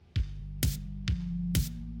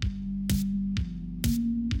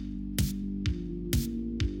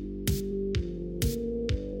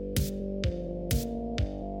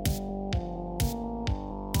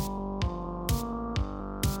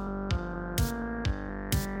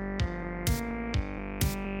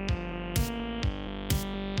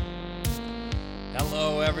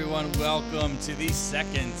Hello, everyone. Welcome to the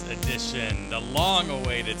second edition, the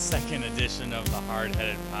long-awaited second edition of the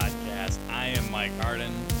Hard-Headed Podcast. I am Mike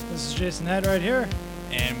Harden. This is Jason Head right here.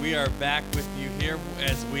 And we are back with you here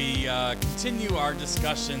as we continue our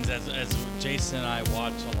discussions as Jason and I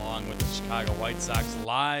watch along with the Chicago White Sox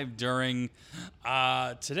live during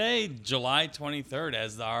today, July 23rd,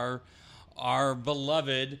 as our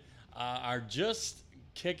beloved are just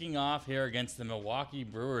kicking off here against the Milwaukee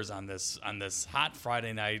Brewers on this hot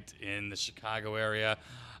Friday night in the Chicago area.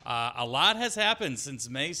 A lot has happened since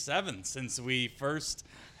May 7th, since we first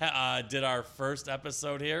did our first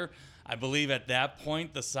episode here. I believe at that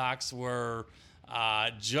point the Sox were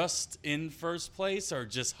just in first place or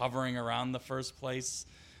just hovering around the first place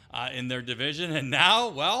in their division. And now,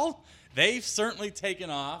 well, they've certainly taken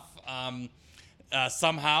off.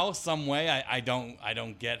 Somehow, some way, I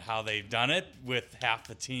don't get how they've done it with half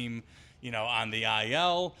the team, on the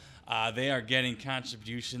IL. They are getting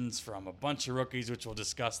contributions from a bunch of rookies, which we'll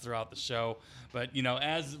discuss throughout the show. But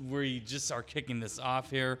as we just are kicking this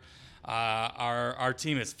off here, our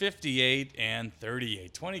team is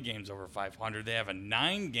 58-38, 20 games over 500. They have a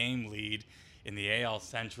 9-game lead in the AL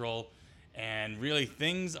Central, and really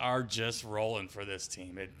things are just rolling for this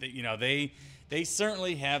team. They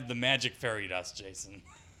certainly have the magic fairy dust, Jason.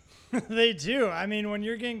 They do. I mean, when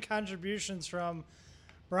you're getting contributions from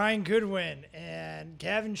Brian Goodwin and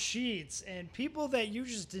Gavin Sheets and people that you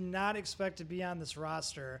just did not expect to be on this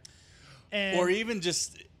roster. Or even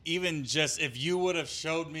just if you would have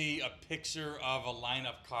showed me a picture of a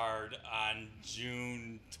lineup card on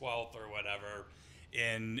June 12th or whatever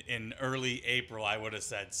in early April, I would have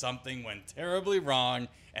said something went terribly wrong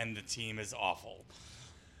and the team is awful.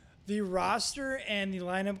 The roster and the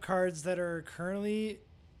lineup cards that are currently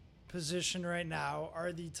positioned right now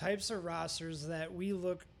are the types of rosters that we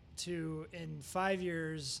look to in 5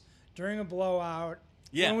 years during a blowout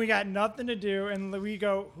when we got nothing to do, and we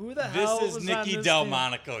go, who the hell was on this This is Nicky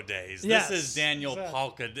Delmonico days. Yes, this is Daniel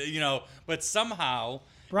Palka, but somehow...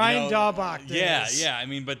 Brian Daubach days. Yeah. I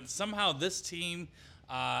mean, but somehow this team...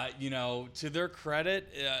 to their credit,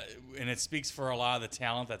 and it speaks for a lot of the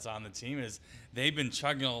talent that's on the team, is they've been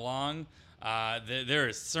chugging along. There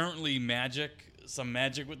is certainly some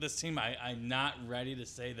magic with this team. I'm not ready to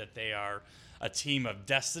say that they are a team of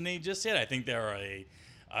destiny just yet. I think they're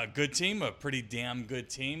a good team, a pretty damn good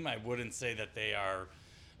team. I wouldn't say that they are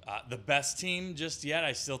the best team just yet.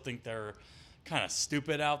 I still think they're kind of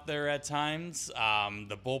stupid out there at times.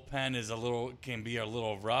 The bullpen can be a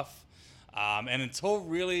little rough. And until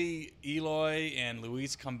really Eloy and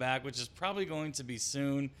Luis come back, which is probably going to be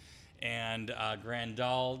soon, and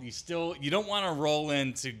Grandal, you don't want to roll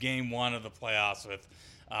into game one of the playoffs with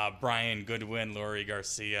Brian Goodwin, Leury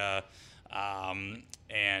Garcia,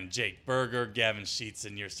 and Jake Berger, Gavin Sheets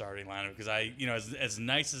in your starting lineup, because as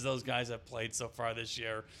nice as those guys have played so far this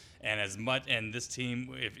year, and this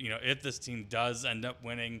team, if this team does end up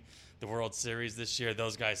winning the World Series this year,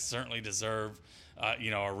 those guys certainly deserve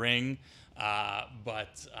a ring.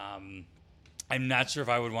 But I'm not sure if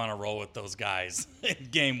I would want to roll with those guys in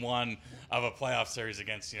game one of a playoff series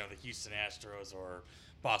against, the Houston Astros or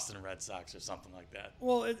Boston Red Sox or something like that.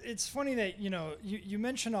 Well, it's funny that, you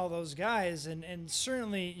mention all those guys, and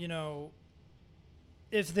certainly,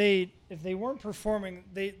 if they weren't performing,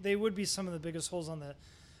 they would be some of the biggest holes on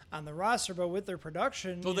the roster, but with their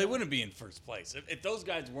production. Well, they wouldn't be in first place. If those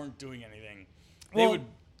guys weren't doing anything, they would.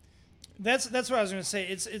 That's what I was going to say.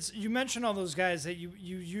 It's you mentioned all those guys that you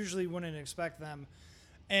usually wouldn't expect them,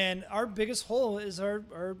 and our biggest hole is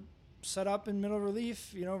our setup in middle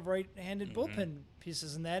relief. Right-handed bullpen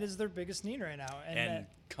pieces, and that is their biggest need right now. And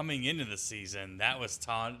coming into the season, that was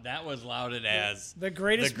lauded as the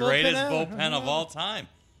greatest bullpen of all time.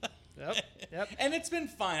 Yep. And it's been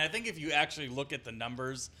fine. I think if you actually look at the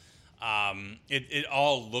numbers, it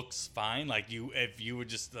all looks fine. Like if you would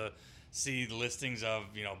just see the listings of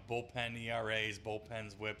bullpen ERAs,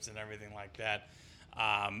 bullpens, whips, and everything like that,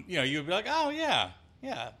 you'd be like, oh yeah,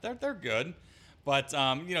 they're good. But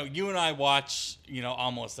you and I watch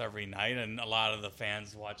almost every night, and a lot of the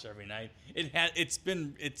fans watch every night. It's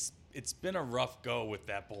been a rough go with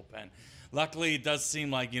that bullpen. Luckily, it does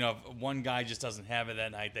seem like if one guy just doesn't have it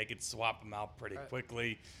that night, they could swap him out pretty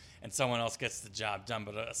quickly, and someone else gets the job done.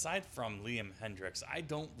 But aside from Liam Hendricks, I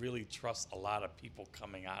don't really trust a lot of people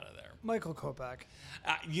coming out of there. Michael Kopech.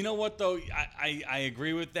 You know what, though? I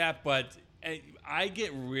agree with that, but I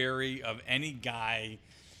get weary of any guy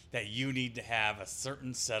that you need to have a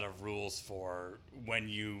certain set of rules for when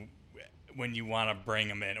you want to bring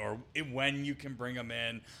them in, or when you can bring them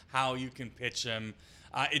in, how you can pitch them.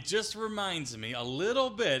 It just reminds me a little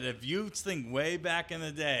bit, if you think way back in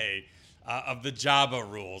the day, of the Jabba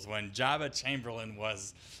rules when Jabba Chamberlain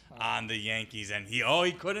was on the Yankees, and he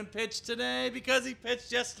couldn't pitch today because he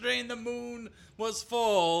pitched yesterday and the moon was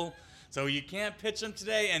full. So you can't pitch him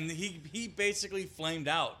today, and he basically flamed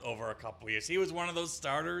out over a couple years. He was one of those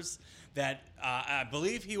starters that I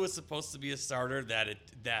believe he was supposed to be a starter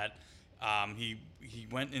that he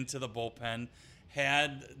went into the bullpen,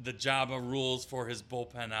 had the Jabba rules for his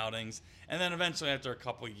bullpen outings, and then eventually after a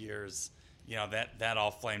couple years, that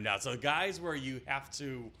all flamed out. So guys where you have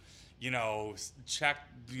to, check,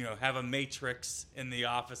 have a matrix in the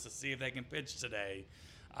office to see if they can pitch today.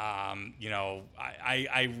 I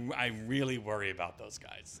really worry about those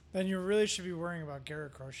guys. Then you really should be worrying about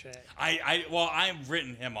Garrett Crochet. I've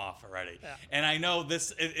written him off already, and I know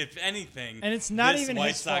this. If anything, and it's not this even White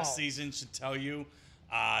his Sox fault. season should tell you,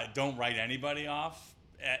 don't write anybody off,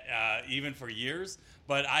 even for years.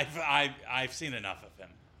 But I've seen enough of him.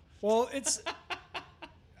 Well,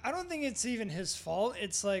 I don't think it's even his fault.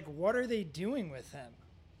 It's like, what are they doing with him?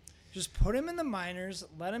 Just put him in the minors,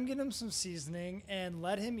 let him get him some seasoning, and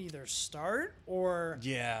let him either start or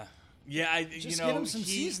get him some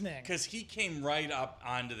seasoning. Because he came right up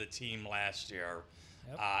onto the team last year,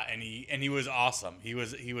 Yep. and he was awesome. He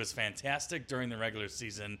was fantastic during the regular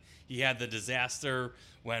season. He had the disaster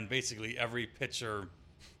when basically every pitcher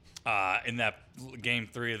in that Game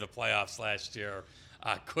 3 of the playoffs last year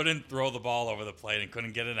couldn't throw the ball over the plate and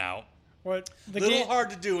couldn't get it out. Hard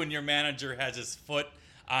to do when your manager has his foot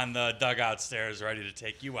on the dugout stairs ready to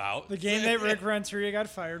take you out. The game that Rick Renteria got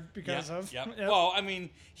fired because of. Yep. Well, I mean,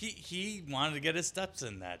 he wanted to get his steps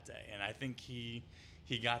in that day, and I think he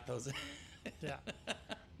got those in. Yeah.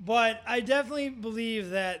 But I definitely believe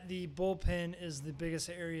that the bullpen is the biggest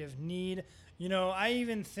area of need. I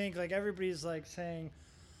even think, like, everybody's, like, saying,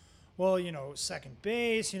 well, second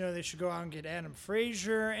base, they should go out and get Adam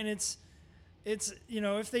Frazier, and it's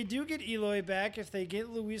if they do get Eloy back, if they get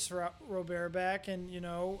Luis Robert back, and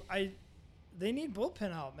they need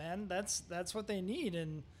bullpen help, man. That's what they need,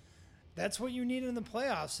 and that's what you need in the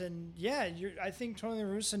playoffs. And I think Tony La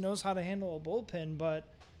Russa knows how to handle a bullpen, but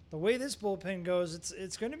the way this bullpen goes,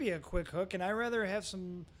 it's going to be a quick hook, and I'd rather have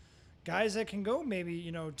some guys that can go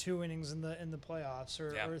maybe 2 innings in the playoffs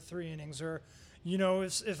or 3 innings, or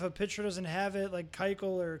if a pitcher doesn't have it, like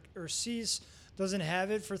Keuchel or Cease doesn't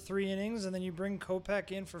have it for 3 innings, and then you bring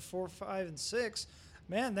Kopech in for 4, 5, and 6.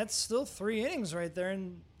 Man, that's still 3 innings right there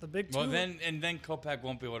in the Big Two. Well, then Kopech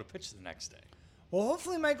won't be able to pitch the next day. Well,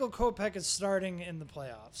 hopefully Michael Kopech is starting in the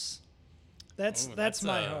playoffs. That's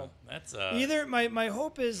my hope. Either my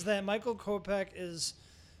hope is that Michael Kopech is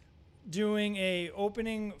doing a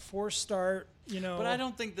opening 4-start. But I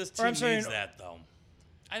don't think this team needs that though.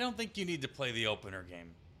 I don't think you need to play the opener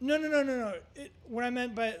game. No. What I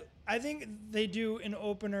meant by, I think they do an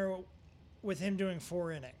opener with him doing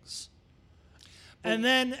 4 innings. And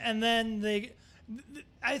then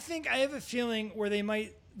I have a feeling where they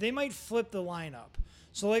might flip the lineup.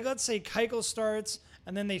 So, like, let's say Keuchel starts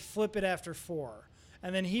and then they flip it after 4,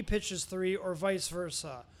 and then he pitches 3, or vice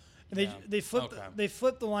versa. And they flip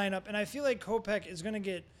the lineup, and I feel like Kopech is going to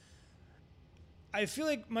get. I feel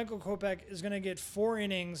like Michael Kopech is going to get 4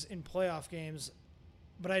 innings in playoff games,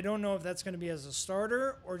 but I don't know if that's going to be as a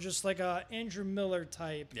starter or just like a Andrew Miller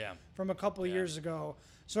type from a couple years ago.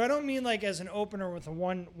 So I don't mean like as an opener with a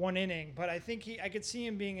one inning, but I think I could see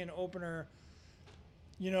him being an opener,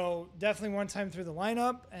 definitely one time through the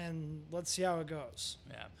lineup, and let's see how it goes.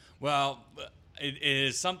 Yeah. Well, it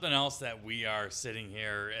is something else that we are sitting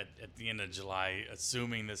here at the end of July,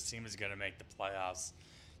 assuming this team is going to make the playoffs.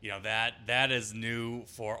 That is new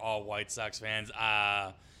for all White Sox fans.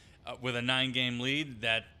 With a 9-game lead,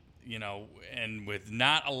 and with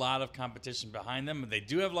not a lot of competition behind them, they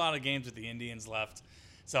do have a lot of games with the Indians left.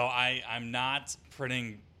 So I'm not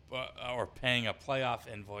printing or paying a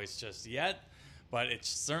playoff invoice just yet, but it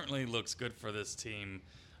certainly looks good for this team.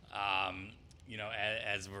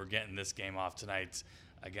 As we're getting this game off tonight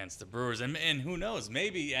against the Brewers, and who knows,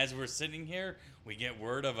 maybe as we're sitting here, we get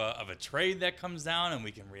word of a trade that comes down, and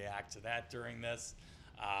we can react to that during this.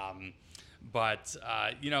 But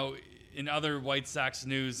in other White Sox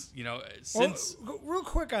news, since real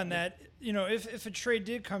quick on that, if a trade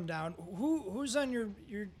did come down, who's on your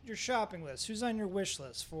shopping list? Who's on your wish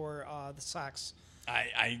list for the Sox?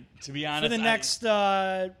 I to be honest, for the next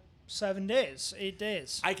 7 days, 8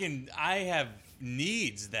 days. I have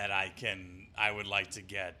needs that I would like to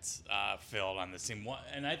get filled on this team,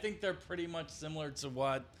 and I think they're pretty much similar to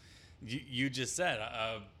what you just said.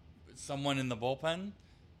 Someone in the bullpen.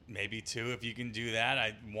 Maybe 2 if you can do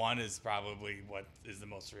that. 1 is probably what is the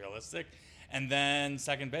most realistic. And then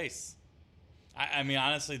second base. I mean,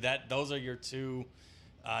 honestly, those are your 2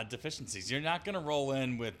 deficiencies. You're not going to roll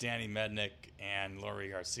in with Danny Mednick and Lori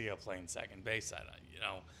Garcia playing second base.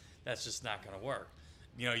 That's just not going to work.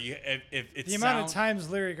 If it's the amount of times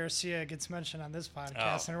Larry Garcia gets mentioned on this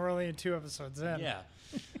podcast, and we're only in 2 episodes in. Yeah.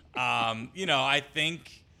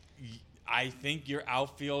 I think your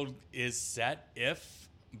outfield is set if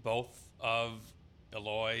both of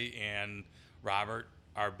Eloy and Robert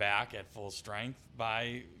are back at full strength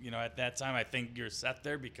by, at that time. I think you're set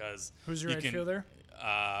there because who's your right fielder?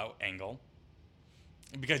 Engel.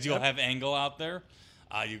 Because you'll have Engel out there.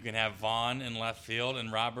 You can have Vaughn in left field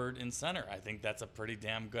and Robert in center. I think that's a pretty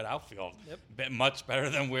damn good outfield. Yep. Much better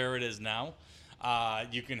than where it is now.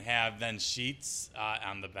 You can have then Sheets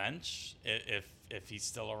on the bench if he's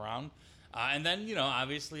still around. And then,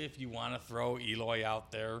 obviously if you want to throw Eloy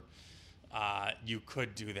out there, you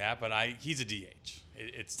could do that. But he's a DH.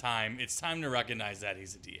 It's time to recognize that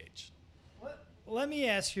he's a DH. Let me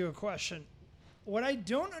ask you a question. What I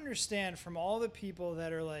don't understand from all the people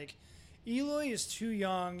that are like, Eloy is too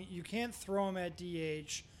young. You can't throw him at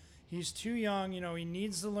DH. He's too young. He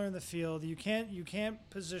needs to learn the field. You can't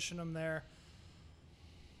position him there.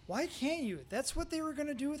 Why can't you? That's what they were going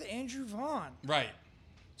to do with Andrew Vaughn. Right.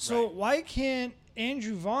 So why can't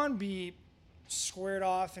Andrew Vaughn be squared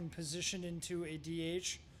off and positioned into a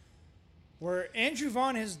DH where Andrew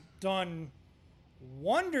Vaughn has done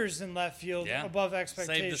wonders in left field above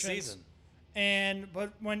expectations? Saved the season.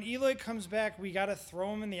 But when Eloy comes back, we got to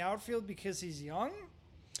throw him in the outfield because he's young?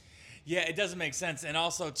 Yeah, it doesn't make sense. And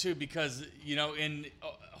also, too, because,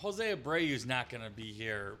 Jose Abreu's not going to be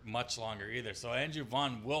here much longer either. So Andrew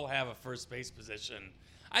Vaughn will have a first base position,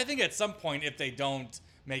 I think, at some point if they don't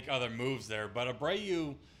make other moves there. But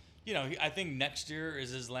Abreu, I think next year is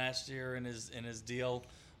his last year in his deal.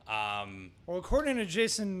 Well, according to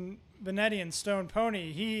Jason Benetti and Stone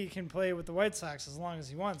Pony, he can play with the White Sox as long as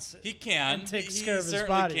he wants. He can. And takes care of his certainly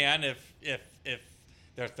body. Can if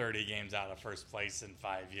they're 30 games out of first place in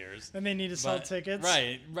 5 years. Then they need to sell tickets.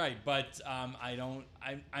 Right. But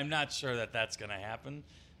I'm not sure that that's going to happen.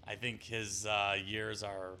 I think his years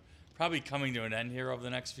are probably coming to an end here over the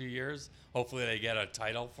next few years. Hopefully they get a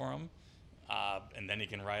title for him, and then he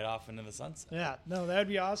can ride off into the sunset. Yeah. No, that would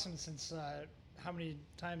be awesome since how many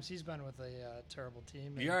times he's been with a terrible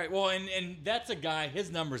team. You're right. Well, and that's a guy,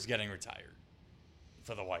 his number's getting retired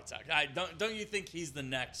for the White Sox. Don't you think he's the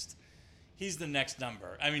next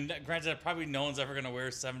number? I mean, granted, probably no one's ever going to wear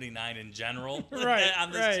 79 in general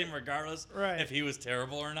on this team, regardless if he was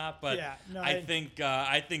terrible or not. But I think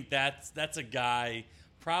that's a guy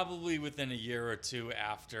probably within a year or two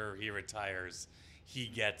after he retires, he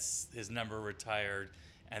gets his number retired,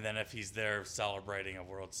 and then if he's there celebrating a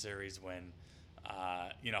World Series win,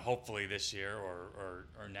 hopefully this year or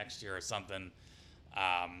next year or something.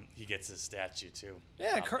 He gets his statue too.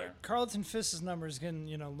 Yeah, Carlton Fisk's number is getting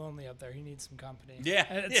lonely up there. He needs some company. Yeah,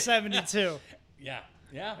 at 72. Yeah,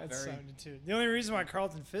 at 72. The only reason why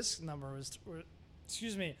Carlton Fisk's number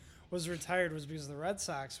was retired was because the Red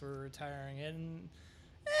Sox were retiring it. And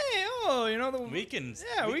we can do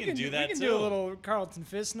that. We can too. do a little Carlton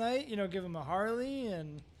Fisk night. Give him a Harley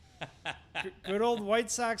and good old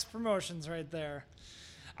White Sox promotions right there.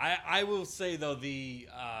 I will say though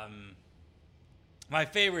my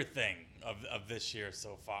favorite thing of this year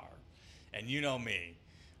so far, and you know me,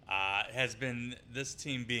 has been this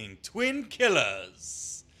team being twin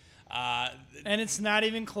killers. And it's not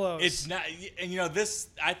even close. It's not, and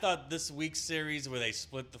I thought this week's series where they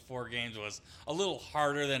split the 4 games was a little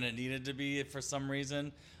harder than it needed to be for some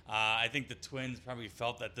reason. I think the Twins probably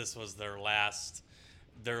felt that this was their last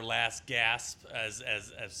gasp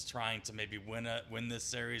as trying to maybe win this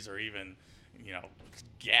series or even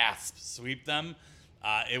sweep them.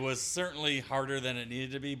 It was certainly harder than it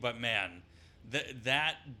needed to be, but man,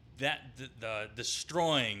 the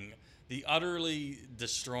utterly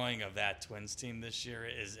destroying of that Twins team this year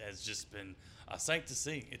has just been a sight to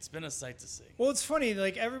see. It's been a sight to see. Well, it's funny,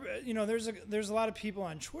 like there's a lot of people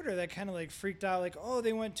on Twitter that kind of like freaked out, like, oh,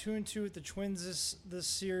 they went 2-2 with the Twins this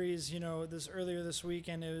series, this earlier this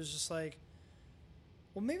weekend. It was just like,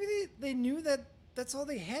 well, maybe they knew that that's all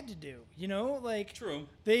they had to do, like true.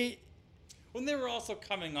 When they were also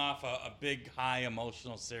coming off a big high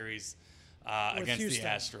emotional series against Houston. The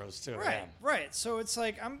Astros too. Right, yeah. right. So it's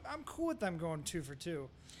like I'm cool with them going 2 for 2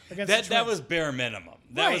 against the Twins. That was bare minimum.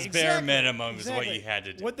 Bare minimum is what you had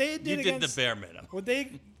to do. What they did did the bare minimum. What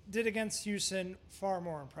they did against Houston, far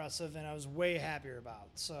more impressive, and I was way happier about.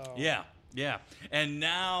 So yeah. And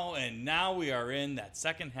now we are in that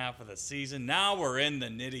second half of the season. Now we're in the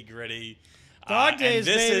nitty gritty. Dog days,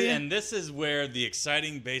 baby. This is where the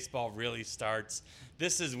exciting baseball really starts.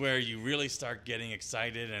 This is where you really start getting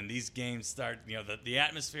excited, and these games start. The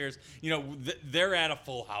atmospheres. They're at a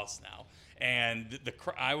full house now, and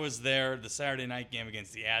I was there the Saturday night game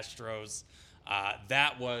against the Astros.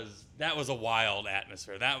 That was a wild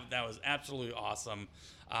atmosphere. That was absolutely awesome.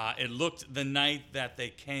 It looked the night that they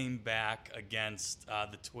came back against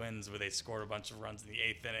the Twins, where they scored a bunch of runs in the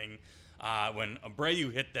 8th inning. When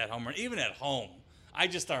Abreu hit that home run, even at home, I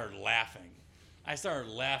just started laughing.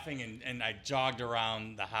 And I jogged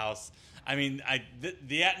around the house. I mean,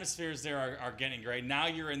 the atmospheres there are getting great. Now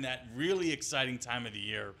you're in that really exciting time of the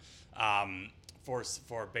year for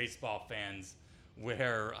baseball fans,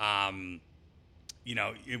 where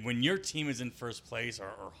when your team is in first place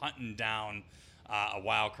or hunting down a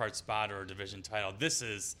wild card spot or a division title, this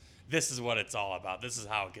is what it's all about. This is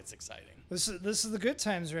how it gets exciting. This is the good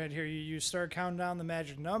times right here. You start counting down the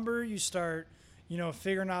magic number. You start,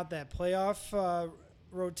 figuring out that playoff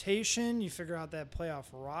rotation. You figure out that playoff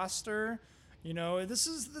roster. This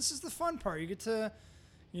is the fun part. You get to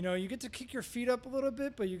kick your feet up a little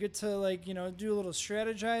bit, but you get to do a little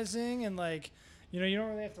strategizing, and you don't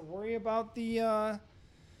really have to worry about the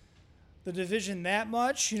division that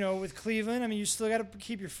much, with Cleveland. I mean, you still got to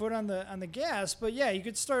keep your foot on the gas, but yeah, you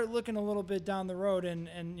could start looking a little bit down the road and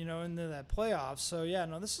into that playoff. So yeah,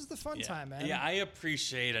 no, this is the fun time, man. Yeah, I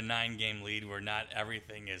appreciate a 9-game lead where not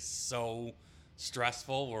everything is so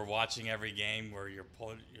stressful. We're watching every game where you're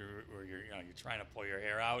trying to pull your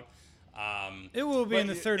hair out. It will be in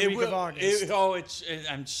the third week of August.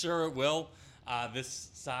 I'm sure it will.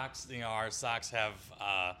 This Sox, our Sox have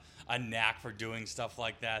a knack for doing stuff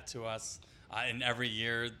like that to us in every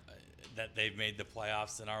year that they've made the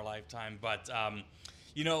playoffs in our lifetime. But,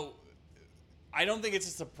 I don't think it's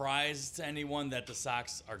a surprise to anyone that the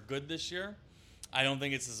Sox are good this year. I don't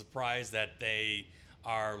think it's a surprise that they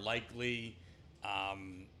are likely,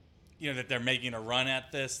 that they're making a run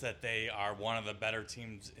at this, that they are one of the better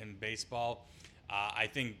teams in baseball. I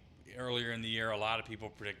think earlier in the year, a lot of people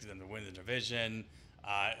predicted them to win the division.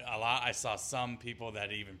 I saw some people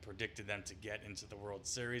that even predicted them to get into the World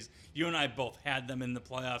Series. You and I both had them in the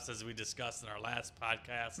playoffs, as we discussed in our last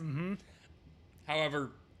podcast. Mm-hmm.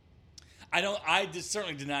 However, I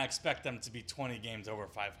certainly did not expect them to be 20 games over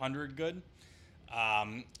 500 good.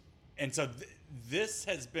 And so this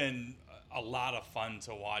has been a lot of fun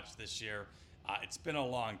to watch this year. It's been a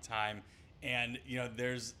long time. And,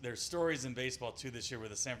 there's stories in baseball, too, this year where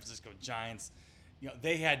the San Francisco Giants,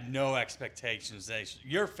 they had no expectations.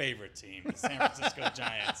 Your favorite team, the San Francisco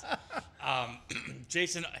Giants.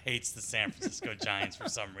 Jason hates the San Francisco Giants for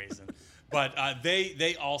some reason. But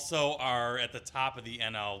they also are at the top of the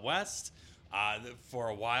NL West. For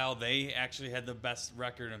a while, they actually had the best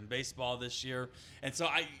record in baseball this year. And so,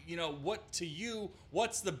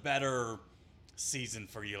 what's the better season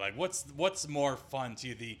for you? Like, what's more fun to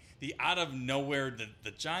you? The out of nowhere,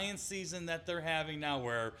 the Giants season that they're having now,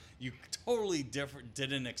 where you totally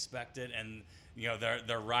didn't expect it, and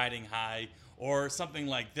they're riding high, or something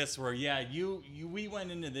like this, where we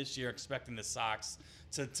went into this year expecting the Sox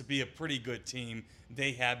to be a pretty good team.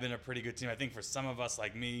 They have been a pretty good team. I think for some of us,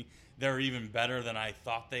 like me, they're even better than I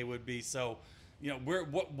thought they would be. So,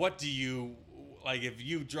 what do you like? If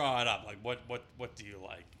you draw it up, like what do you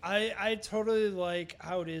like? I totally like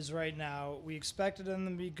how it is right now. We expected them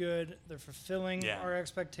to be good. They're fulfilling our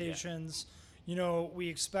expectations. Yeah. We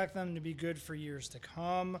expect them to be good for years to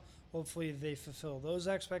come. Hopefully they fulfill those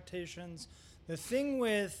expectations. The thing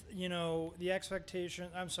with, the expectation,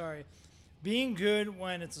 being good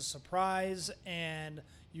when it's a surprise and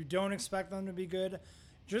you don't expect them to be good,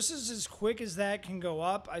 just as quick as that can go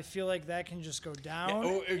up, I feel like that can just go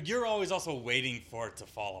down. Yeah, you're always also waiting for it to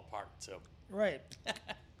fall apart, too. Right.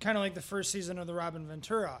 Kind of like the first season of the Robin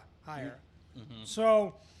Ventura hire. Mm-hmm.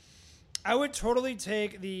 So I would totally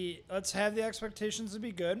take let's have the expectations to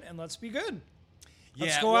be good, and let's be good.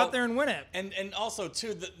 Let's go out there and win it. And also,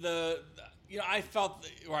 too, I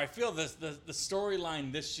feel this the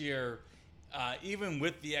storyline this year, even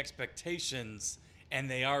with the expectations, and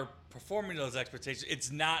they are performing those expectations,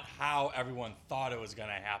 it's not how everyone thought it was going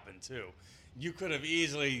to happen, too. You could have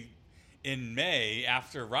easily, in May,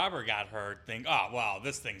 after Robert got hurt, think, oh, wow,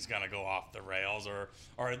 this thing's going to go off the rails, or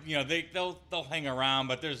they'll hang around,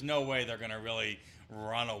 but there's no way they're going to really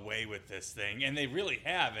run away with this thing. And they really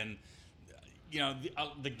have. And,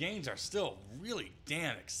 the games are still really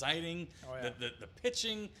damn exciting. Oh, yeah. The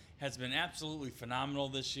pitching has been absolutely phenomenal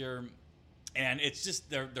this year. And it's just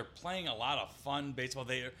they're playing a lot of fun baseball.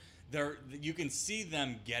 You can see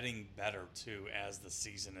them getting better too as the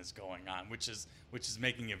season is going on, which is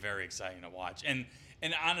making it very exciting to watch. And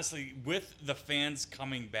And honestly, with the fans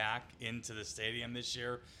coming back into the stadium this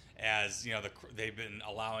year, as you know, they've been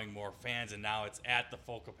allowing more fans, and now it's at the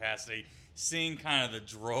full capacity. Seeing kind of the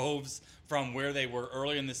droves from where they were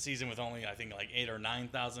early in the season with only, I think, like 8,000 or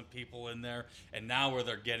 9,000 people in there, and now where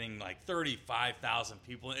they're getting like 35,000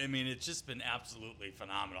 people. I mean, it's just been absolutely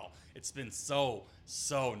phenomenal. It's been so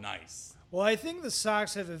nice. Well, I think the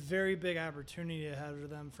Sox have a very big opportunity ahead of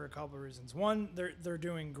them for a couple of reasons. One, they're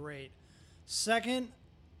doing great. Second,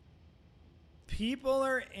 people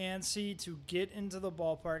are antsy to get into the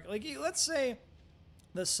ballpark. Like, let's say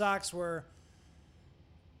the Sox were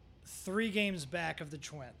 3 games back of the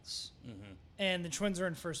Twins, and the Twins are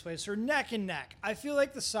in first place, or neck and neck. I feel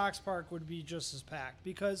like the Sox Park would be just as packed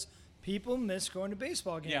because people miss going to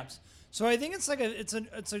baseball games. Yeah. So I think it's like it's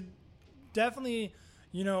a definitely,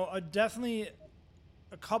 you know, a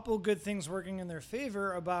couple good things working in their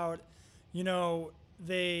favor about, you know,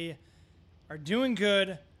 they are doing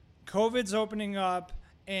good. COVID's opening up,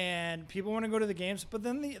 and people want to go to the games. But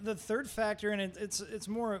then the third factor, and it's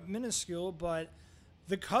more minuscule, but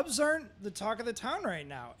the Cubs aren't the talk of the town right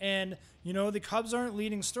now. And, you know, the Cubs aren't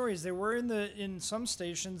leading stories. They were in some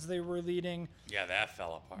stations, they were leading. Yeah, that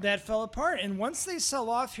fell apart. That fell apart. And once they sell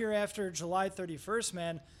off here after July 31st,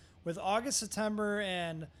 man, with August, September,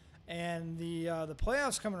 and the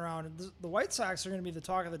playoffs coming around, the White Sox are going to be the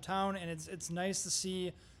talk of the town, and it's nice to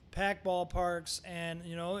see packed ballparks. And,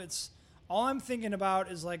 you know, it's all I'm thinking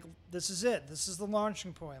about is, like, this is it. This is the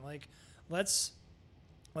launching point. Like, let's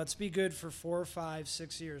be good for 4, 5,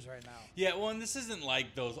 6 years right now. Yeah, well, and this isn't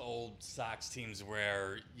like those old Sox teams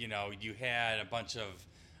where, you know, you had a bunch of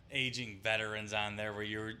aging veterans on there where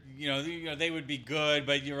you know, they would be good,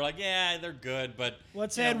 but you were like, yeah, they're good, but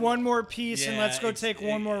let's add one more piece and let's go take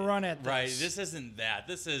one more run at this. Right. This isn't that.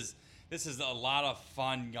 This is a lot of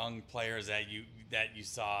fun young players that you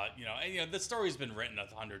saw, you know, and, you know, the story's been written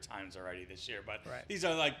 100 times already this year, but these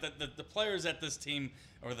are like the players that this team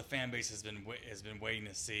or the fan base has been waiting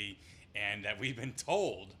to see, and that we've been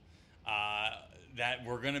told that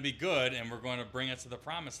we're going to be good and we're going to bring it to the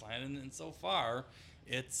promised land, and so far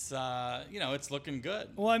it's you know, it's looking good.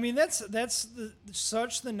 Well, I mean, that's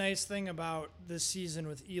such the nice thing about this season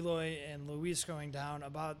with Eloy and Luis going down,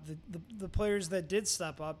 about the players that did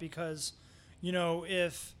step up, because, you know,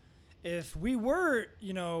 if we were,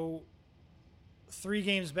 you know, 3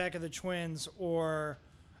 games back of the Twins, or,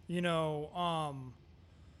 you know,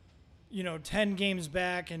 10 games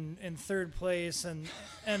back in third place, and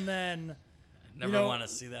then never want to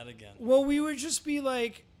see that again. Well, we would just be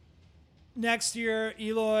like, next year,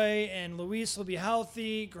 Eloy and Luis will be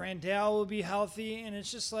healthy, Grandal will be healthy, and it's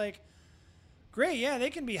just like, great, yeah, they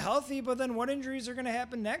can be healthy, but then what injuries are going to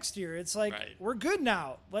happen next year? It's like, we're good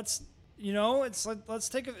now. Let's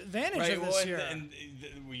take advantage of this year. And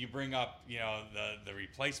you bring up, you know, the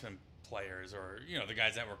replacement players, or, you know, the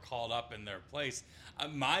guys that were called up in their place.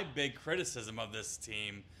 My big criticism of this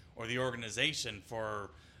team or the organization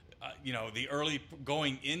for, you know, the early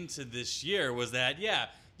going into this year was that, yeah,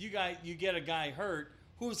 you get a guy hurt,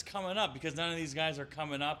 who's coming up? Because none of these guys are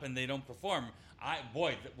coming up and they don't perform.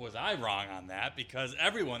 Was I wrong on that, because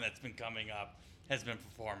everyone that's been coming up has been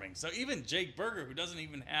performing. So even Jake Berger, who doesn't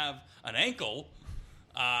even have an ankle,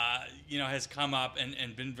 you know, has come up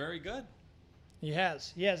and been very good. He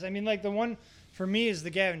has. I mean, like, the one for me is the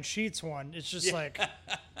Gavin Sheets one. It's just like,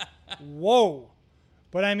 whoa.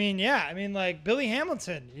 But I mean, yeah, I mean, like, Billy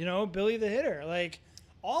Hamilton, you know, Billy the hitter, like,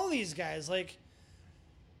 all these guys, like,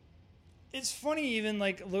 it's funny, even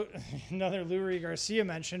like another Lurie Garcia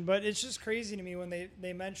mentioned, but it's just crazy to me when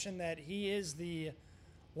they mention that he is the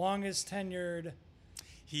longest tenured.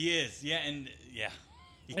 He is, yeah, and yeah.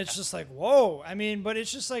 It's just like, whoa. I mean, but it's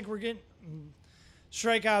just like we're getting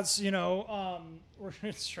strikeouts, you know, we're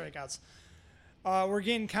strikeouts. We're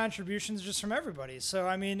getting contributions just from everybody. So,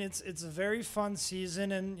 I mean, it's a very fun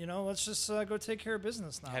season, and, you know, let's just go take care of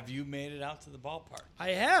business now. Have you made it out to the ballpark?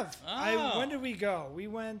 I have. Oh. When did we go? We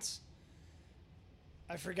went...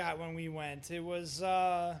 I forgot when we went. It was.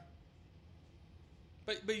 But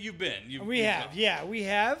you've been. We have. Yeah, we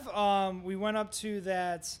have. We went up to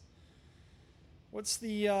that. What's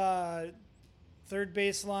the third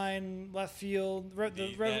baseline, left field?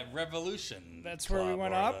 Revolution. That's where we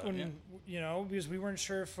went up, and you know, because we weren't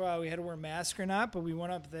sure if we had to wear masks or not, but we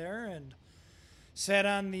went up there and sat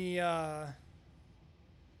on the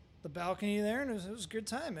balcony there, and it was a good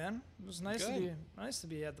time, man. It was nice to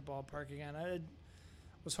be at the ballpark again. I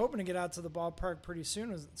was hoping to get out to the ballpark pretty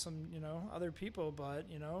soon with some, you know, other people, but,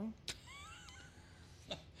 you know.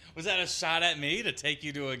 Was that a shot at me to take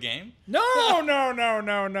you to a game? No. No, not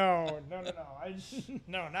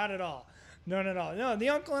at all. No, the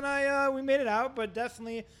uncle and I, we made it out, but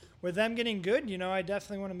definitely with them getting good, I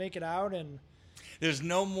definitely want to make it out. And there's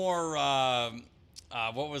no more,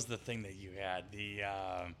 what was the thing that you had?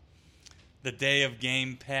 The day of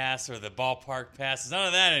game pass or the ballpark pass. There's none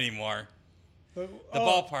of that anymore. The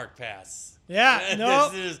ballpark pass. Yeah,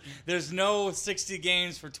 no. There's no 60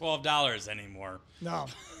 games for $12 anymore. No.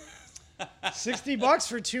 $60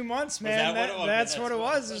 for 2 months, man. That's what it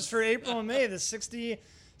was. It was for April and May. The $60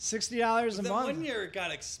 a month. 1 year it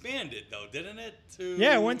got expanded though, didn't it?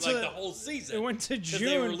 It went to the whole season. It went to June.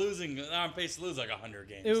 They were losing on pace to lose like 100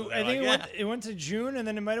 games. It went to June, and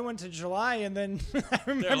then it might have went to July, and then I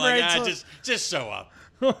remember they're like, just show up.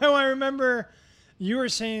 Well, I remember you were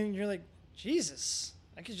saying, you're like, Jesus,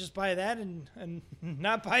 I could just buy that and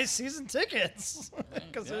not buy season tickets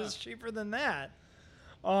because it was cheaper than that.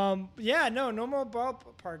 No more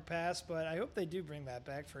ballpark pass, but I hope they do bring that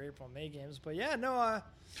back for April and May games. But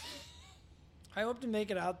I hope to make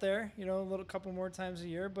it out there, a couple more times a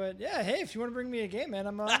year. But hey, if you want to bring me a game, man,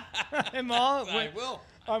 I'm I will.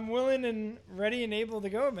 I'm willing and ready and able to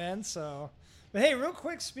go, man. So, but hey, real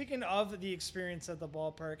quick, speaking of the experience at the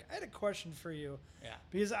ballpark, I had a question for you. Yeah.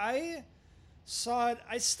 Because I saw it.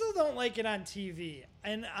 I still don't like it on TV,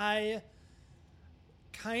 and I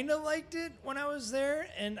kind of liked it when I was there.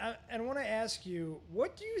 And I want to ask you,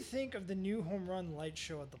 what do you think of the new home run light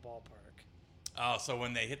show at the ballpark? Oh, so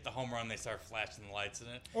when they hit the home run, they start flashing the lights in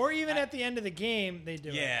it? Or even at the end of the game, they do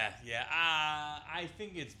it. Yeah. I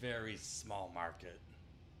think it's very small market.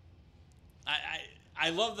 I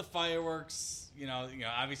love the fireworks.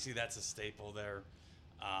 Obviously that's a staple there.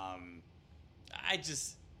 I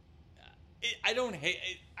don't hate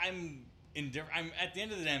it. I'm indifferent. I'm at the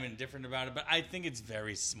end of the day, I'm indifferent about it, but I think it's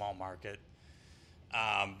very small market.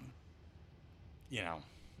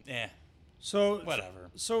 So whatever.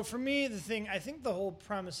 So for me, I think the whole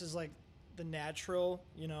premise is like the natural.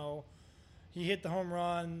 He hit the home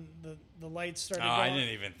run, the lights started going. I didn't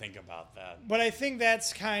even think about that. But I think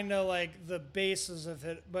that's kind of like the basis of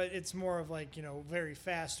it. But it's more of like very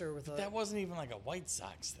faster with. That wasn't even like a White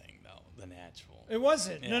Sox thing though. The natural. It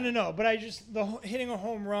wasn't. Yeah. No. But hitting a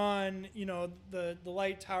home run. The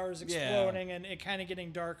light towers exploding and it kind of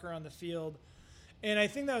getting darker on the field. And I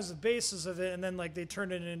think that was the basis of it. And then they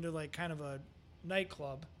turned it into like kind of a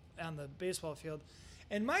nightclub on the baseball field.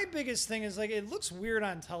 And my biggest thing is it looks weird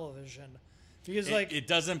on television because it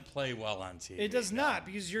doesn't play well on TV. It does not,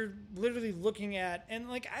 because you're literally looking at, and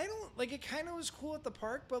I don't it kind of was cool at the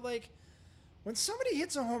park, but when somebody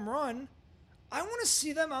hits a home run, I want to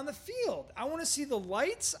see them on the field. I want to see the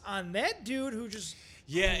lights on that dude who just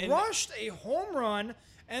crushed a home run.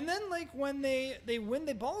 And then, when they win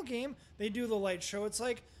the ball game, they do the light show. It's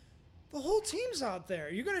the whole team's out there.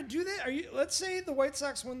 You're going to do that? Let's say the White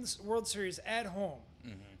Sox win the World Series at home.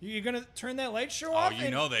 Mm-hmm. You're going to turn that light show off?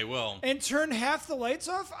 They will. And turn half the lights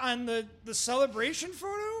off on the celebration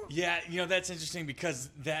photo? Yeah, that's interesting because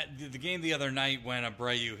the game the other night when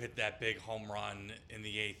Abreu hit that big home run in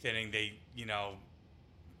the 8th inning,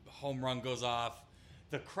 home run goes off.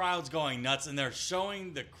 The crowd's going nuts, and they're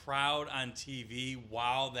showing the crowd on TV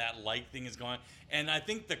while that light thing is going. And I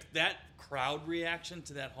think that crowd reaction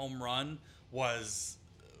to that home run was,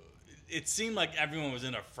 it seemed like everyone was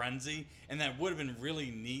in a frenzy, and that would have been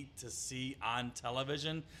really neat to see on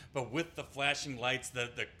television. But with the flashing lights,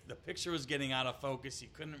 the picture was getting out of focus. You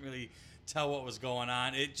couldn't really tell what was going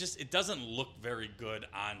on. It doesn't look very good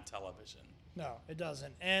on television. No, it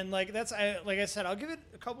doesn't. And like I said, I'll give it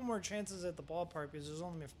a couple more chances at the ballpark because it was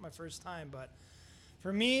only my first time. But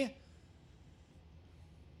for me,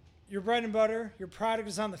 your bread and butter, your product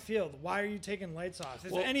is on the field. Why are you taking lights off?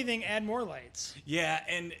 If anything, add more lights. Yeah,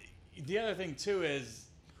 and the other thing too is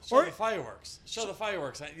show the fireworks. Show the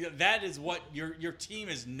fireworks. That is what your team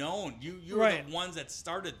is known. You're the ones that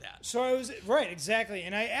started that. So I was right, exactly.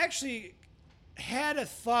 And I actually had a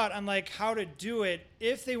thought on how to do it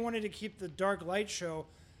if they wanted to keep the dark light show.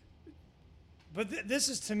 But this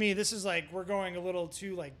is we're going a little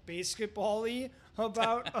too basketball-y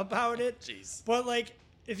about it. Jeez. But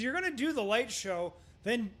if you're gonna do the light show,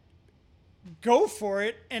 then go for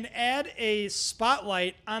it and add a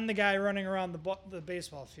spotlight on the guy running around the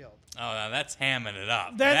baseball field. Oh, no, that's hamming it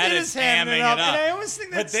up. That is hamming it up. And I always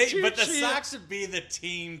think that's But the Sox would be the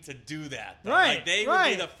team to do that. Though. Right. They would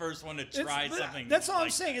be the first one to try something. That's all I'm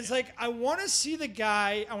saying. It's I want to see the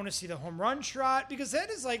guy. I want to see the home run trot because that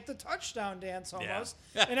is the touchdown dance almost.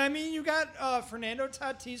 Yeah. And I mean, you got Fernando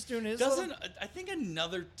Tatis doing his. I think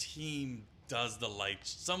another team does the light,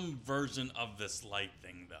 some version of this light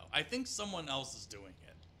thing, though. I think someone else is doing it.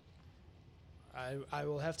 I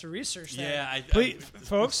will have to research that. Yeah. Please,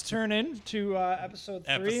 folks, turn in to episode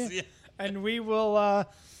 3. And we will,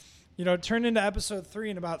 turn into episode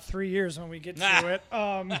 3 in about 3 years when we get to it.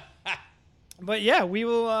 But yeah, we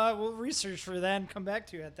will we'll research for that and come back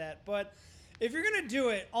to you at that. But if you're going to do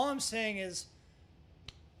it, all I'm saying is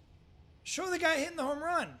show the guy hitting the home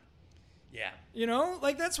run. Yeah.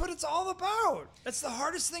 That's what it's all about. That's the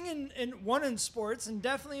hardest thing in sports and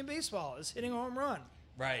definitely in baseball is hitting a home run.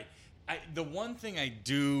 Right. The one thing I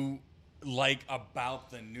do like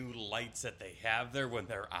about the new lights that they have there when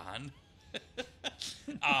they're on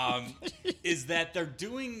is that they're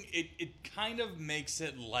doing it. It kind of makes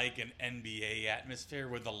it like an NBA atmosphere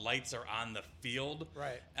where the lights are on the field,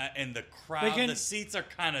 right? And the crowd, the seats are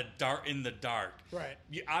kind of dark in the dark, right?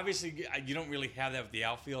 Obviously, you don't really have that with the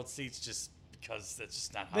outfield seats, just because that's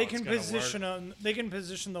just not how they it's can gonna position work. them. They can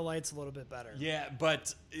position the lights a little bit better. Yeah,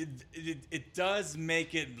 but it does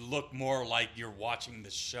make it look more like you're watching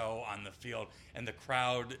the show on the field, and the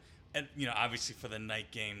crowd. And obviously for the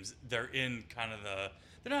night games, they're in kind of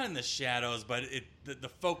they're not in the shadows, but the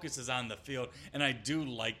focus is on the field, and I do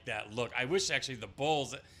like that look. I wish actually the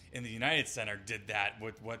Bulls in the United Center did that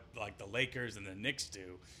with what like the Lakers and the Knicks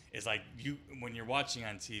do. Is like when you're watching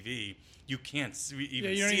on TV, you can't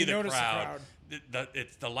even see the crowd.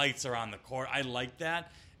 The lights are on the court. I like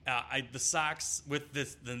that. The Sox with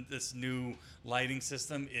this new lighting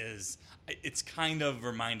system it's kind of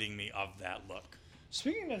reminding me of that look.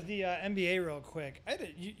 Speaking of the NBA real quick,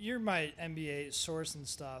 you're my NBA source and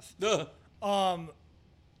stuff. How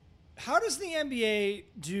does the NBA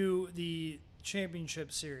do the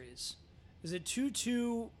championship series? Is it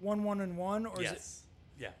 2-2, 1-1, 1, or yes. is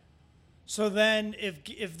it? Yeah. So then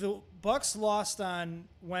if the Bucks lost on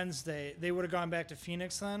Wednesday, they would have gone back to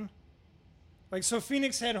Phoenix then? So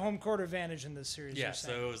Phoenix had home court advantage in this series. Yeah,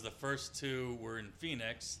 so it was the first 2 were in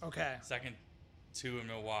Phoenix. Okay. Second 2 in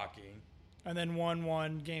Milwaukee. And then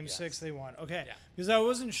 1-1, game 6, they won. Okay. Yeah. Because I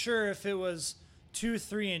wasn't sure if it was 2,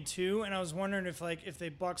 3, and 2, and I was wondering if the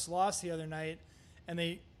Bucks lost the other night and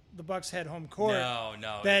the Bucks had home court. No.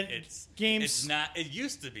 It's games. It's not. It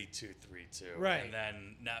used to be 2-3-2. Right. And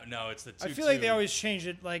then no, it's the 2-2. I feel like they always change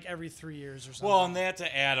it every 3 years or something. Well, and they had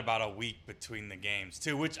to add about a week between the games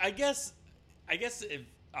too, which I guess if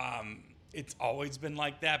it's always been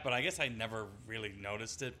like that, but I guess I never really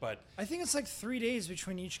noticed it. But I think it's 3 days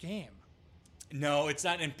between each game. No, it's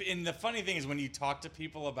not. And the funny thing is when you talk to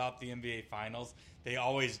people about the NBA Finals, they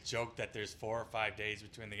always joke that there's 4 or 5 days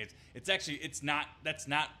between the games. It's actually, that's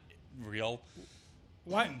not real.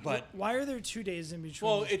 Why? But why are there 2 days in between?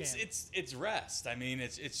 Well, it's rest. I mean,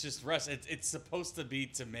 it's just rest. It's supposed to be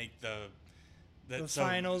to make the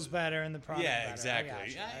finals better and the product better. Yeah,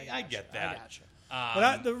 exactly. I get that. I gotcha.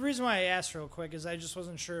 But the reason why I asked real quick is I just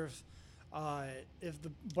wasn't sure if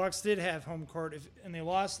the Bucks did have home court and they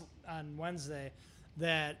lost on Wednesday,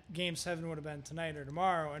 that Game 7 would have been tonight or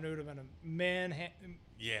tomorrow, and it would have been a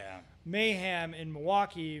mayhem in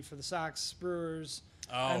Milwaukee for the Sox, Brewers,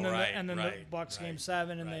 and then the Bucks Game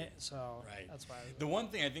 7, and that's why. The one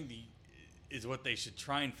thing I think is what they should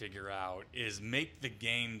try and figure out is make the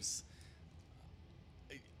games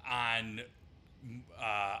on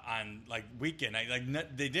weekend.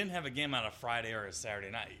 They didn't have a game on a Friday or a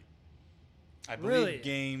Saturday night. I believe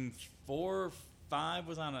Game 4 or 5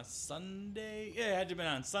 was on a Sunday. Yeah, it had to have been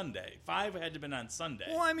on Sunday. 5 had to have been on Sunday.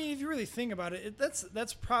 Well, I mean, if you really think about it,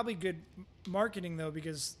 that's probably good marketing, though,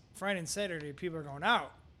 because Friday and Saturday, people are going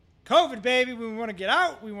out. COVID, baby. We want to get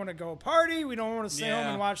out. We want to go party. We don't want to stay home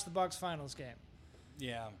and watch the Bucks finals game.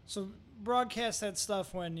 Yeah. So broadcast that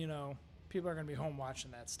stuff when, people are going to be home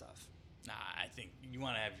watching that stuff. Nah, I think you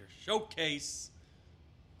want to have your showcase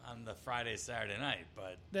on the Friday, Saturday night,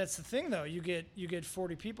 but that's the thing, though. You get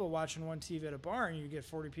 40 people watching one TV at a bar, and you get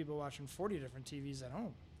 40 people watching 40 different TVs at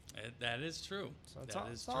home. That is true. So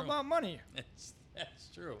it's all about money. That's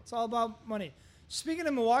true. It's all about money. Speaking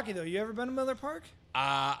of Milwaukee, though, you ever been to Miller Park?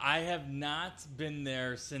 I have not been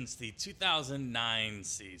there since the 2009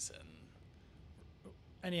 season.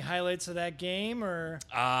 Any highlights of that game, or?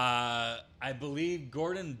 I believe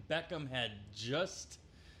Gordon Beckham had just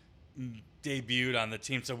debuted on the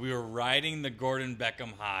team, so we were riding the Gordon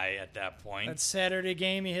Beckham high at that point. That Saturday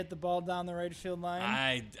game, he hit the ball down the right field line.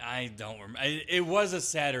 I don't remember. It was a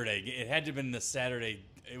Saturday. It had to have been the Saturday.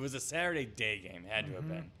 It was a Saturday day game. It had to have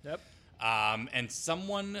been. Yep. And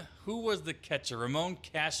someone who was the catcher, Ramon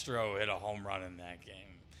Castro, hit a home run in that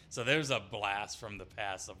game. So there's a blast from the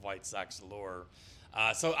past of White Sox lore.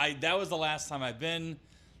 So that was the last time I've been.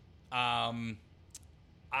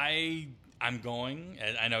 I'm going.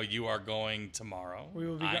 And I know you are going tomorrow. We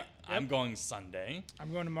will be. I'm going Sunday.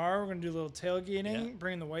 I'm going tomorrow. We're going to do a little tailgating, Yeah.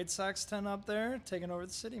 bringing the White Sox tent up there, taking over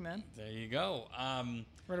the city, man. There you go.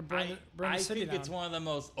 We're going to burn the city down. I think it's one of the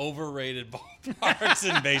most overrated ballparks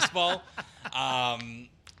in baseball.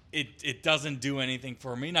 It doesn't do anything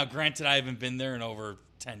for me. Now, granted, I haven't been there in over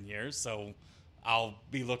 10 years, so I'll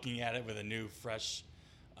be looking at it with a new, fresh,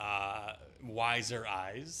 wiser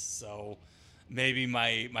eyes. So maybe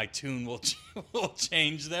my tune will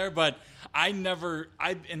change there. But I'd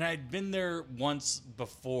been there once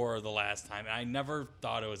before the last time, and I never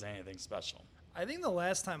thought it was anything special. I think the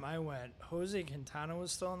last time I went, Jose Quintana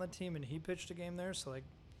was still on the team, and he pitched a game there. So, like,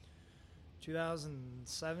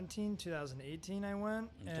 2017, 2018 I went.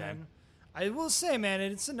 Okay. And I will say, man,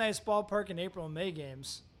 it's a nice ballpark in April and May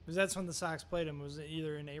games. Because that's when the Sox played him, was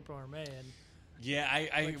either in April or May. And yeah,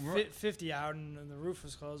 I 50 out and the roof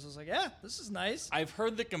was closed. I was like, yeah, this is nice. I've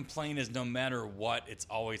heard the complaint is no matter what, it's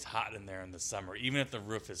always hot in there in the summer, even if the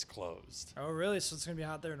roof is closed. Oh, really? So it's going to be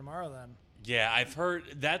hot there tomorrow then? Yeah, I've heard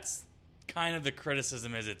that's kind of the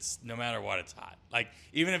criticism is it's no matter what, it's hot. Like,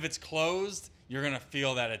 even if it's closed, you're going to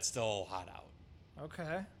feel that it's still hot out.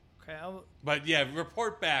 Okay. But, yeah,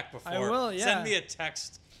 report back before. I will, yeah. Send me a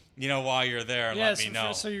text, let me there and let me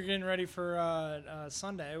know. So you're getting ready for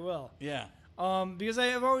Sunday. I will. Yeah. Because I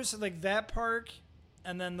have always, like, that park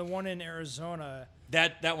and then the one in Arizona.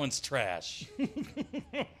 That one's trash.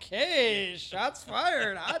 Okay, shots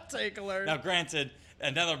fired. Hot take alert. Now, granted,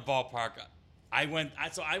 another ballpark, I went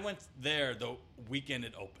there the weekend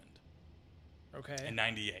it opened. Okay. In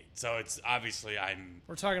 98. So it's obviously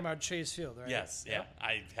We're talking about Chase Field, right? Yes, yeah. Yep.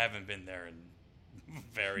 I haven't been there in a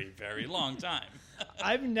very, very long time.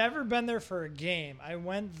 I've never been there for a game. I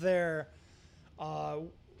went there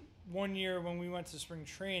one year when we went to spring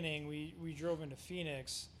training. We drove into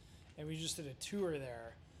Phoenix, and we just did a tour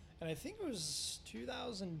there. And I think it was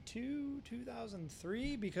 2002,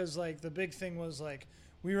 2003, because, like, the big thing was, like,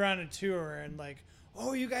 we were on a tour, and, like,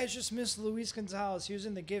 oh, you guys just missed Luis Gonzalez. He was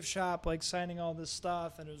in the gift shop, like, signing all this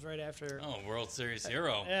stuff, and it was right after. Oh, World Series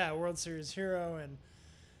hero. Yeah, World Series hero. And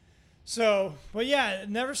so, but yeah,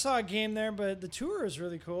 never saw a game there, but the tour is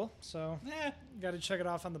really cool. So, got to check it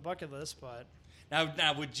off on the bucket list. But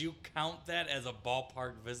now, would you count that as a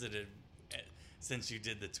ballpark visited since you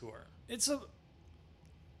did the tour?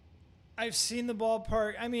 I've seen the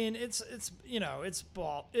ballpark. I mean, it's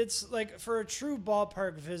like for a true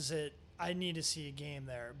ballpark visit, I need to see a game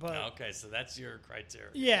there. But okay, so that's your criteria.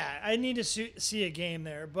 Yeah, I need to see a game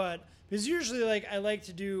there. But because usually, like, I like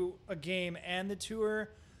to do a game and the tour.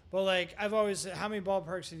 But, like, I've always said, how many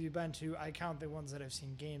ballparks have you been to? I count the ones that I've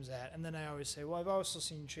seen games at. And then I always say, well, I've also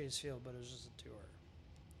seen Chase Field, but it was just a tour.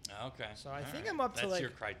 Okay. So I think I'm up to, that's like, your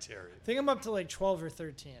criteria. I think I'm up to, like, 12 or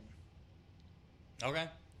 13. Okay.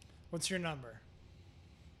 What's your number?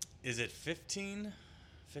 Is it 15?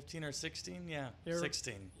 15 or 16? Yeah,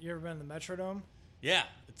 16. You ever been to the Metrodome? Yeah,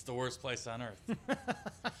 it's the worst place on earth.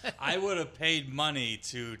 I would have paid money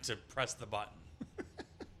to press the button.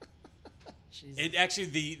 It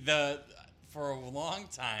actually the for a long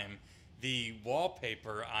time the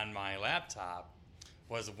wallpaper on my laptop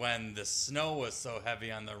was when the snow was so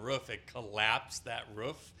heavy on the roof it collapsed that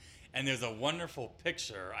roof, and there's a wonderful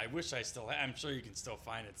picture. I wish I still I'm sure you can still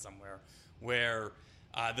find it somewhere where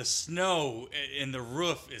the snow in the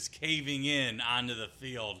roof is caving in onto the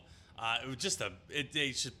field. It was just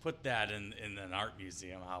they should put that in an art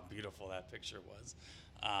museum. How beautiful that picture was.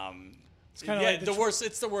 It's kind of like the worst.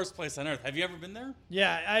 It's the worst place on earth. Have you ever been there?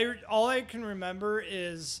 Yeah, all I can remember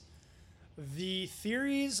is the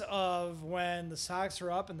theories of when the Sox were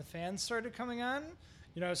up and the fans started coming on.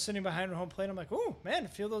 I was sitting behind home plate. I'm like, oh man,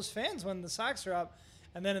 feel those fans when the Sox are up.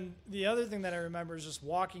 And then the other thing that I remember is just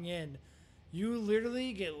walking in. You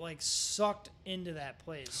literally get, like, sucked into that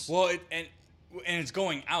place. Well, and it's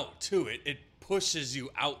going out too. It pushes you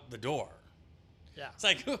out the door. Yeah. It's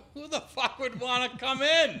like, who the fuck would want to come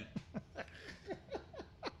in?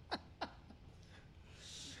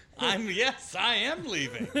 I am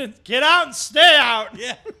leaving. Get out and stay out.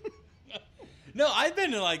 Yeah. No, I've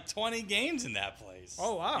been to like 20 games in that place.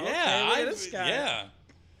 Oh wow. Yeah, okay, look at this guy. Yeah.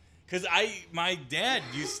 Because my dad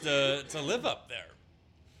used to live up there,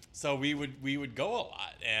 so we would go a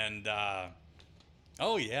lot, and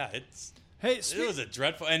it was a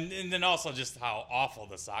dreadful, and then also just how awful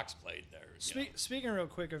the Sox played there. Speaking real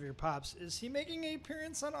quick of your pops, is he making an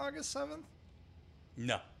appearance on August 7th?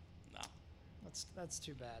 No. That's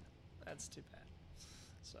too bad. That's too bad.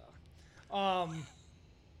 So,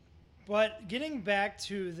 but getting back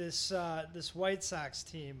to this White Sox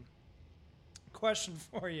team, question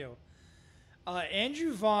for you.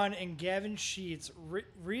 Andrew Vaughn and Gavin Sheets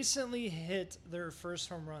recently hit their first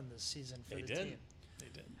home run this season for the team. They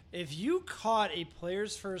did. If you caught a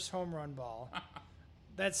player's first home run ball,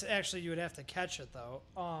 that's actually, you would have to catch it, though.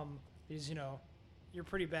 Because, you're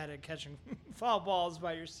pretty bad at catching foul balls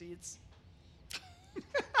by your seats.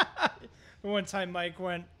 One time Mike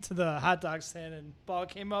went to the hot dog stand and ball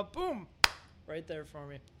came up, boom, right there for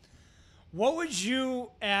me. What would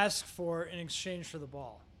you ask for in exchange for the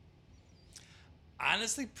ball?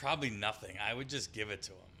 Honestly, probably nothing. I would just give it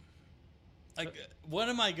to him. Like, what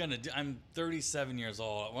am I going to do? I'm 37 years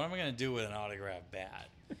old. What am I going to do with an autographed bat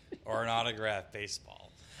or an autographed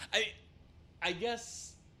baseball? I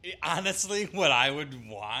guess, honestly, what I would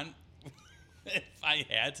want if I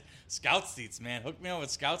had Scout seats, man. Hook me up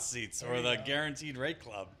with Scout seats or the Guaranteed Rate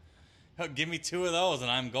Club. Give me 2 of those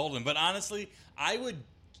and I'm golden. But honestly, I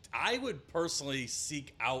would personally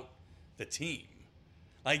seek out the team.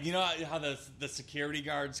 Like, you know how the security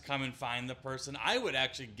guards come and find the person? I would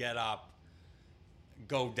actually get up,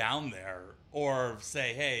 go down there, or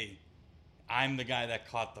say, hey, I'm the guy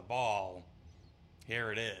that caught the ball.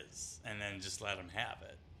 Here it is. And then just let them have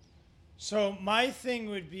it. So my thing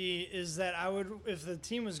would be is that I would, if the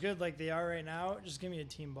team was good like they are right now, just give me a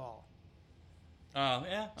team ball. Oh,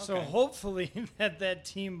 yeah. Okay. So hopefully that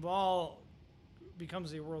team ball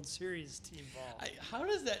becomes a World Series team ball. How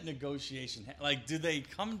does that negotiation like? Do they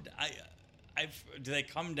come? Do they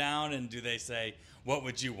come down and do they say what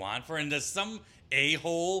would you want for? And does some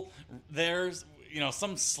a-hole there's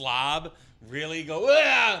some slob really go?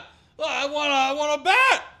 Yeah, I want a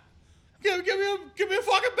bat. Give me a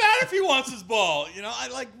fucking bat if he wants his ball. I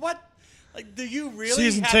like what? Like, do you really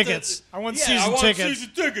season have tickets? I want season tickets.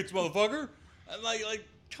 Season tickets, motherfucker. Like,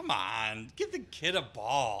 come on, give the kid a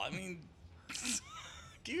ball. I mean.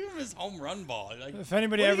 Give him his home run ball. Like, if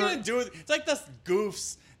anybody what ever, are you gonna do with, it's like the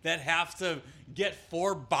goofs that have to get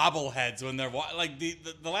 4 bobbleheads when they're like the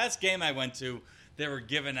last game I went to, they were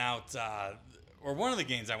giving out, or one of the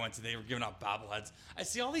games I went to, they were giving out bobbleheads. I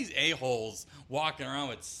see all these a-holes walking around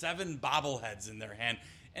with 7 bobbleheads in their hand,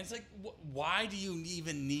 and it's like, why do you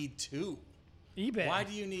even need 2? eBay. Why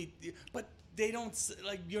do you need? But they don't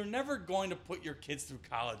like. You're never going to put your kids through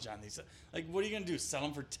college on these. Like, what are you gonna do? Sell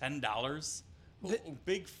them for $10?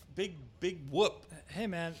 Big whoop. Hey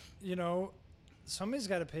man, somebody's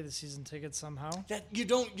got to pay the season ticket somehow. That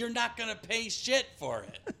you're not gonna pay shit for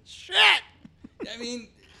it. Shit. I mean,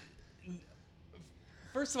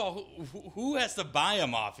 first of all, who has to buy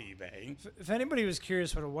them off eBay? If anybody was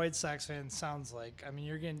curious what a White Sox fan sounds like, I mean,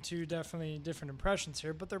 you're getting 2 definitely different impressions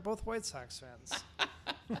here, but they're both White Sox fans.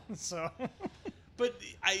 So. But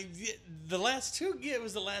the last 2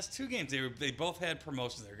 games they both had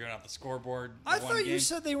promotions. They were giving out the scoreboard. I thought you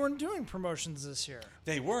said they weren't doing promotions this year.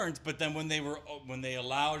 They weren't, but then when they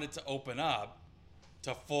allowed it to open up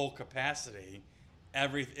to full capacity,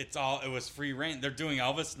 it was free reign. They're doing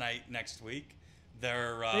Elvis Night next week. They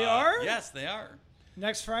are? Yes, they are.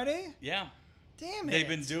 Next Friday? Yeah. Damn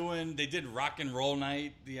it. They did Rock and Roll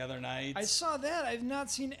Night the other night. I saw that. I've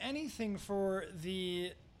not seen anything for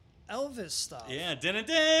the Elvis stuff. Yeah.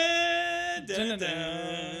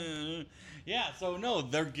 Yeah, so no,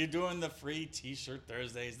 they're doing the free T-shirt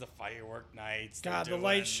Thursdays, the firework nights. God, the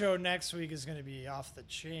light show next week is going to be off the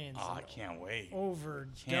chains. Oh, I can't wait.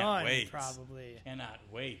 Overdone, probably. Cannot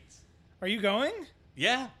wait. Are you going?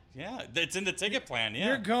 Yeah. It's in the ticket plan, yeah.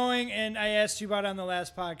 You're going, and I asked you about it on the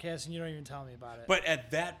last podcast, and you don't even tell me about it. But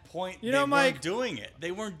at that point, they Mike, weren't doing it.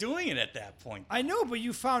 They weren't doing it at that point. I know, but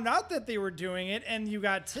you found out that they were doing it, and you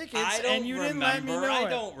got tickets, and you didn't let me know I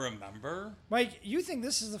don't remember. Mike, you think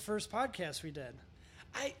this is the first podcast we did.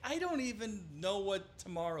 I don't even know what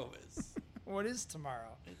tomorrow is. What is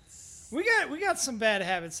tomorrow? We got some bad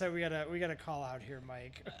habits that we gotta call out here,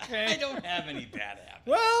 Mike. Okay? I don't have any bad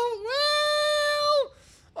habits.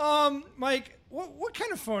 Mike, what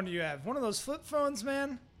kind of phone do you have? One of those flip phones,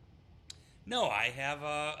 man? No, I have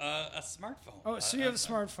a smartphone. Oh, so you have a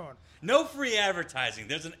smartphone. No free advertising.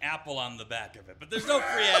 There's an apple on the back of it, but there's no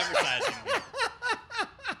free advertising.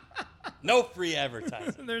 No free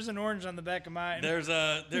advertising. There's an orange on the back of mine. There's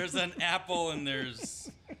an apple and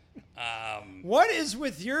there's What is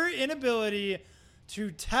with your inability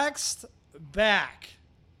to text back?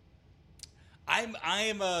 I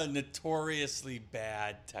am a notoriously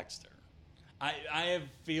bad texter. I have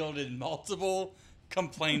fielded multiple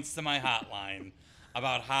complaints to my hotline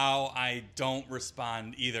about how I don't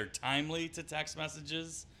respond either timely to text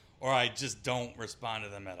messages or I just don't respond to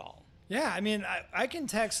them at all. Yeah, I mean, I can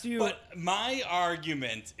text you. But my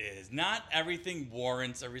argument is not everything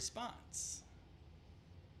warrants a response.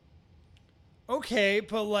 okay,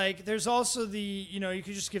 but like, there's also the, you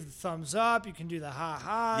could just give the thumbs up. You can do the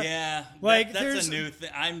ha. Yeah, like that's a new thing.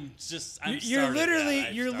 You're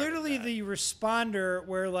literally the responder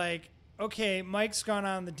where like, okay, Mike's gone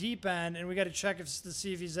on the deep end, and we got to check to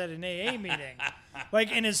see if he's at an AA meeting,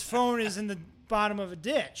 like, and his phone is in the bottom of a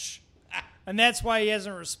ditch, and that's why he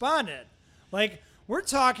hasn't responded. Like, we're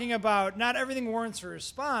talking about not everything warrants a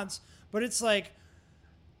response, but it's like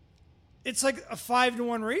a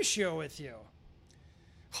 5-to-1 ratio with you.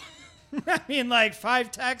 I mean, like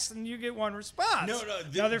 5 texts and you get 1 response. No.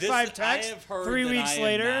 Another 5 texts. I have heard 3 weeks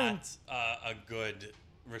later. I'm not a good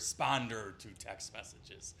responder to text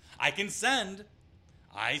messages. I can send.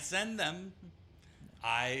 I send them.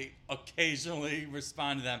 I occasionally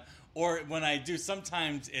respond to them, or when I do,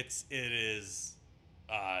 sometimes it is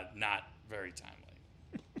not very timely.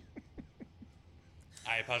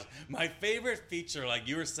 I apologize. My favorite feature, like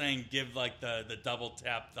you were saying, give like the double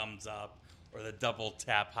tap thumbs up. Or the double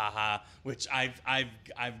tap, haha, which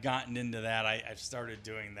I've gotten into that. I've started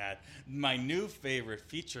doing that. My new favorite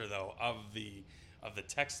feature, though, of the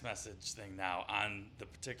text message thing now on the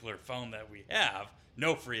particular phone that we have,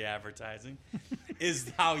 no free advertising,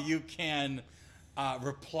 is how you can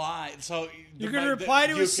reply. So you can reply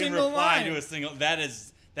to a single line.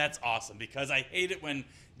 That's awesome, because I hate it when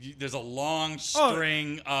there's a long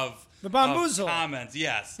string of the bamboozle comments.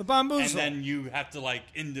 Yes, the bamboozle, and then you have to like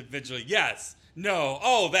individually. Yes, no.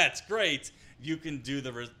 Oh, that's great. You can do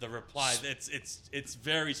the reply. It's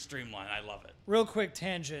very streamlined. I love it. Real quick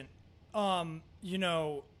tangent.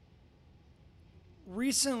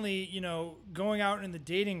 Recently, going out in the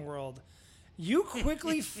dating world, you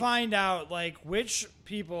quickly find out like which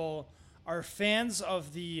people are fans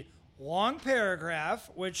of the long paragraph,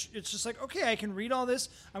 which it's just like, okay, I can read all this.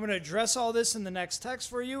 I'm going to address all this in the next text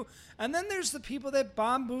for you. And then there's the people that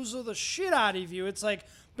bamboozle the shit out of you. It's like,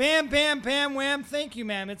 bam, bam, bam, wham, thank you,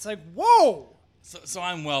 ma'am. It's like, whoa. So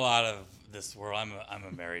I'm well out of this world. I'm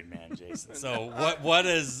a married man, Jason. So what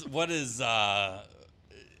is are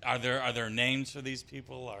there names for these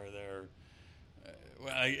people? Are there?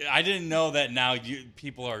 I didn't know that now.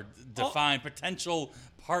 People are defined. Potential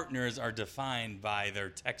partners are defined by their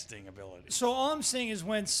texting ability. So all I'm saying is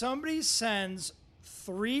when somebody sends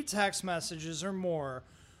 3 text messages or more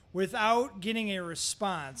without getting a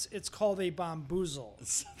response, it's called a bamboozle.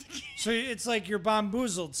 So it's like you're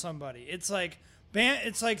bamboozled somebody. It's like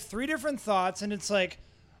 3 different thoughts, and it's like,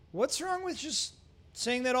 what's wrong with just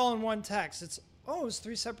saying that all in one text? It's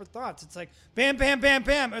 3 separate thoughts. It's like bam, bam, bam,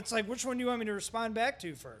 bam. It's like, which one do you want me to respond back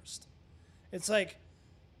to first? It's like,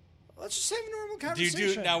 let's just have a normal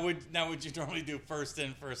conversation. Would you normally do first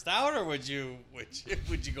in, first out, or would you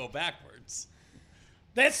go backwards?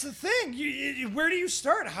 That's the thing. Where do you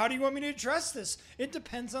start? How do you want me to address this? It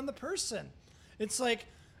depends on the person. It's like,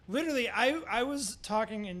 literally, I was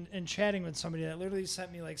talking and chatting with somebody that literally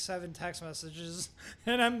sent me like 7 text messages,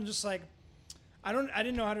 and I'm just like, I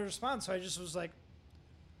didn't know how to respond, so I just was like,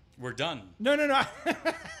 we're done. No. I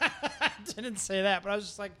didn't say that, but I was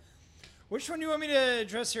just like, which one do you want me to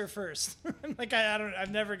address here first? Like,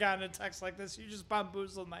 I've never gotten a text like this. You just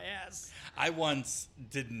bamboozled my ass. I once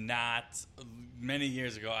did not, many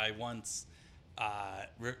years ago,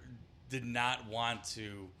 did not want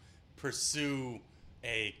to pursue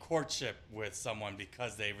a courtjet with someone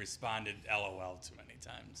because they responded LOL too many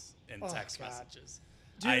times in text messages.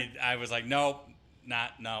 Dude, I was like, nope,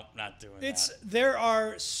 not doing that. There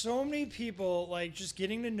are so many people, like, just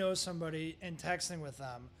getting to know somebody and texting with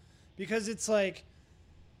them. Because it's like,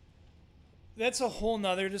 that's a whole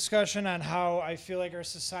nother discussion on how I feel like our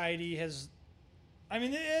society has, I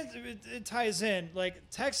mean, it ties in. Like,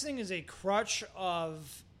 texting is a crutch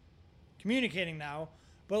of communicating now,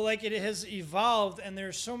 but like it has evolved, and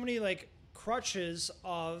there's so many like crutches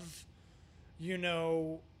of,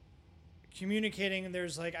 communicating. And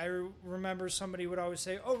there's like, I remember somebody would always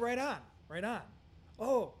say, oh, right on.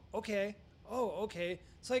 Oh, okay.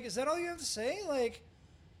 It's like, is that all you have to say? Like,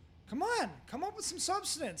 come on, come up with some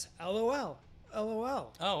substance. LOL.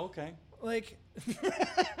 Oh, okay. Like,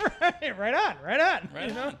 right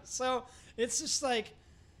on. So it's just like,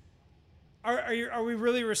 are we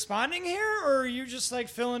really responding here, or are you just like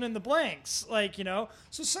filling in the blanks? Like, so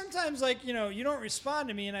sometimes like, you don't respond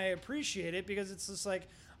to me, and I appreciate it because it's just like,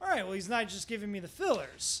 all right, well, he's not just giving me the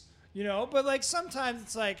fillers, but like sometimes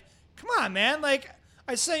it's like, come on, man. Like,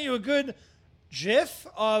 I sent you a good GIF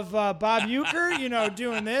of Bob Uecker,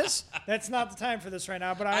 doing this. That's not the time for this right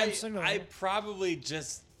now, but I'm signaling. I probably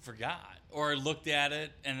just forgot or looked at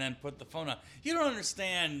it and then put the phone on. You don't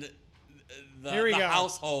understand the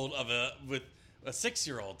household a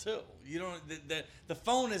 6-year-old too. You don't. The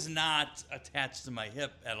phone is not attached to my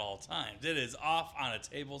hip at all times. It is off on a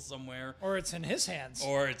table somewhere, Or it's in his hands.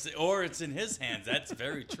 or it's in his hands. That's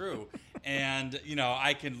very true. And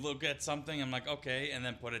I can look at something. I'm like, okay, and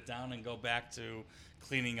then put it down and go back to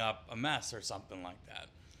cleaning up a mess or something like that.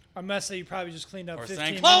 A mess that you probably just cleaned up. Or 15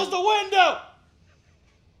 saying, minutes. close the window,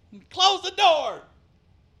 close the door.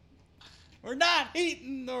 We're not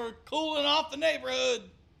heating or cooling off the neighborhood.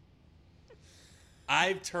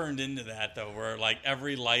 I've turned into that though, where like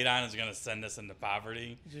every light on is gonna send us into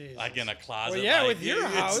poverty. Jesus. Like in a closet. Well, yeah, like, with your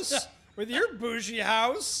house, with your bougie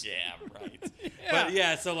house. Yeah, right. Yeah. But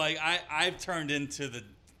yeah, so like I've turned into the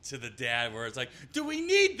dad where it's like, do we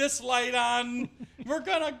need this light on?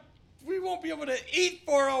 We won't be able to eat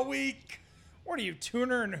for a week. What are you,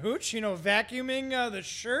 Tuner and Hooch? Vacuuming the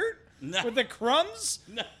shirt No. with the crumbs?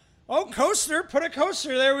 No. Oh, coaster! Put a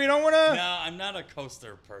coaster there. We don't want to. No, I'm not a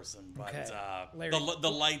coaster person, but Okay. Larry- the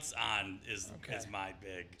lights on is my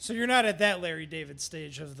big. So you're not at that Larry David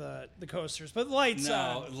stage of the coasters, but lights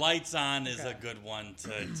No, on. lights on is Okay. a good one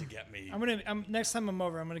to get me. Next time I'm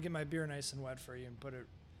over, I'm gonna get my beer nice and wet for you and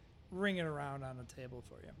ring it around on the table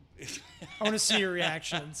for you. I want to see your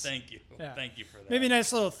reactions. Thank you. Yeah. Thank you for that. Maybe a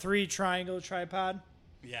nice little 3 triangle tripod.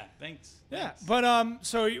 Yeah, thanks. Yeah, Thanks. but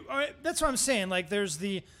so that's what I'm saying. Like, there's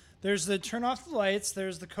the turn off the lights,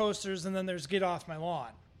 there's the coasters, and then there's get off my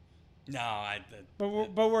lawn. No, But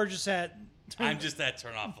we're just at. I'm just at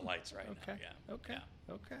turn off the lights right Okay. now. Yeah. Okay.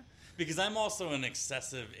 Yeah. Okay. Because I'm also an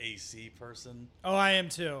excessive AC person. Oh, I am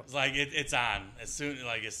too. It's like it's on as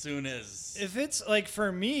soon as. If it's like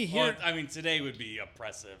for me here. Well, I mean, today would be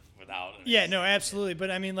oppressive without. An Yeah, AC. no, absolutely. But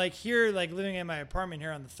I mean, like here, like living in my apartment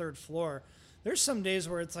here on the 3rd floor, there's some days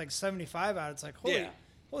where it's like 75 out. It's like, holy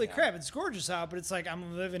Yeah. crap, it's gorgeous out. But it's like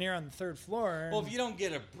I'm living here on the 3rd floor. Well, if you don't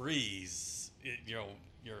get a breeze, you're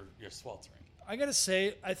sweltering. I gotta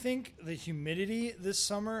say, I think the humidity this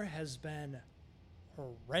summer has been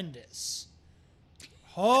horrendous.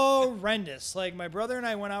 Horrendous. Like my brother and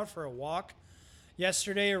I went out for a walk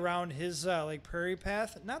yesterday around his like prairie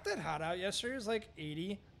path. Not that hot out yesterday. It was like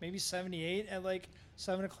 80, maybe 78 at like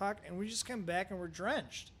 7 o'clock, and we just come back and we're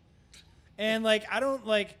drenched. And like I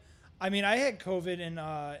had COVID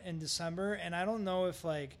in December, and I don't know if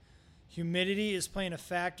like humidity is playing a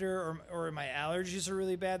factor or my allergies are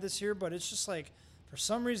really bad this year, but it's just like for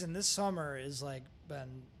some reason this summer is like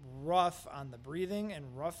been rough on the breathing and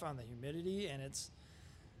rough on the humidity, and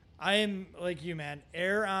I am like you, man,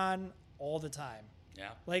 air on all the time. Yeah.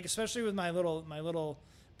 Like especially with my little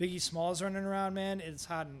Biggie Smalls running around, man, it's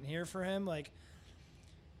hot in here for him. Like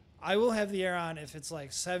I will have the air on if it's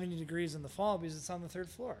like 70 degrees in the fall because it's on the 3rd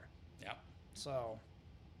floor. Yeah. So,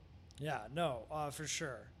 yeah, no, for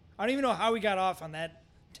sure. I don't even know how we got off on that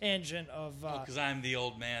tangent of. Because I'm the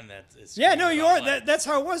old man that is. Yeah, no, you are. Lights. That's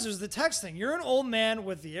how it was. It was the texting. You're an old man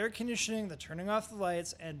with the air conditioning, the turning off the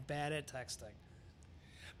lights, and bad at texting.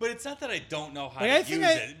 But it's not that I don't know how Like, to use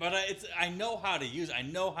it, but I know how to use it. I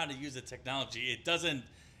know how to use the technology. It doesn't.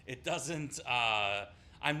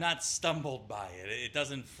 I'm not stumbled by it. It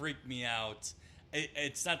doesn't freak me out.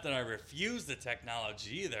 It's not that I refuse the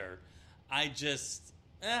technology either. I just,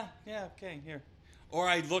 okay, here. Or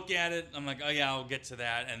I look at it, I'm like, oh yeah, I'll get to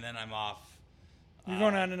that, and then I'm off. You're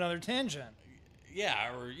going on another tangent.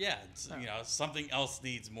 Yeah, it's, something else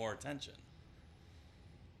needs more attention.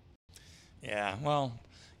 Yeah, well,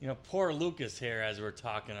 poor Lucas here, as we're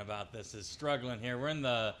talking about this, is struggling here. We're in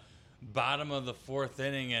the bottom of the 4th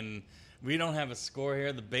inning, and we don't have a score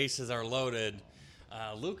here. The bases are loaded.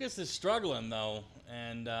 Lucas is struggling, though,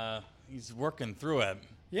 and he's working through it.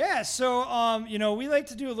 Yeah, so, we like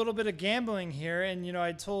to do a little bit of gambling here, and,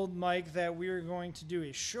 I told Mike that we were going to do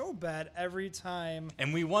a show bet every time.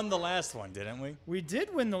 And we won the last one, didn't we? We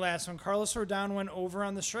did win the last one. Carlos Rodon went over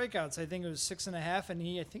on the strikeouts. I think it was 6.5, and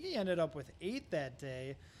I think he ended up with 8 that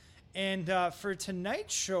day. And for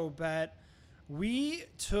tonight's show bet, we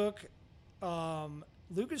took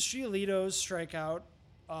Lucas Giolito's strikeout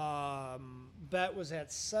bet was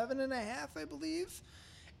at 7.5, I believe.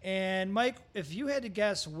 And Mike, if you had to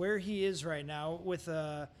guess where he is right now with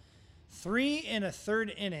 3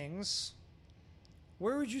 1/3 innings,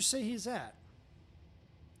 where would you say he's at?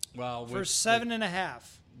 Well, for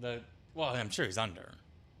 7.5. Well, I'm sure he's under.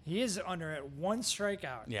 He is under at 1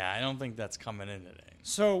 strikeout. Yeah, I don't think that's coming in today.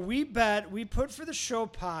 So we put for the show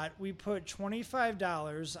pot, we put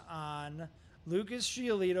 $25 on Lucas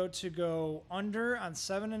Giolito to go under on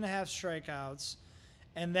 7.5 strikeouts,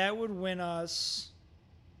 and that would win us.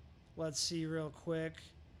 Let's see real quick.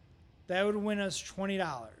 That would win us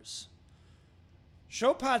 $20.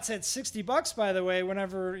 Show pot's at $60, by the way,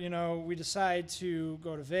 whenever, we decide to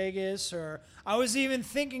go to Vegas. Or I was even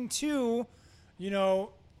thinking, too, I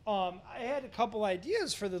had a couple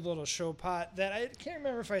ideas for the little show pot that I can't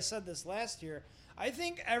remember if I said this last year. I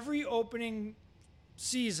think every opening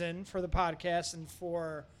season for the podcast and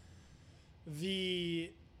for the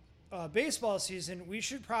baseball season, we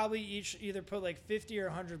should probably each either put like 50 or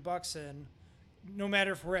 $100 in, no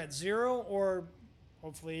matter if we're at 0 or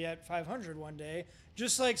hopefully at 500 one day.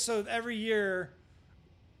 Just like so every year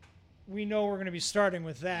we know we're going to be starting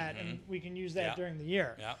with that and we can use that during the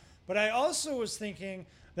year. Yeah. But I also was thinking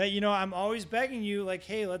that, I'm always begging you like,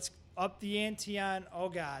 hey, let's up the ante on, oh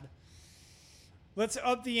God, let's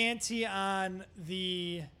up the ante on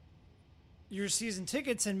your season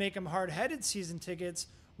tickets and make them hard-headed season tickets.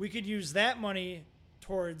 We could use that money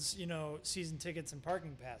towards, season tickets and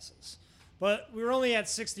parking passes. But we were only at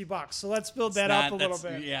 $60, so let's build that up a little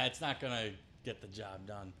bit. Yeah, it's not going to get the job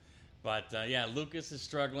done. But, Lucas is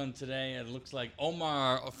struggling today. It looks like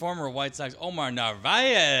former White Sox, Omar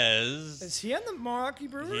Narvaez. Is he on the Milwaukee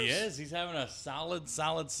Brewers? He is. He's having a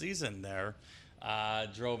solid season there.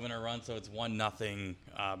 Drove in a run, so it's 1-0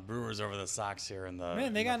 Brewers over the Sox here in the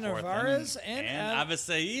Man, they got fourth Narvaez inning. And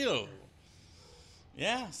Avisail.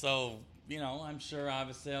 Yeah, so, I'm sure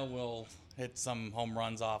Avisail will hit some home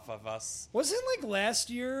runs off of us. Wasn't like last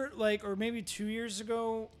year, or maybe 2 years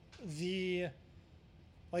ago, the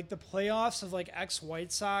playoffs of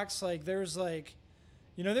ex-White Sox, there's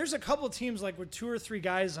there's a couple of teams with 2 or 3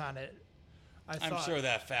 guys on it. I'm sure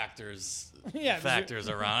that factors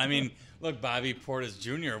around. I mean, look, Bobby Portis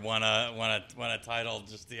Jr. won a title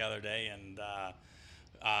just the other day, and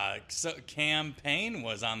so Cameron Payne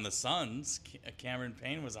was on the Suns.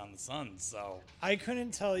 So I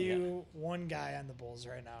couldn't tell you one guy on the Bulls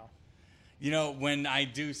right now. When I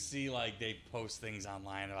do see they post things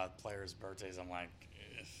online about players' birthdays, I'm like,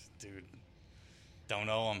 dude, don't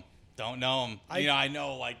know them. I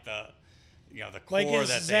know the core is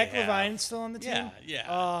that Zach they have. Levine still on the team?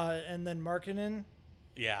 Yeah. And then Markkanen?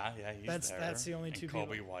 Yeah, he's there. That's the only two people.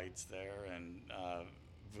 Kobe White's there, and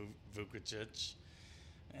Vukovic,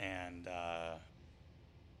 and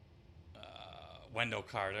Wendell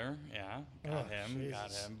Carter. Yeah, got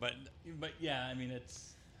him. But yeah, I mean it's.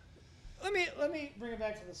 Let me bring it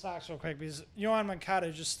back to the Sox real quick because Yohan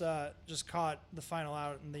Moncada just caught the final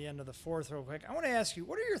out in the end of the fourth real quick. I want to ask you,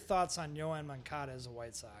 what are your thoughts on Yohan Moncada as a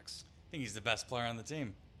White Sox? I think he's the best player on the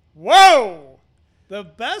team. Whoa! The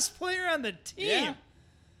best player on the team? Yeah.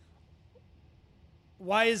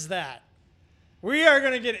 Why is that? We are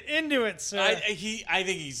going to get into it, sir. I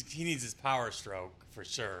think he needs his power stroke for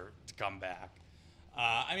sure to come back.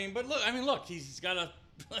 But look, he's got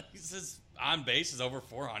his on base is over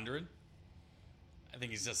 400. I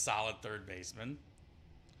think he's a solid third baseman.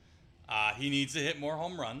 He needs to hit more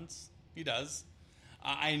home runs. He does.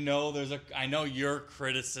 I know your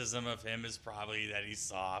criticism of him is probably that he's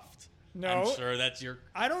soft. No, I'm sure that's your.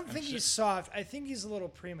 I don't think he's soft. I think he's a little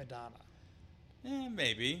prima donna. Yeah,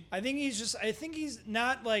 maybe. I think he's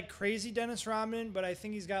not crazy Dennis Rodman, but I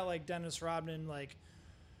think he's got Dennis Rodman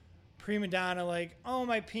prima donna, oh,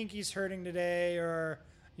 my pinky's hurting today, or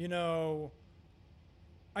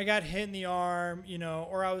I got hit in the arm,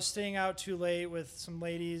 or I was staying out too late with some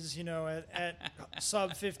ladies, at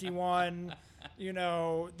sub 51,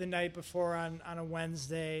 the night before on a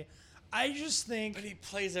Wednesday. I just think. But he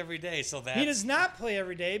plays every day, so that. He does not play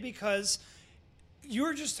every day because you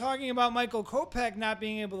were just talking about Michael Kopech not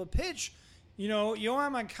being able to pitch.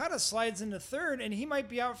 Yohan Moncada slides into third, and he might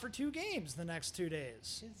be out for 2 games the next 2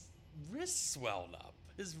 days. His wrist swelled up.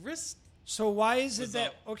 His wrist. So why is it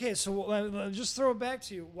that – okay, so let just throw it back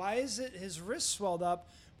to you. Why is it his wrist swelled up?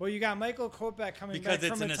 Well, you got Michael Kopech coming back from because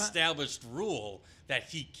it's an established rule that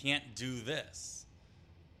he can't do this.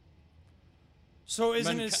 So is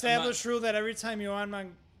it an established rule that every time Yohan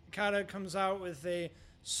Moncada comes out with a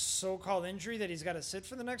so-called injury that he's got to sit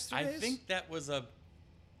for the next 2 days? I think that was a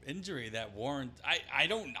injury that warrant. I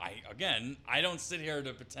don't sit here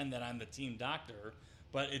to pretend that I'm the team doctor,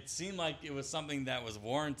 but it seemed like it was something that was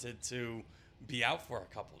warranted to be out for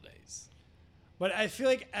a couple days. But I feel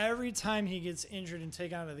like every time he gets injured and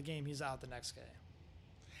taken out of the game, he's out the next game.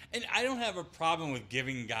 And I don't have a problem with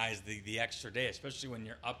giving guys the extra day, especially when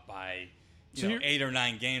you're up by 8 or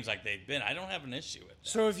 9 games like they've been. I don't have an issue with that.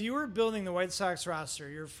 So if you were building the White Sox roster,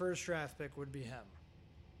 your first draft pick would be him.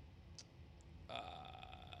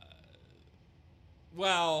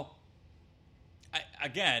 Well,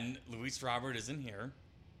 Luis Robert isn't here.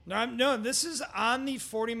 No, this is on the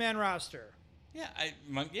 40-man roster. Yeah,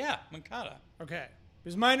 Moncada. Okay,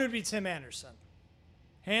 because mine would be Tim Anderson,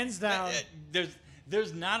 hands down.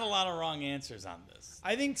 there's not a lot of wrong answers on this.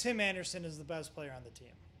 I think Tim Anderson is the best player on the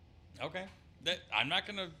team. Okay. I'm not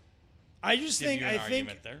going to I just give think you an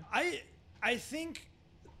argument there. I think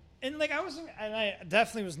and like I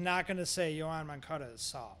definitely was not going to say Yohan Moncada is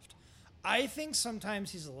soft. I think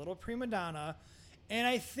sometimes he's a little prima donna, and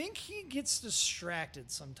I think he gets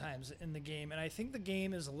distracted sometimes in the game, and I think the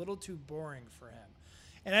game is a little too boring for him.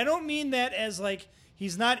 And I don't mean that as like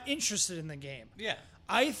he's not interested in the game. Yeah.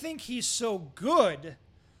 I think he's so good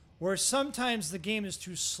where sometimes the game is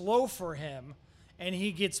too slow for him and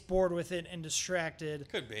he gets bored with it and distracted.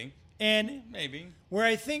 Could be. And maybe. Where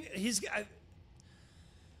I think I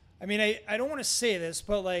don't want to say this,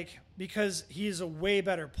 but like, because he's a way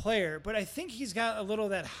better player, but I think he's got a little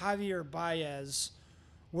of that Javier Baez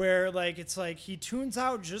where like, it's like he tunes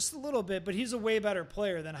out just a little bit, but he's a way better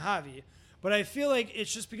player than Javi. But I feel like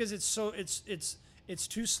it's just because it's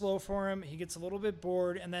too slow for him. He gets a little bit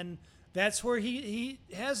bored, and then that's where he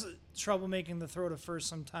has trouble making the throw to first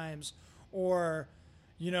sometimes, or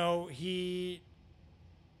he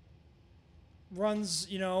runs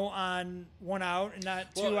on one out and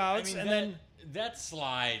not two outs, and then that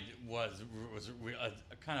slide was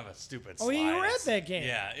a kind of a stupid slide. Oh, you were at that game.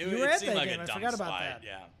 Yeah, you were at seemed that like game. a dumb I forgot about slide. that.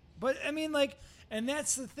 Yeah, but I mean, like, and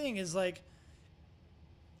that's the thing is like,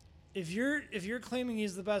 if you're claiming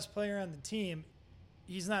he's the best player on the team,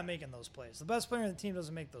 he's not making those plays. The best player on the team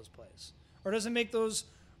doesn't make those plays, or doesn't make those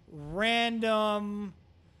random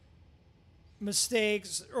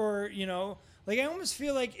mistakes, or like I almost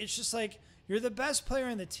feel like it's just like you're the best player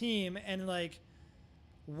on the team, and like,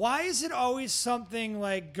 why is it always something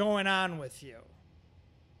like going on with you?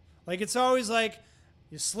 Like it's always like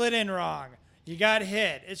you slid in wrong. You got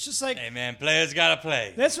hit. It's just like, hey man, players gotta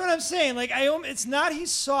play. That's what I'm saying. Like it's not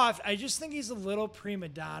he's soft. I just think he's a little prima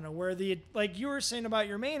donna. Where like you were saying about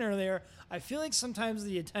your main earlier, I feel like sometimes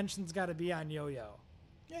the attention's got to be on Yo-Yo.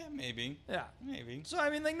 Yeah, maybe. Yeah, maybe. So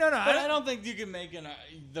I mean, like no. But I don't think you can make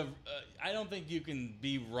I don't think you can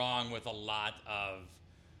be wrong with a lot of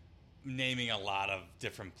naming a lot of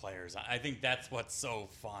different players. I think that's what's so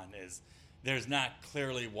fun is. There's not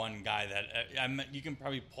clearly one guy that you can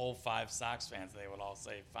probably poll 5 Sox fans. They would all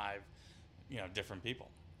say 5, different people.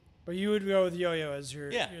 But you would go with Yo-Yo as your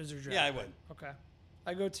draft. Yeah, I would. Okay,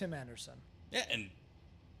 I go Tim Anderson. Yeah, and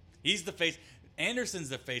he's the face. Anderson's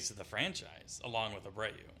the face of the franchise, along with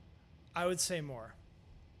Abreu. I would say more.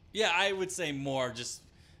 Yeah, I would say more. Just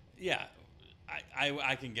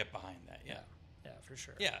I can get behind that. Yeah, for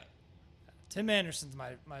sure. Yeah, Tim Anderson's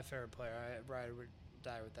my favorite player. I would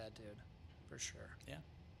die with that dude. For sure. Yeah.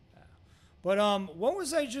 But what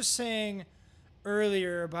was I just saying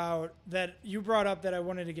earlier about that you brought up that I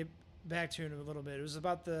wanted to get back to in a little bit? It was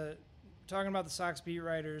about talking about the Sox beat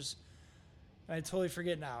writers. I totally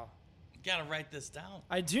forget now. You gotta write this down.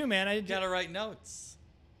 I do, man. You gotta write notes.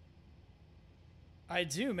 I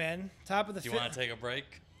do, man. Top of the. Do you want to take a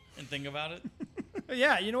break and think about it?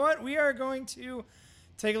 Yeah. You know what? We are going to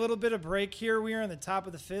take a little bit of break here. We are in the top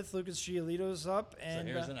of the 5th. Lucas Giolito's up, and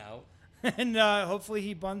so here's an out. And hopefully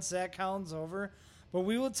he bunts Zach Collins over. But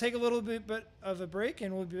we will take a little bit of a break,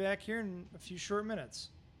 and we'll be back here in a few short minutes.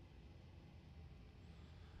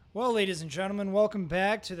 Well, ladies and gentlemen, welcome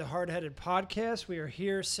back to the Hard-Headed Podcast. We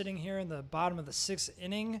are sitting here in the bottom of the 6th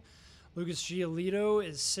inning. Lucas Giolito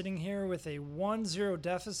is sitting here with a 1-0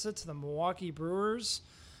 deficit to the Milwaukee Brewers.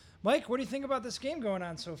 Mike, what do you think about this game going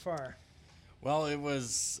on so far? Well,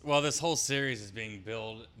 this whole series is being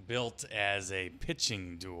built as a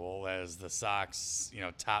pitching duel as the Sox,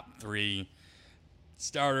 top 3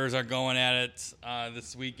 starters are going at it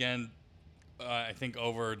this weekend, I think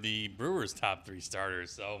over the Brewers' top 3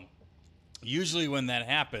 starters. So usually when that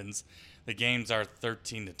happens, the games are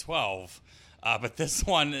 13-12. But this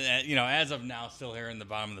one, as of now, still here in the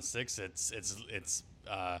bottom of the 6th, it's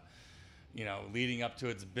leading up to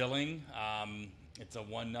its billing. It's a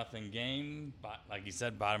 1-0 game, but like you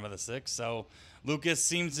said, bottom of the 6th. So Lucas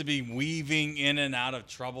seems to be weaving in and out of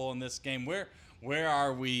trouble in this game. Where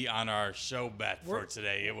are we on our show bet for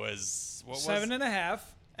today? It was 7.5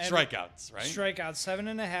 strikeouts, right? Strikeouts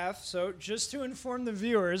 7.5. So just to inform the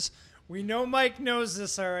viewers, we know Mike knows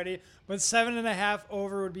this already, but 7.5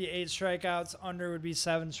 over would be 8 strikeouts, under would be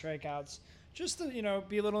 7 strikeouts. Just to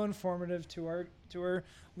be a little informative to our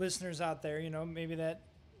listeners out there. Maybe that.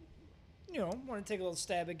 Want to take a little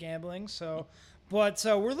stab at gambling. So, but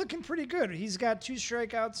we're looking pretty good. He's got 2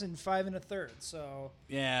 strikeouts and 5 1/3. So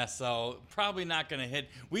yeah, so probably not going to hit.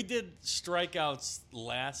 We did strikeouts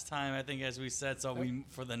last time, I think, as we said. So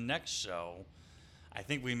for the next show, I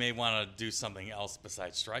think we may want to do something else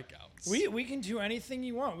besides strikeouts. We can do anything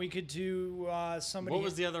you want. We could do somebody. What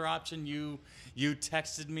was the other option you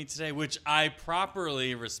texted me today, which I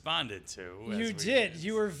properly responded to? You did.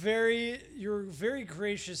 You were very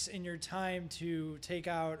gracious in your time to take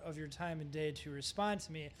out of your time and day to respond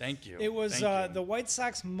to me. Thank you. It was the White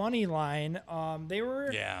Sox money line. They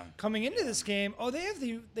were coming into this game. Oh, they have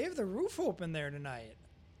the roof open there tonight.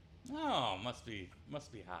 Oh, must be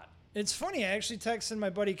hot. It's funny. I actually texted my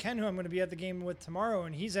buddy Ken, who I'm going to be at the game with tomorrow,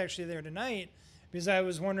 and he's actually there tonight because I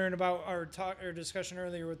was wondering about our discussion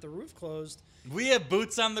earlier with the roof closed. We have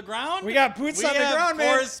boots on the ground. We got boots on the ground,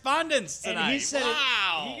 man. Correspondence tonight. And he said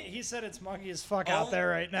wow. He said it's muggy as fuck out there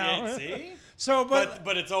right now. Yeah, see? So,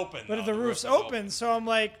 but it's open. But the roof's open, so I'm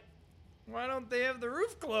like, why don't they have the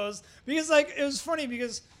roof closed? Because it was funny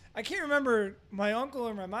because I can't remember, my uncle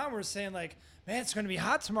or my mom were saying like, man, it's going to be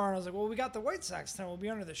hot tomorrow. And I was like, well, we got the White Sox tonight. We'll be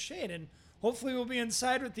under the shade, and hopefully we'll be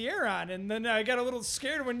inside with the air on. And then I got a little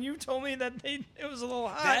scared when you told me that it was a little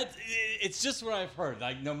hot. It's just what I've heard.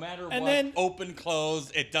 Like, no matter what, then, open,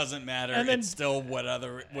 closed, it doesn't matter. And then, it's still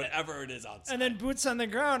whatever it is outside. And then boots on the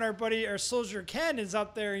ground, our soldier Ken is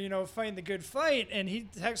up there, fighting the good fight. And he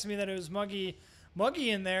texted me that it was muggy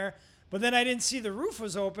in there. But then I didn't see the roof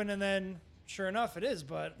was open, and then sure enough it is.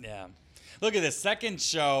 But yeah. Look at this second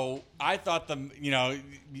show. I thought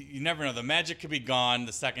you never know. The magic could be gone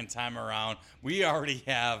the second time around. We already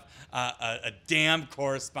have a damn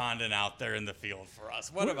correspondent out there in the field for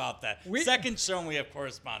us. What about that? Second show and we have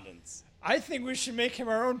correspondents. I think we should make him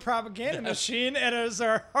our own propaganda machine and as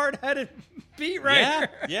our hard-headed beat writer.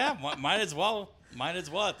 Yeah, might as well. Might as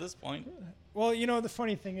well at this point. Well, the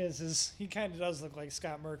funny thing is he kind of does look like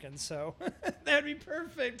Scott Merkin, so that'd be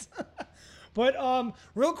perfect. But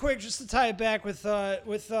real quick, just to tie it back with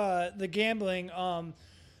the gambling,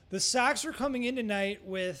 the Sox were coming in tonight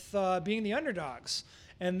with being the underdogs,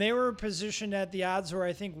 and they were positioned at the odds were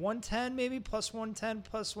I think 110 maybe plus 110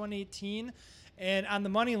 plus 118, and on the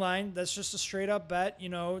money line that's just a straight up bet.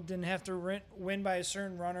 Didn't have to win by a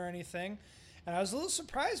certain run or anything, and I was a little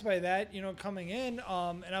surprised by that. Coming in,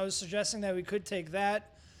 and I was suggesting that we could take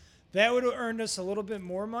that. That would have earned us a little bit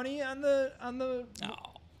more money on the. No.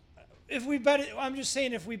 If we bet it, I'm just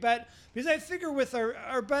saying if we bet, because I figure with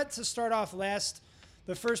our bet to start off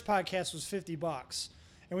the first podcast was $50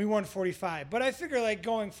 and we won 45. But I figure like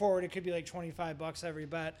going forward, it could be like $25 every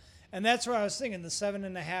bet. And that's what I was thinking, the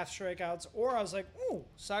 7.5 strikeouts. Or I was like, ooh,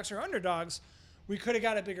 Sox are underdogs. We could have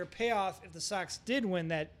got a bigger payoff if the Sox did win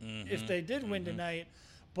that, if they did win tonight.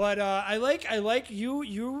 But I like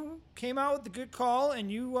you came out with the good call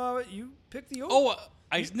and you picked the over.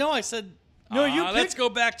 I said. No, let's go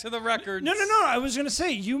back to the records. No. I was going to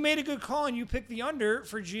say, you made a good call, and you picked the under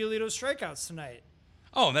for Giolito's strikeouts tonight.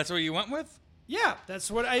 Oh, that's what you went with? Yeah,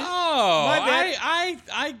 that's what I... Oh, my bad.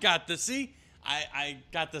 I got this. See, I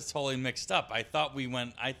got this totally mixed up. I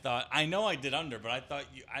know I did under, but I thought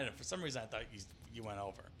for some reason, I thought you went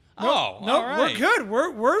over. No, all right. We're good.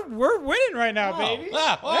 We're winning right now, baby.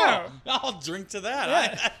 Yeah. I'll drink to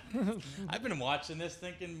that. Yeah. I've been watching this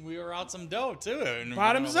thinking we were out some dough too. And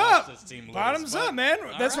Bottoms up. Bottoms up, up, man.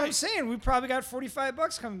 That's right. what I'm saying. We probably got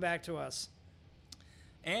 $45 coming back to us.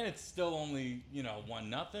 And it's still only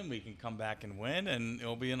 1-0. We can come back and win, and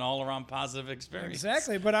it'll be an all-around positive experience.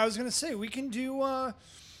 Exactly. But I was gonna say we can do overs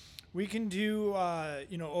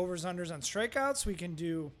unders on strikeouts. We can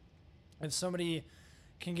do if somebody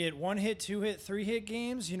can get 1-hit, 2-hit, 3-hit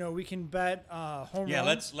games. We can bet home runs. Yeah,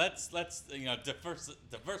 let's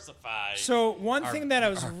diversify. So one thing that I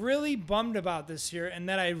was really bummed about this year, and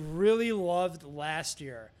that I really loved last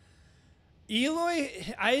year, Eloy.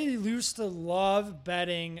 I used to love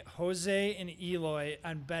betting Jose and Eloy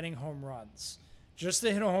on betting home runs, just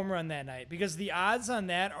to hit a home run that night, because the odds on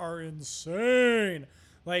that are insane,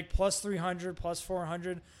 like plus 300, plus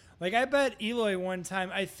 400. Like, I bet Eloy one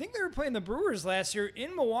time, I think they were playing the Brewers last year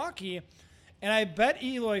in Milwaukee, and I bet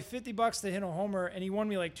Eloy $50 to hit a homer, and he won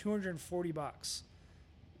me like $240.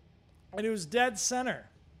 And it was dead center.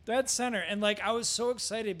 And, like, I was so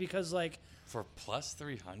excited because, like... For plus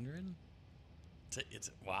 300?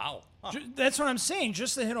 It's wow. Huh. That's what I'm saying,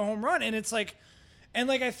 just to hit a home run. And it's like... And,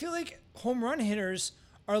 like, I feel like home run hitters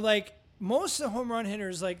are, like... Most of the home run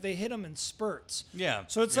hitters, like, they hit them in spurts. Yeah.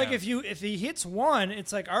 So it's like if he hits one,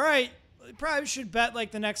 it's like, all right, you probably should bet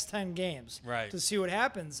like the next 10 games to see what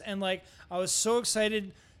happens. And like, I was so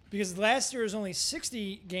excited because last year was only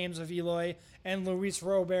 60 games of Eloy and Luis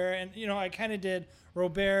Robert, and I kind of did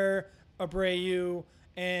Robert, Abreu,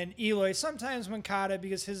 and Eloy. Sometimes Moncada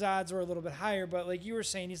because his odds were a little bit higher, but like you were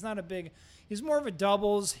saying, he's more of a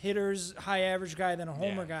doubles hitters, high average guy than a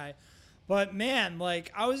homer guy. But man, like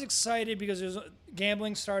I was excited because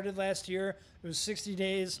gambling started last year. It was 60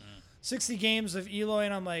 days, 60 games of Eloy,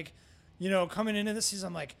 and I'm like, coming into this season,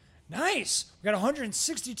 I'm like, nice. We got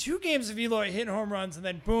 162 games of Eloy hitting home runs, and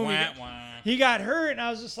then boom, he got hurt, and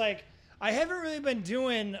I was just like, I haven't really been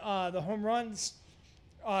doing the home runs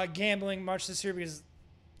gambling much this year because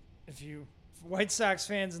if White Sox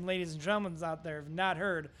fans and ladies and gentlemen out there have not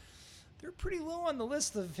heard, they're pretty low on the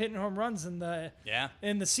list of hitting home runs in the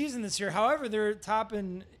season this year. However, they're top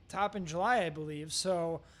in July, I believe.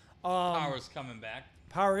 So Power's coming back.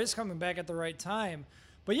 Power is coming back at the right time.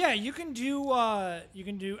 But yeah, you can do.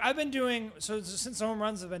 I've been doing since the home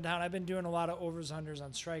runs have been down. I've been doing a lot of overs unders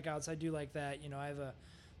on strikeouts. I do like that. I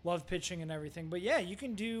love pitching and everything. But yeah, you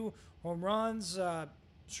can do home runs,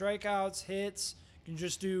 strikeouts, hits. You can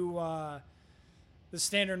just do the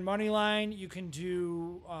standard money line. You can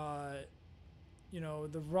do,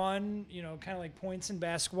 the run, kind of like points in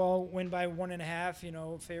basketball, win by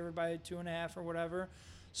 1.5, favored by 2.5 or whatever.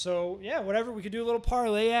 So, yeah, whatever. We could do a little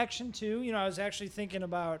parlay action, too. I was actually thinking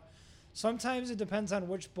about sometimes it depends on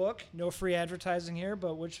which book. No free advertising here,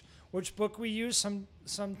 but which book we use. Some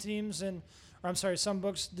teams some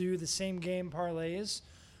books do the same game parlays.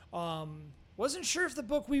 Wasn't sure if the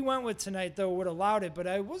book we went with tonight, though, would allowed it, but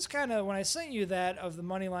I was kind of, when I sent you that of the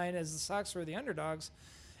money line as the Sox were the underdogs,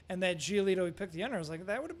 and that Giolito, we picked the under, I was like,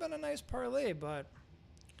 that would have been a nice parlay, but...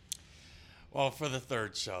 Well, for the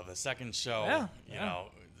third show, the second show, the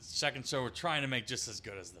second show we're trying to make just as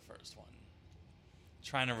good as the first one.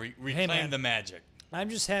 Trying to reclaim the magic. I'm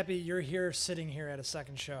just happy you're here, sitting here at a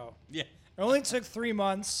second show. Yeah. It only took 3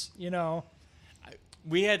 months,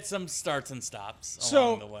 We had some starts and stops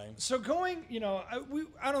along the way. So going,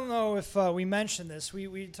 I don't know if we mentioned this.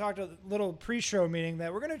 We talked a little pre-show meeting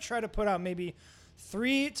that we're going to try to put out maybe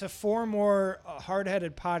 3 to 4 more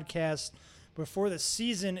hard-headed podcasts before the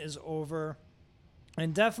season is over.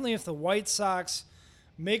 And definitely if the White Sox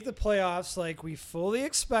make the playoffs like we fully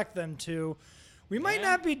expect them to, we might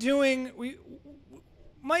not be doing...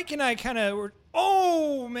 Mike and I kind of were...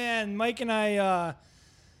 Oh, man, Mike and I...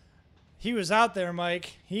 He was out there,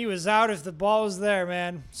 Mike. He was out if the ball was there,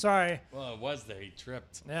 man. Sorry. Well, it was there. He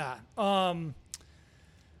tripped. Yeah.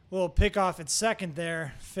 Little pick off at second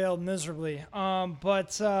there. Failed miserably.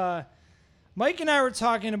 But Mike and I were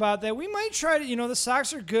talking about that. We might try to, the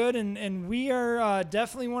Sox are good, and we are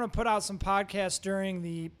definitely want to put out some podcasts during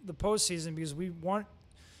the postseason because we want,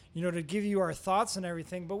 to give you our thoughts and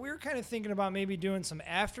everything. But we were kind of thinking about maybe doing some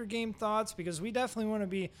after-game thoughts because we definitely want to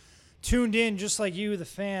be tuned in just like you, the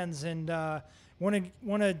fans, and want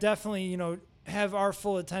to definitely have our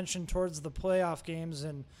full attention towards the playoff games,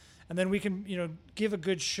 and then we can give a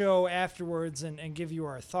good show afterwards and give you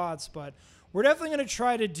our thoughts. But we're definitely going to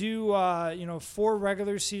try to do 4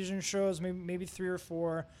 regular season shows, maybe 3 or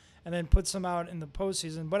 4, and then put some out in the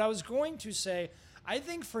postseason. But I was going to say, I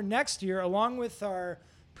think for next year, along with our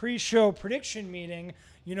pre-show prediction meeting,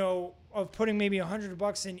 of putting maybe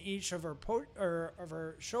 $100 in each of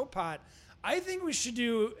our show pot, I think we should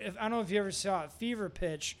do. I don't know if you ever saw it, Fever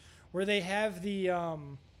Pitch, where they have the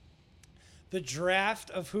draft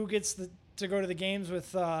of who gets to go to the games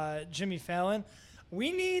with Jimmy Fallon.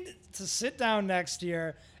 We need to sit down next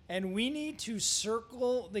year and we need to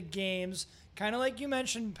circle the games, kind of like you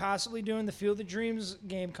mentioned, possibly doing the Field of Dreams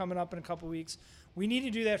game coming up in a couple weeks. We need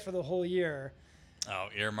to do that for the whole year. Oh,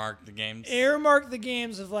 earmark the games? Earmark the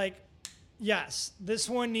games of yes, this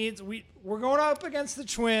one needs... We're going up against the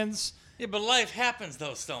Twins. Yeah, but life happens,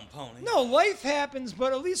 though, Stone Pony. No, life happens,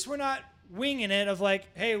 but at least we're not winging it of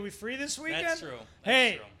hey, we free this weekend? That's true.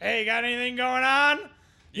 Hey, got anything going on?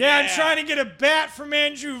 Yeah, I'm trying to get a bat from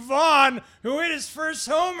Andrew Vaughn, who hit his first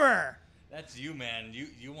homer. That's you, man.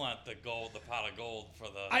 You want the gold, the pot of gold for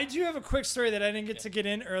the... I do have a quick story that I didn't get to get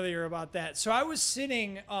in earlier about that. So I was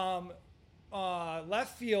sitting...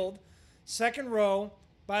 left field, second row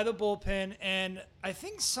by the bullpen, and I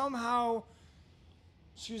think somehow,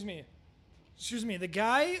 the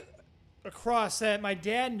guy across that my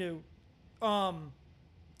dad knew,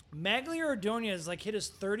 Maglia Ordonez hit his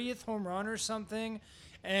 30th home run or something,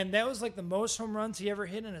 and that was the most home runs he ever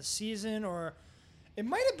hit in a season, or it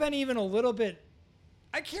might have been even a little bit.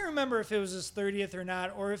 I can't remember if it was his 30th or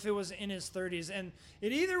not, or if it was in his 30s. And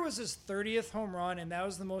it either was his 30th home run, and that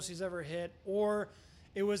was the most he's ever hit, or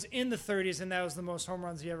it was in the 30s, and that was the most home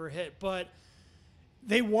runs he ever hit. But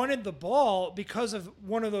they wanted the ball because of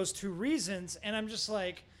one of those 2 reasons. And I'm just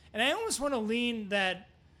and I almost want to lean that,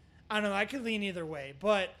 I don't know, I could lean either way.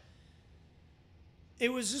 But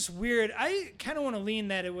it was just weird. I kind of want to lean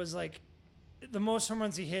that it was the most home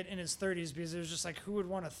runs he hit in his 30s because it was just who would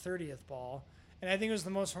want a 30th ball? And I think it was the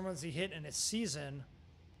most home runs he hit in a season.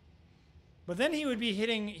 But then he would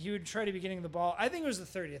try to be getting the ball. I think it was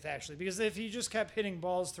the 30th, actually, because if he just kept hitting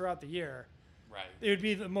balls throughout the year, right, it would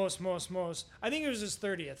be the most. I think it was his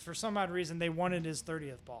 30th. For some odd reason, they wanted his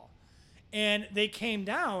 30th ball. And they came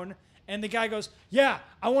down, and the guy goes, yeah,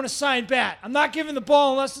 I want a signed bat. I'm not giving the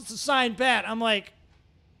ball unless it's a signed bat. I'm like,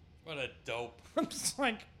 what a dope. I'm just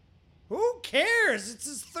like, who cares? It's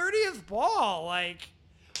his 30th ball. Like,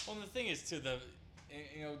 well, the thing is, too,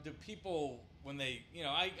 do people, when they,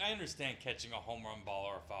 I understand catching a home run ball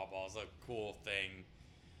or a foul ball is a cool thing,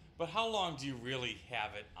 but how long do you really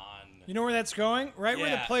have it on? You know where that's going? Right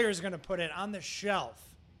where the player is going to put it, on the shelf.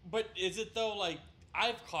 But is it, though, like,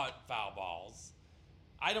 I've caught foul balls.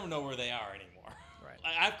 I don't know where they are anymore. Right.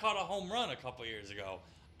 I've caught a home run a couple years ago.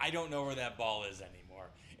 I don't know where that ball is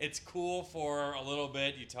anymore. It's cool for a little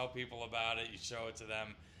bit. You tell people about it. You show it to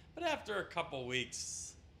them. But after a couple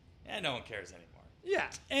weeks, no one cares anymore.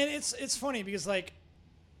 Yeah, and it's funny because, like,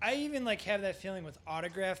 I even, like, have that feeling with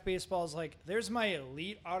autograph baseballs. Like, there's my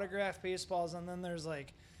elite autograph baseballs, and then there's the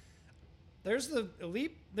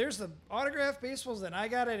autograph baseballs that I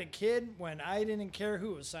got as a kid when I didn't care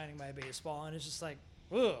who was signing my baseball, and it's just like,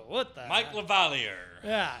 ugh, what the Mike Lavalier.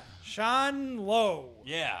 Yeah, Sean Lowe.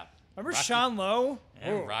 Yeah. Remember Sean Lowe?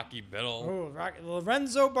 And Rocky Biddle.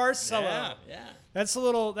 Lorenzo Barcelo. Yeah. That's a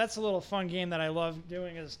little fun game that I love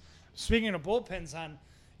doing. Is speaking of bullpens, on,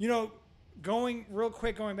 going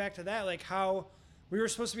back to that, like how we were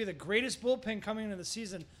supposed to be the greatest bullpen coming into the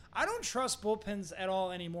season. I don't trust bullpens at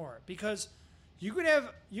all anymore because you could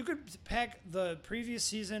pack the previous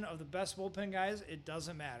season of the best bullpen guys. It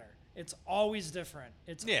doesn't matter. It's always different.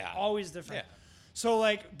 It's always different. Yeah. So,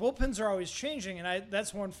 like, bullpens are always changing, and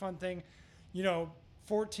that's one fun thing.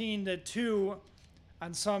 14-2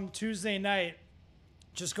 on some Tuesday night,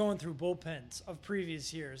 just going through bullpens of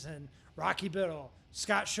previous years, and Rocky Biddle,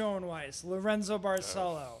 Scott Schoenweiss, Lorenzo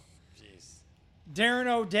Barcelo, Darren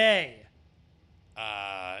O'Day.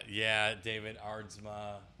 David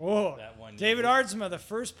Aardsma. Oh, that one. David Aardsma, the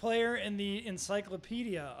first player in the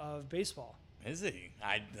encyclopedia of baseball. Is he?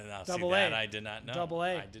 I did not see Double that. A. I did not know. Double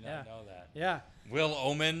A. I did not know that. Yeah. Will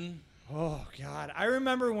Oman. Oh God, I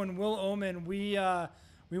remember when Will Oman. We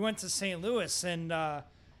went to St. Louis, and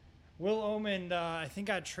Will Oman I think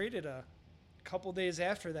got traded a couple days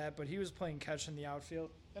after that, but he was playing catch in the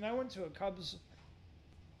outfield. And I went to a Cubs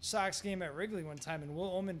Sox game at Wrigley one time, and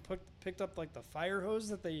Will Oman picked up like the fire hose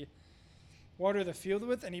that they water the field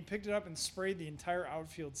with, and he picked it up and sprayed the entire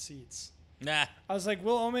outfield seats. Nah. I was like,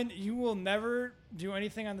 Will Oman, you will never do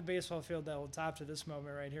anything on the baseball field that will top to this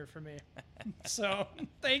moment right here for me. So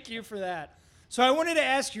thank you for that. So I wanted to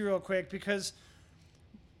ask you real quick because,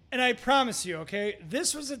 and I promise you, okay,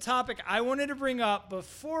 this was a topic I wanted to bring up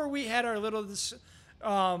before we had our little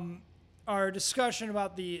our discussion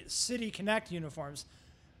about the City Connect uniforms.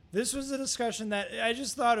 This was a discussion that I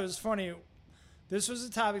just thought it was funny. This was a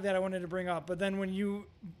topic that I wanted to bring up, but then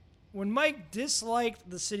when Mike disliked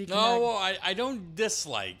the City Connect... No, I don't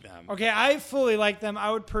dislike them. Okay, I fully like them.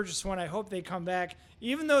 I would purchase one. I hope they come back,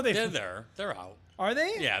 even though They're there. They're out. Are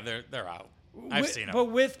they? Yeah, they're out. I've seen them. But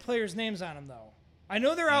with players' names on them, though. I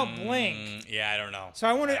know they're out blank. Yeah, I don't know. So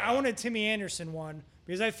I want a Timmy Anderson one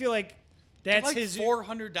because I feel like that's like his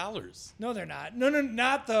 $400. No, they're not. No,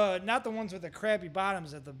 not the ones with the crappy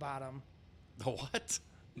bottoms at the bottom. The what?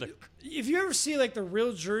 If you ever see like the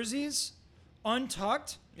real jerseys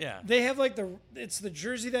untucked, yeah, they have like it's the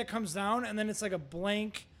jersey that comes down and then it's like a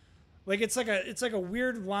blank, like it's like a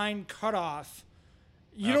weird line cut off.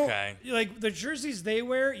 You don't like the jerseys they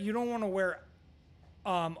wear. You don't want to wear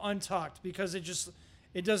untucked because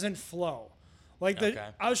it doesn't flow. Like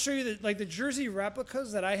I'll show you the jersey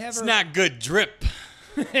replicas that I have. It's not good drip.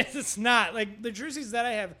 It's not like the jerseys that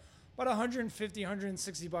I have. About $150,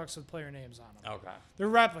 $160 with player names on them. Okay. They're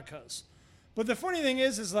replicas. But the funny thing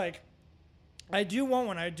is like, I do want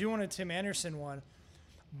one. I do want a Tim Anderson one.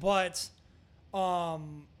 But I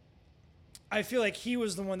feel like he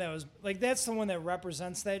was the one that was, like, that's the one that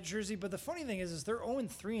represents that jersey. But the funny thing is they're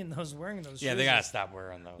 0-3 in those wearing those jerseys. Yeah, they got to stop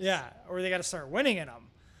wearing those. Yeah, or they got to start winning in them.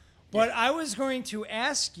 But yeah. I was going to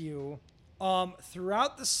ask you,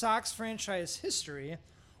 throughout the Sox franchise history,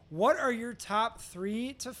 what are your top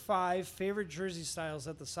 3 to 5 favorite jersey styles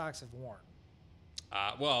that the Sox have worn?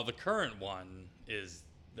 Well, the current one is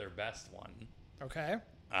their best one. Okay.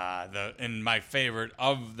 And my favorite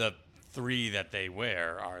of the 3 that they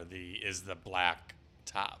wear is the black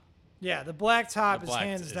top. Yeah, the black top is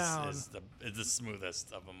hands down. Is the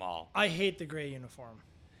smoothest of them all. I hate the gray uniform.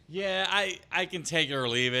 Yeah, I can take it or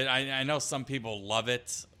leave it. I know some people love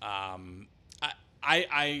it.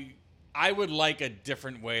 I would like a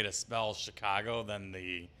different way to spell Chicago than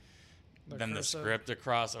the than the script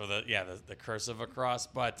across, or the cursive across.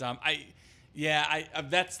 But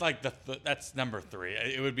that's like that's number 3.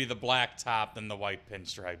 It would be the black top, then the white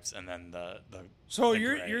pinstripes, and then the. So the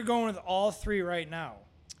you're going with all 3 right now?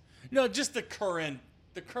 No, just the current.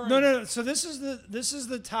 No. So this is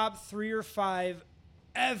the top 3 or 5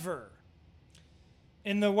 ever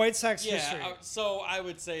in the White Sox history. So I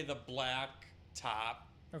would say the black top,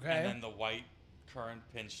 okay, and then the white current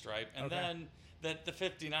pinstripe, and then the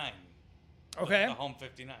 59. Okay. The home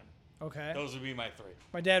 59. Okay. Those would be my 3.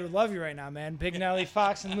 My dad would love you right now, man. Big Nelly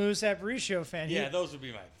Fox and Louis Aparicio fan. Those would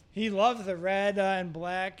be my 3. He loved the red and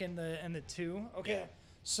black and the 2. Okay. Yeah.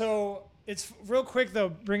 So it's real quick though.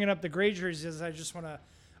 Bringing up the gray jerseys, I just want to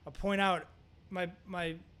point out my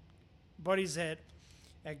buddies at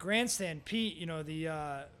Grandstand, Pete. You know,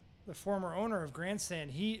 the former owner of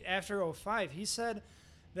Grandstand. He after 05, he said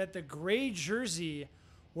that the gray jersey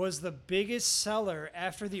was the biggest seller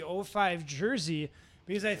after the 05 jersey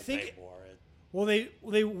because I think they wore it. Well,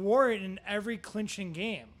 they wore it in every clinching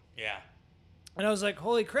game. Yeah. And I was like,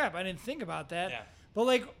 holy crap, I didn't think about that. Yeah. But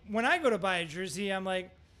like when I go to buy a jersey, I'm like,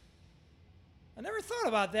 I never thought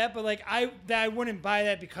about that, but like I wouldn't buy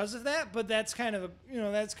that because of that, but that's kind of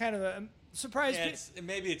a surprise. Yeah,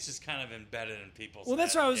 maybe it's just kind of embedded in people's Well,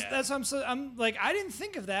 that's head. why I'm like, I didn't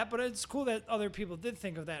think of that, but it's cool that other people did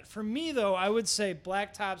think of that. For me though, I would say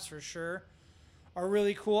black tops for sure are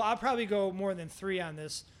really cool. I'll probably go more than 3 on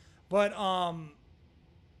this, but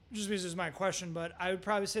just because it's my question, but I would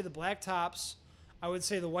probably say the black tops. I would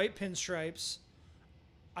say the white pinstripes.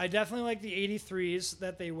 I definitely like the 83s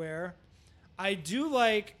that they wear. I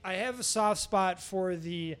have a soft spot for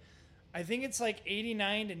I think it's like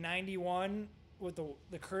 89 to 91 with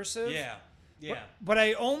the cursive. Yeah. Yeah. But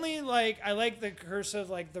I like the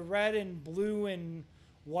cursive, like the red and blue and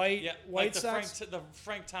white. Yeah, White like Sox. the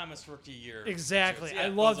Frank Thomas rookie year. Exactly. Yeah, I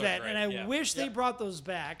love that, great. and I wish they brought those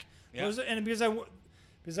back. Yeah.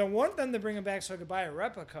 Because I want them to bring them back so I could buy a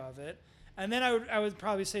replica of it. And then I would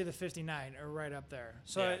probably say the 59 are right up there.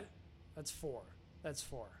 So that's 4. That's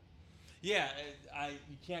 4. Yeah,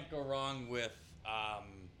 you can't go wrong with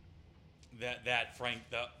that Frank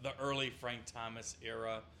the early Frank Thomas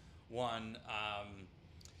era one.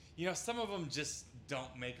 Some of them just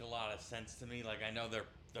don't make a lot of sense to me. Like I know they're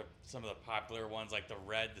some of the popular ones, like the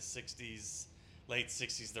red, the 60s, late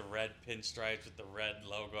 60s, the red pinstripes with the red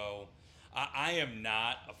logo. I am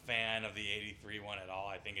not a fan of the 83 one at all.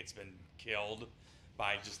 I think it's been killed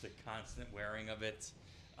by just the constant wearing of it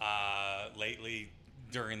lately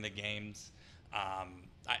during the games.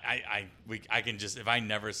 I can just, if I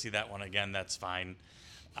never see that one again, that's fine.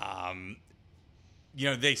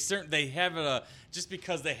 They have just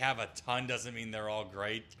because they have a ton doesn't mean they're all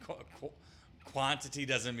great. Quantity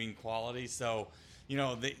doesn't mean quality. So,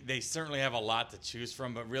 they certainly have a lot to choose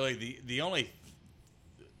from, but really the only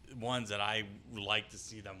ones that I like to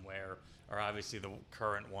see them wear are obviously the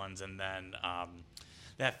current ones, and then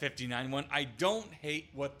that 59 one. I don't hate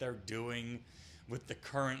what they're doing with the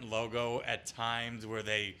current logo at times where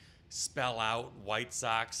they spell out White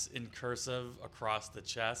Sox in cursive across the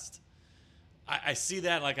chest. I see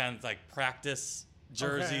that like on practice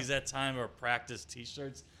jerseys at time or practice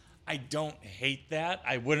T-shirts. I don't hate that.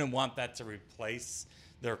 I wouldn't want that to replace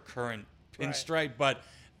their current pinstripe, but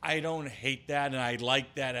I don't hate that, and I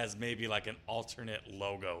like that as maybe like an alternate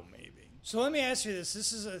logo, maybe. So let me ask you this.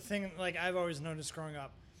 This is a thing like I've always noticed growing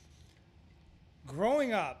up.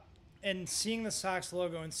 Growing up and seeing the Sox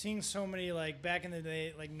logo and seeing so many like back in the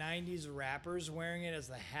day like 90s rappers wearing it as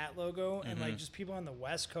the hat logo and like just people on the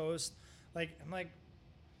West Coast, like I'm like,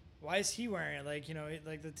 why is he wearing it? Like,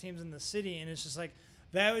 like the teams in the city, and it's just like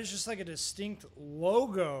that was just like a distinct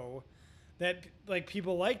logo that like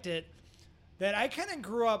people liked it. That I kind of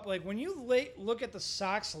grew up like when you look at the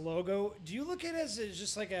Sox logo, do you look at it as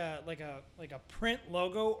just like a print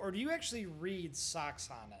logo, or do you actually read Sox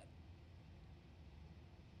on it?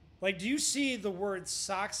 Like, do you see the word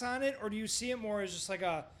Sox on it, or do you see it more as just like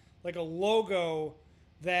a logo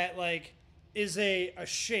that like is a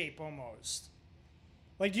shape almost?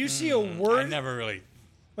 Like, do you see a word? I never really.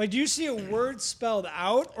 Like, do you see a word spelled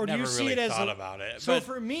out, or do you see really it as thought about it? So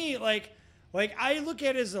for me, like I look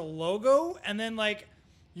at it as a logo, and then like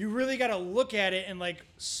you really got to look at it and like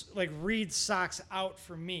read Sox out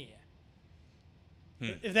for me.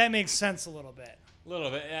 If that makes sense a little bit. A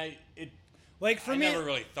little bit. I never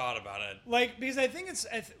really thought about it. Like, because I think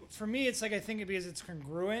for me, it's like I think because it's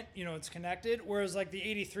congruent, it's connected. Whereas like the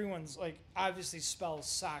 83 ones, like obviously spells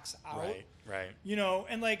Sox out. Right.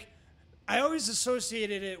 And like I always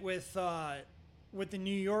associated it with the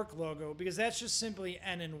New York logo because that's just simply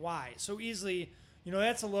N and Y. So easily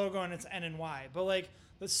that's a logo and it's N and Y. But like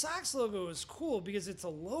the Sox logo is cool because it's a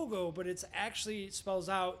logo, but it's actually spells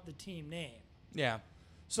out the team name. Yeah.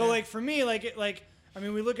 So like for me,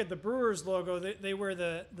 we look at the Brewers logo. They wear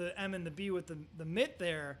the M and the B with the mitt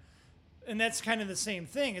there, and that's kind of the same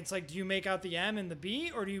thing. It's like, do you make out the M and the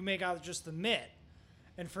B, or do you make out just the mitt?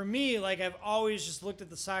 And for me, like I've always just looked at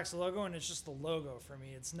the Sox logo, and it's just the logo for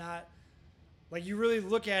me. It's not like you really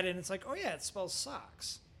look at it, and it's like, oh yeah, it spells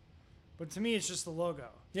Sox. But to me, it's just the logo.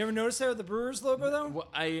 You ever notice that with the Brewers logo, though? Well,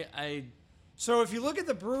 So if you look at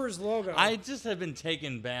the Brewers logo... I just have been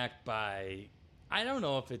taken back by... I don't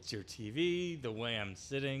know if it's your TV, the way I'm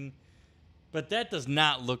sitting, but that does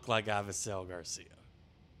not look like Avisail Garcia.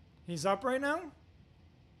 He's up right now?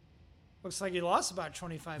 Looks like he lost about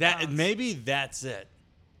 25 That pounds. Maybe that's it.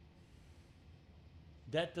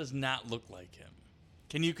 That does not look like him.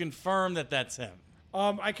 Can you confirm that that's him?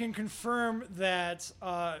 I can confirm that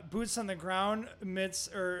Boots on the Ground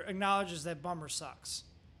acknowledges that Bummer sucks.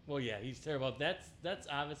 Well, yeah, he's terrible. That's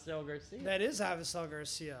Avisail Garcia. That is Avisail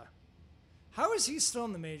Garcia. How is he still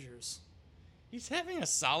in the majors? He's having a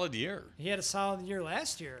solid year. He had a solid year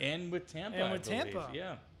last year. And with Tampa, I believe.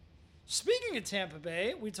 Yeah. Speaking of Tampa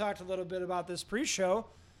Bay, we talked a little bit about this pre-show.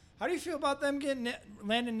 How do you feel about them getting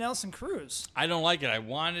Landon Nelson Cruz? I don't like it. I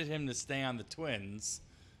wanted him to stay on the Twins.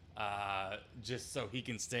 Just so he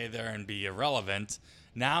can stay there and be irrelevant.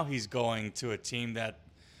 Now he's going to a team that,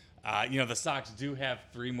 the Sox do have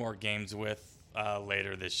 3 more games with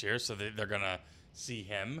later this year, so they're going to see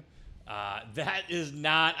him. That is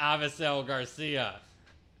not Avisail Garcia.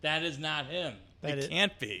 That is not him. It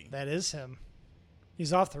can't be. That is him.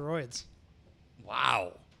 He's off the roids.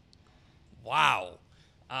 Wow.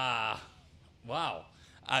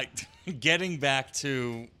 Getting back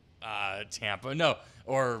to Tampa.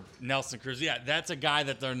 Or Nelson Cruz. Yeah, that's a guy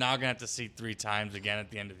that they're now going to have to see 3 times again at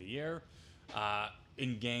the end of the year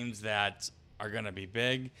in games that are going to be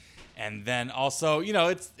big. And then also,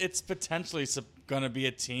 it's potentially going to be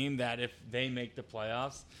a team that if they make the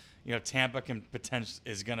playoffs, Tampa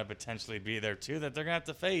is going to potentially be there too that they're going to have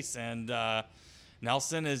to face. And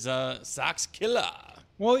Nelson is a Sox killer.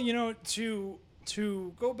 Well,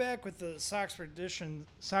 to go back with the Sox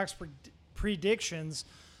predictions,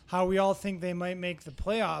 how we all think they might make the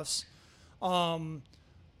playoffs.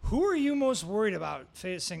 Who are you most worried about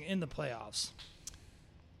facing in the playoffs?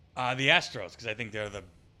 The Astros, because I think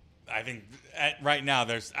right now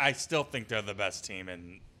I still think they're the best team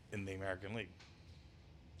in the American League,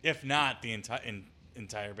 if not the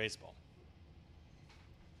entire baseball.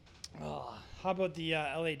 How about the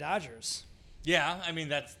LA Dodgers? Yeah, I mean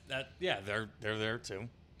they're there too.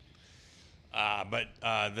 But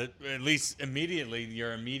at least immediately,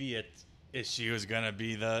 your immediate issue is going to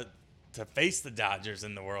be to face the Dodgers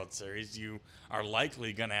in the World Series. You are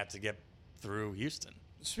likely going to have to get through Houston.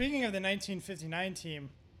 Speaking of the 1959 team,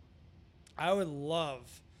 I would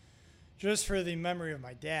love, just for the memory of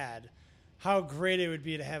my dad, how great it would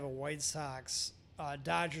be to have a White Sox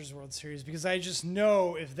Dodgers World Series, because I just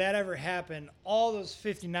know if that ever happened, all those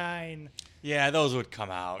 59... Yeah, those would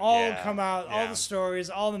come out. Would come out, all the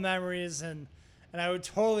stories, all the memories, and I would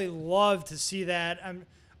totally love to see that.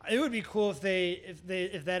 It would be cool if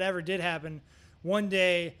that ever did happen. One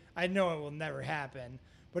day, I know it will never happen,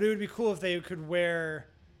 but it would be cool if they could wear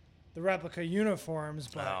the replica uniforms.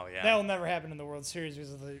 But that will never happen in the World Series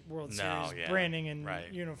because of the World Series branding and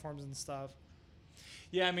uniforms and stuff.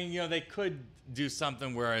 Yeah, I mean, they could do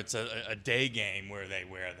something where it's a day game where they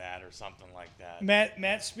wear that or something like that.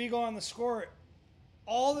 Matt Spiegel on The Score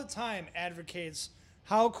all the time advocates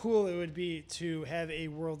how cool it would be to have a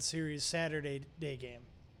World Series Saturday day game.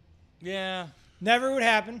 Yeah. Never would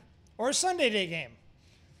happen. Or a Sunday day game.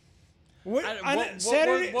 What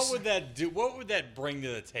would that do? What would that bring to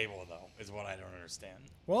the table, though, is what I don't understand.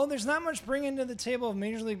 Well, there's not much bringing to the table of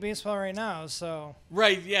Major League Baseball right now, so...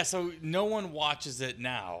 Right, yeah, so no one watches it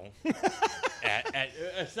now,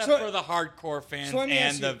 except for the hardcore fans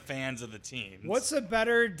and the fans of the teams. What's a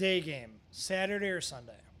better day game, Saturday or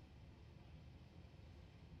Sunday?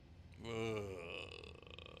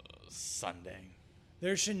 Sunday.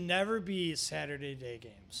 There should never be Saturday day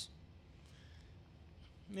games.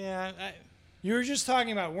 Yeah, you were just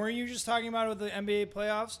talking about, weren't you just talking about with the NBA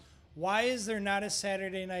playoffs? Why is there not a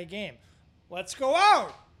Saturday night game? Let's go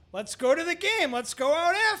out. Let's go to the game. Let's go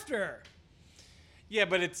out after. Yeah,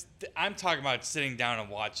 but I'm talking about sitting down and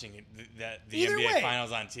watching the NBA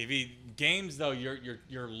Finals on TV. Games, though,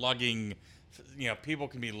 you're lugging, people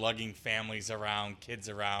can be lugging families around, kids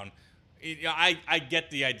around. I get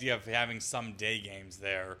the idea of having some day games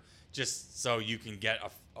there just so you can get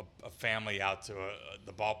a family out to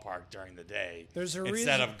the ballpark during the day. There's a instead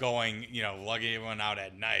reason. of going, lugging everyone out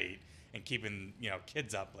at night and keeping,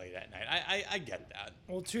 kids up late at night. I get that.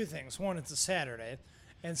 Well, two things. One, it's a Saturday.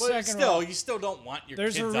 And But second of all, you still don't want your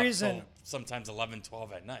there's kids a up reason. till sometimes 11,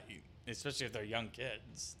 12 at night, especially if they're young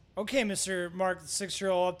kids. okay, Mr. Mark, the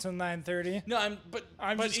 6-year-old up till 9:30. No, I'm but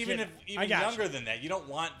just even kidding. if I got younger you. than that, you don't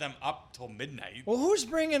want them up till midnight. Well, who's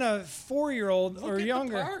bringing a 4-year-old Look or at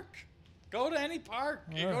younger? the park. Go to any park.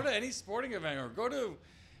 Go to any sporting event, or go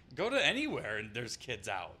to anywhere, and there's kids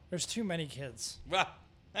out. There's too many kids. Well,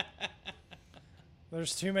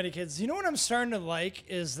 There's too many kids. You know what I'm starting to like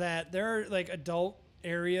is that there are like adult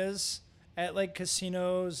areas at like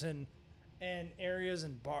casinos and areas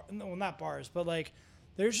and well, not bars, but like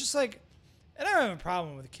there's just like, and I don't have a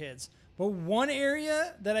problem with kids, but one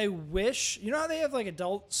area that I wish, you know how they have like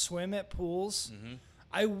adult swim at pools? Mm-hmm.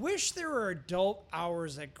 I wish there were adult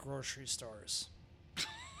hours at grocery stores.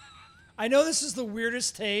 I know this is the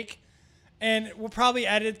weirdest take, and we'll probably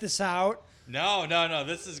edit this out. no.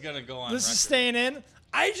 This is gonna go on. This record. is staying in.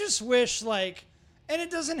 I just wish like, and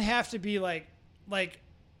it doesn't have to be like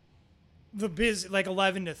the busy like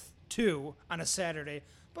 11 to 2 on a Saturday,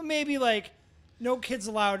 but maybe like no kids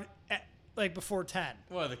allowed at, like before 10.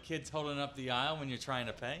 What, are the kids holding up the aisle when you're trying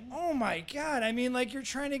to pay? Oh my God! I mean, like you're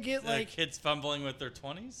trying to get The like kids fumbling with their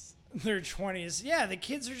 20s? their 20s. Yeah, the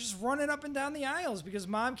kids are just running up and down the aisles because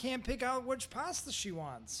mom can't pick out which pasta she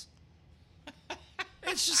wants.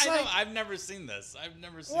 It's just I like. know, I've never seen this. I've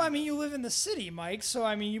never seen Well, I mean, this. you live in the city, Mike, so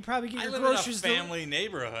I mean, you probably get I your live groceries. in a family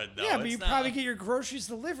neighborhood, though. Yeah, but It's you not probably like- get your groceries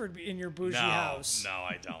delivered in your bougie house. No,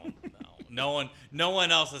 I don't. No. No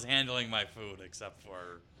one else is handling my food except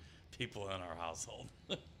for people in our household.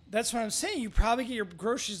 That's what I'm saying. You probably get your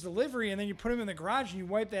groceries delivery, and then you put them in the garage, and you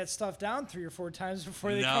wipe that stuff down 3 or 4 times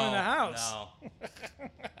before they come in the house. No,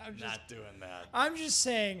 not doing that. I'm just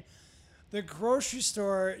saying, the grocery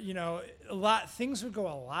store, things would go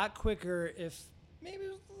a lot quicker if maybe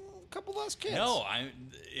a couple less kids. No,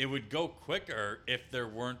 it would go quicker if there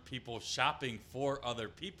weren't people shopping for other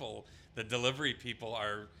people. The delivery people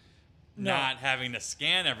are not having to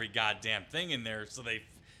scan every goddamn thing in there, so they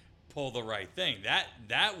pull the right thing.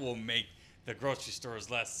 That will make the grocery stores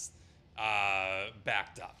less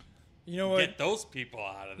backed up. You know what? Get those people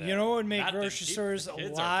out of there. You know what would make Not the grocery kids- stores the a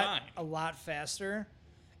kids are fine. lot faster?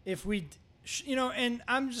 If we, and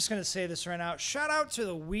I'm just going to say this right now. Shout out to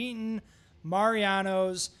the Wheaton,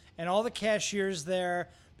 Mariano's, and all the cashiers there,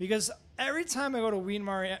 because every time I go to Wheaton,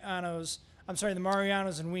 Mariano's, I'm sorry, the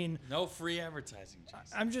Mariano's and Wheaton, No free advertising,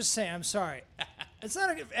 Jason. I'm just saying, I'm sorry. It's not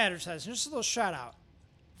an advertising, just a little shout out.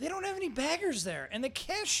 They don't have any baggers there, and the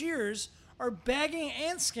cashiers are bagging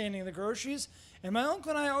and scanning the groceries. And my uncle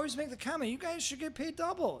and I always make the comment, you guys should get paid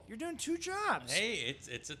double. You're doing 2 jobs. Hey,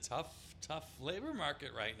 it's a tough labor market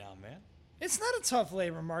right now, man. It's not a tough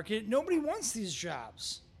labor market. Nobody wants these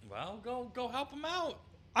jobs. Well, go help them out.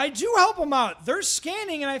 I do help them out. They're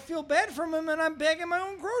scanning, and I feel bad for them, and I'm bagging my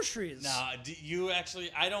own groceries. Now, do you actually?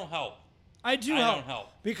 I don't help. I do I help. don't help.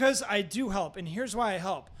 Because I do help, and here's why I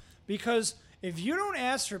help. Because if you don't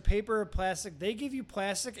ask for paper or plastic, they give you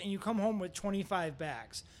plastic, and you come home with 25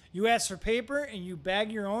 bags. You ask for paper, and you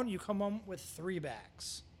bag your own, you come home with 3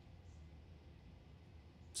 bags.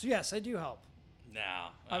 So yes, I do help. No,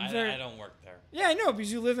 very- I don't work there. Yeah, I know,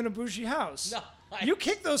 because you live in a bougie house. No, You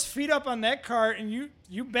kick those feet up on that cart, and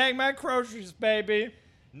you bag my groceries, baby.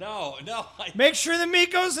 No. Make sure the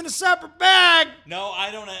meat goes in a separate bag. No,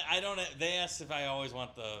 I don't. They asked if I always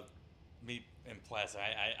want the meat in plastic.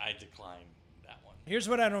 I decline that one. Here's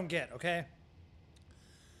what I don't get, okay?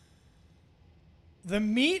 The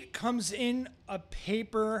meat comes in a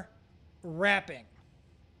paper wrapping.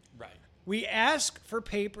 Right. We ask for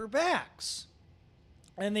paper bags.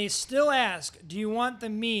 And they still ask, do you want the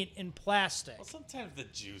meat in plastic? Well, sometimes the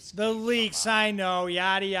juice. The can leaks, come out. I know,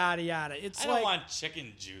 yada, yada, yada. It's I like, don't want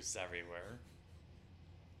chicken juice everywhere.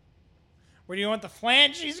 where do you want the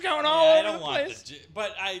flanges going all I over don't the want place? the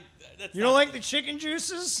but I. That's You don't not like the chicken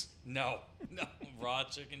juices? No, raw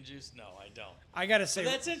chicken juice. No, I don't. I gotta say,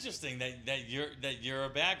 But that's interesting that you're a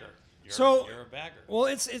bagger. You're a bagger. well,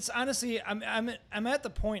 it's honestly, I'm at the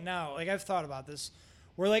point now. Like I've thought about this,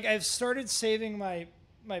 where like I've started saving my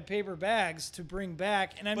paper bags to bring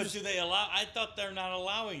back, and But do they allow? I thought they're not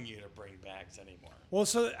allowing you to bring bags anymore. well,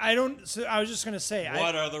 so I don't. So I was just gonna say,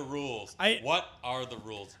 What are the rules? What are the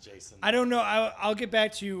rules, Jason? I don't know. I'll get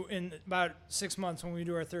back to you in about 6 months when we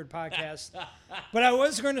do our 3rd podcast. But I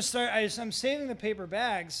was going to start. I'm saving the paper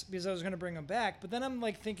bags because I was going to bring them back. But then I'm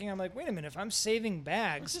like thinking, wait a minute. If I'm saving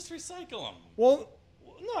bags, Just recycle them. well,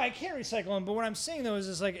 no, I can't recycle them. But what I'm saying though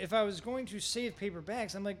is like if I was going to save paper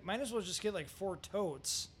bags, I'm like, might as well just get like 4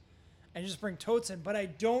 totes, and just bring totes in. But I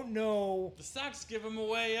don't know. The Sox give them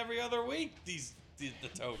away every other week. The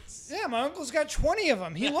totes. Yeah, my uncle's got 20 of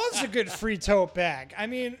them. He loves a good free tote bag. I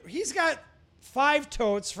mean, he's got 5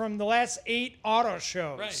 totes from the last 8 auto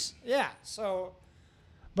shows. Right. Yeah. So,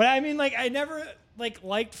 but I mean, like, I never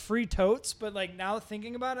liked free totes, but like now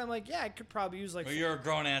thinking about it, I'm like, yeah, I could probably use like. Well, you're a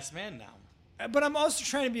grown ass man now. But I'm also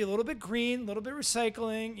trying to be a little bit green, a little bit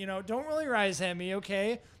recycling. You know, don't really rise at me,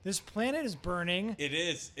 okay? This planet is burning. It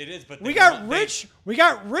is. But We got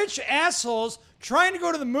rich assholes trying to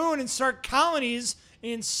go to the moon and start colonies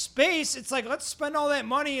in space. It's like, let's spend all that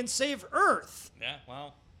money and save Earth. Yeah,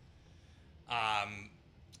 well,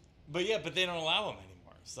 but they don't allow them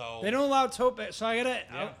anymore. So They don't allow tote bags. So I gotta.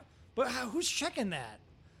 Yeah. But who's checking that?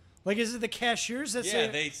 Like, is it the cashiers that yeah, say?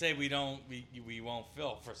 they say we won't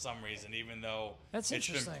fill for some reason, even though That's it's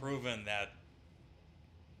been interesting. proven that.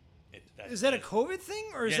 Is that a COVID thing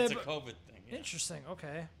or is yeah, that it's a COVID thing? Yeah. Interesting.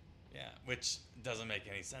 Okay. Yeah, which doesn't make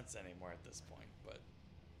any sense anymore at this point, but.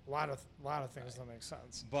 A lot of things don't make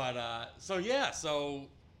sense. But so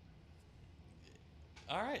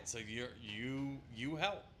all right, so you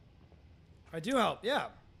help. I do help. Yeah,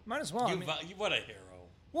 might as well. What a hero.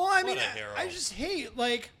 Well, I mean, What a hero. I just hate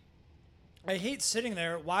I hate sitting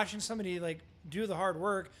there watching somebody do the hard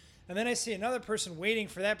work, and then I see another person waiting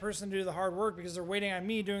for that person to do the hard work because they're waiting on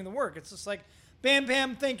me doing the work. It's just like, bam,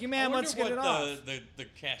 bam, thank you, ma'am. Let's get it off. The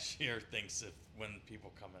cashier thinks when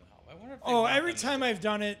people come in help. I wonder if Every time I've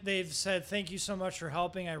done it, they've said, thank you so much for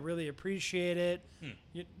helping. I really appreciate it.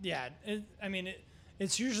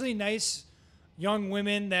 It's usually nice young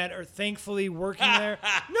women that are thankfully working there.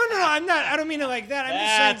 No, I'm not. I don't mean it like that. I'm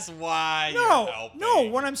just saying. That's why No, you're helping. no.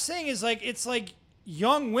 What I'm saying is it's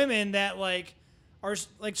young women that are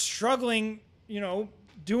struggling,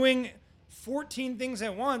 doing 14 things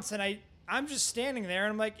at once, and I'm just standing there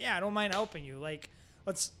and I'm like, yeah, I don't mind helping you.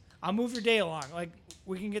 I'll move your day along.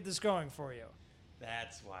 We can get this going for you.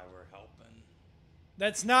 That's why we're helping.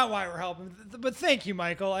 That's not why we're helping. But thank you,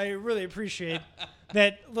 Michael. I really appreciate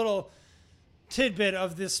that little tidbit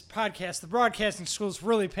of this podcast. The broadcasting school is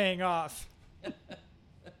really paying off.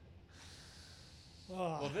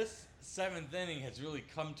 Well, this 7th inning has really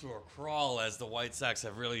come to a crawl as the White Sox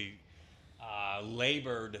have really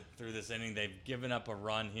labored through this inning. They've given up a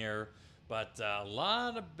run here, but a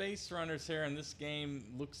lot of base runners here in this game.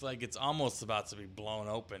 Looks like it's almost about to be blown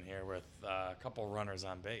open here with a couple runners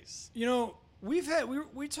on base. We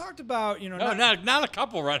talked about not a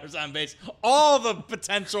couple runners on base. All the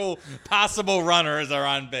potential possible runners are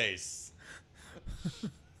on base.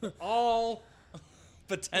 All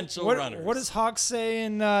potential runners. What does Hawk say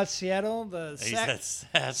in Seattle? The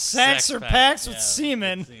sacks are packed with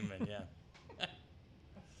semen. With semen, yeah.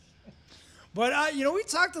 But we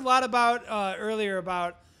talked a lot about earlier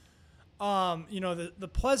about the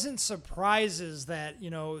pleasant surprises that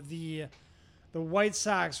the White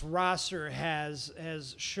Sox roster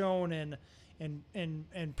has shown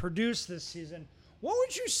and produced this season. What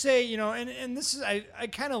would you say, and this is I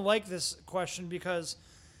kind of like this question because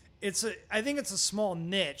I think it's a small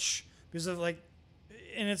niche because of and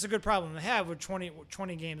it's a good problem to have with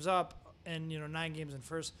 20 games up and 9 games in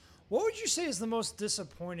first. What would you say is the most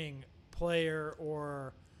disappointing player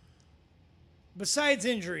or besides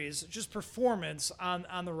injuries, just performance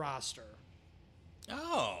on the roster?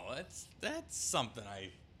 Oh, that's something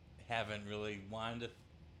I haven't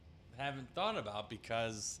thought about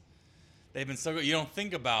because they've been so good. You don't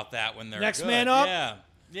think about that when they're next good. man up.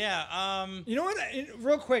 Yeah. You know what?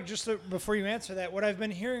 Real quick, before you answer that, what I've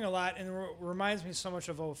been hearing a lot and it reminds me so much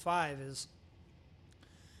of 05 is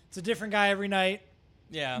it's a different guy every night.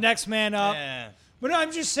 Yeah. Next man up. Yeah. But no,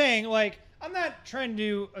 I'm just saying, I'm not trying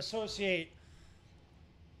to associate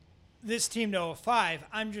this team to 05.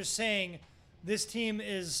 I'm just saying this team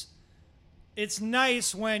it's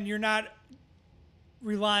nice when you're not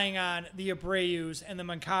relying on the Abreu's and the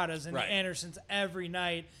Moncadas and Right. the Andersons every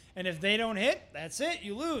night. And if they don't hit, that's it.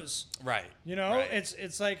 You lose. Right. Right.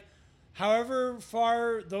 It's like however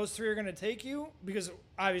far those three are going to take you, because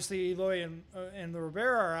obviously Eloy and the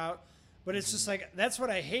Rivera are out. But it's just that's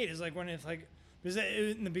what I hate is when it's because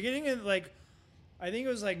in the beginning of I think it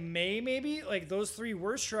was May maybe those three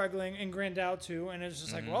were struggling and Grandal too, and it's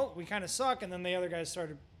just well, we kind of suck, and then the other guys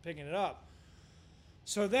started picking it up.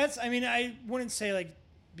 So I wouldn't say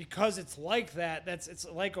because it's like that. It's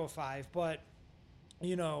like 05, but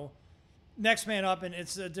next man up, and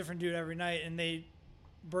it's a different dude every night, and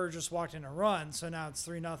Burr just walked in a run, so now it's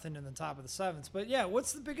 3-0 in the top of the 7th. But yeah,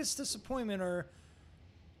 what's the biggest disappointment or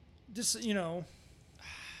just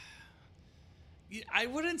I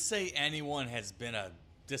wouldn't say anyone has been a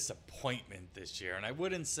disappointment this year, and I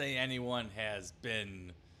wouldn't say anyone has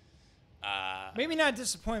been. Maybe not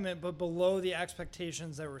disappointment, but below the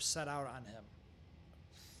expectations that were set out on him.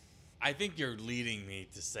 I think you're leading me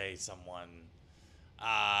to say someone.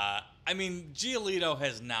 I mean, Giolito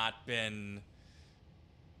has not been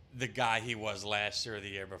the guy he was last year or the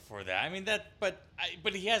year before that. I mean but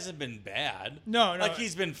he hasn't been bad. No, like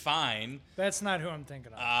he's been fine. That's not who I'm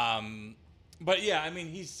thinking of. But yeah, I mean,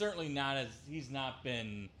 he's not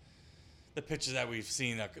been the pitcher that we've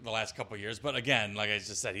seen the last couple of years. But again, like I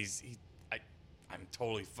just said, I'm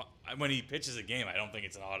totally fine. When he pitches a game, I don't think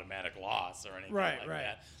it's an automatic loss or anything like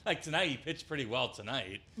that. Like tonight, he pitched pretty well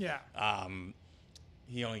tonight. Yeah.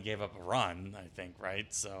 He only gave up a run, I think,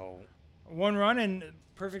 right? So 1 run and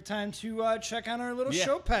perfect time to check on our little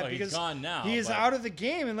show pet because he's gone now, he is out of the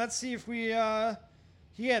game, and let's see if we.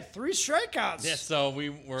 He had 3 strikeouts. Yeah, so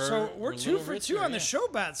we're 2 for 2 on the show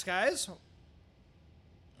bets, guys.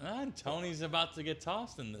 And Tony's about to get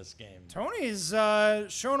tossed in this game. Tony's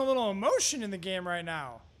showing a little emotion in the game right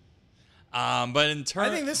now. But in turn, I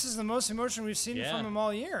think this is the most emotion we've seen from him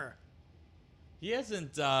all year. He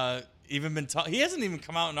hasn't even been. He hasn't even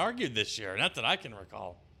come out and argued this year. Not that I can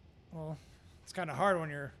recall. Well, it's kind of hard when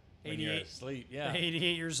you're 88, asleep. Yeah,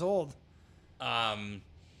 88 years old.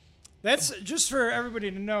 That's just for everybody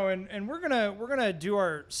to know, and we're gonna do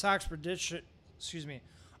our Sox prediction. Excuse me,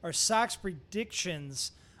 our Sox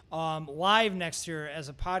predictions live next year as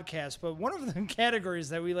a podcast. But one of the categories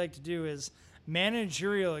that we like to do is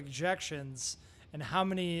managerial ejections and how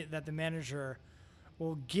many that the manager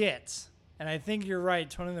will get. And I think you're right.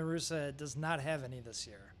 Tony La Russa does not have any this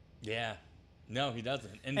year. Yeah. No, he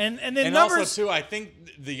doesn't. And the numbers, also, too, I think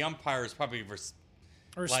the umpires probably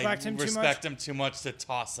respect him too much to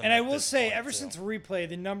toss him. And I will say, ever since replay,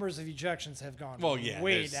 the numbers of ejections have gone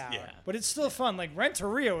way down. Yeah. But it's still fun. Like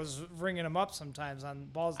Renteria was ringing him up sometimes on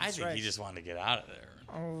balls and strikes. I think he just wanted to get out of there.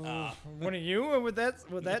 Oh, one of you with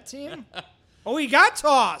that team? Oh, he got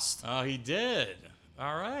tossed. Oh, he did.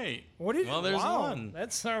 All right. There's one.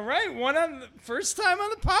 That's all right. One on the first time on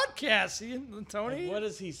the podcast. Tony. What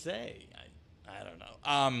does he say? I don't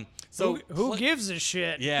know. So who gives a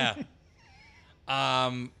shit? Yeah.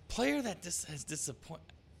 Player that has disappointed.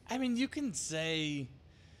 I mean, you can say.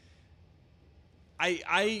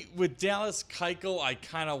 I with Dallas Keuchel, I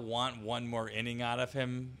kind of want one more inning out of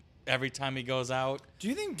him every time he goes out. Do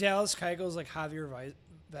you think Dallas Keuchel is like Javier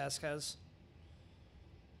Vasquez?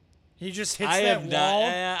 He just hits that wall.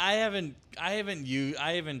 I haven't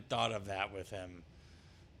thought of that with him.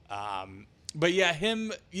 But yeah,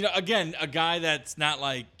 him. Again, a guy that's not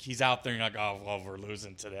like he's out there and you're like, oh, well, we're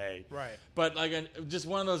losing today. Right. But like, just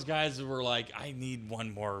one of those guys who were like, I need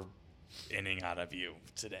one more inning out of you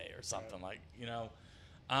today or something like.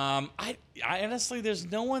 I honestly, there's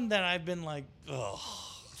no one that I've been like, ugh.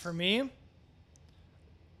 For me,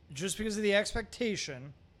 just because of the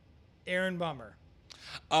expectation, Aaron Bummer.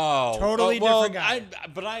 Oh, totally different guy.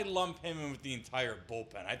 But I lump him in with the entire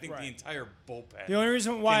bullpen. I think the entire bullpen. The only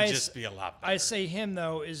reason why can just be a lot better. I say him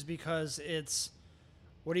though is because it's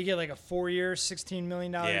what do you get, like a 4-year, $16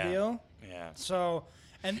 million deal? Yeah. So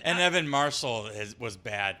and Evan Marshall was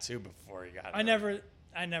bad too before he got. I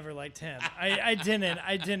never liked him. I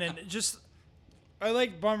didn't. Just I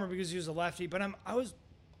liked Bummer because he was a lefty, but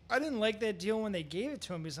I didn't like that deal when they gave it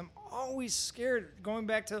to him because I'm always scared going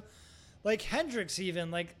back to. Like Hendricks,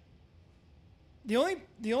 even like the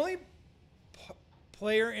only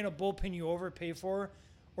player in a bullpen you overpay for,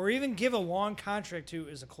 or even give a long contract to,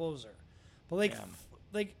 is a closer. But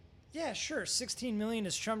sure, $16 million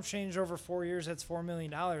is chump change over 4 years. That's $4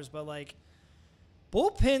 million. But like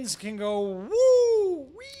bullpens can go woo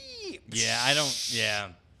wee. Yeah, I don't. Yeah,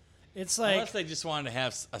 it's like unless they just wanted to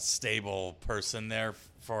have a stable person there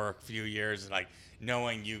for a few years, like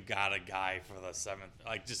knowing you got a guy for the seventh,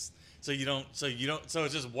 like just. So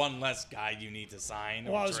it's just one less guy you need to sign.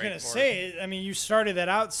 Well, I was going to say, I mean, you started that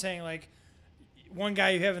out saying like one guy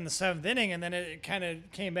you have in the 7th inning, and then it kind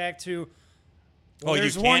of came back to,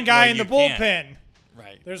 there's one guy in the bullpen.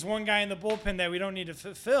 Right. There's one guy in the bullpen that we don't need to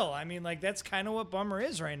fulfill. I mean, like, that's kind of what Bummer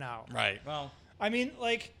is right now. Right. Well, I mean,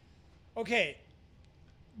 like, okay,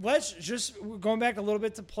 let's just, going back a little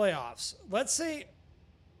bit to playoffs. Let's say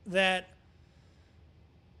that,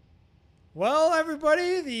 well,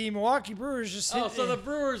 everybody, the Milwaukee Brewers just hit. Oh, so the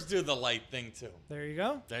Brewers do the light thing, too. There you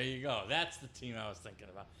go. There you go. That's the team I was thinking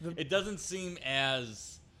about. It doesn't seem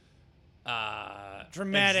as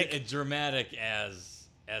dramatic as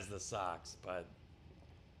the Sox, but...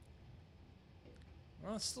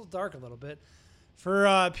 Well, it's still dark a little bit.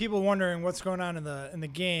 For people wondering what's going on in the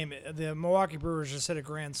game, the Milwaukee Brewers just hit a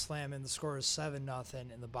grand slam, and the score is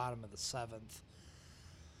 7-0 in the bottom of the seventh.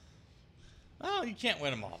 Well, you can't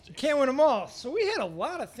win them all, Jason. Can't win them all. So we had a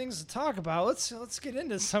lot of things to talk about. Let's get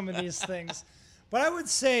into some of these things. But I would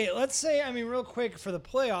say, I mean, real quick for the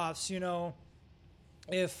playoffs,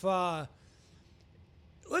 if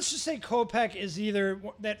let's just say Kopech is either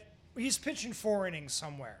that he's pitching 4 innings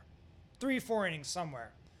somewhere, 3-4 innings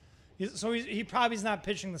somewhere. So he probably is not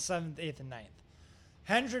pitching the 7th, 8th, and 9th.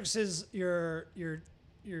 Hendricks is your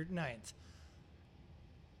 9th.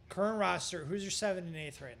 Current roster, who's your 7th and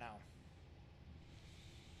 8th right now?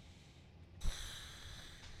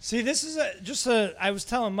 See, this is I was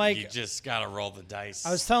telling Mike. You just got to roll the dice.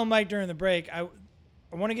 I was telling Mike during the break, I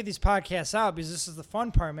want to get these podcasts out because this is the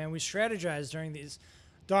fun part, man. We strategize during these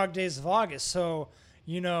dog days of August. So,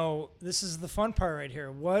 this is the fun part right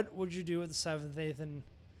here. What would you do with the 7th, 8th, and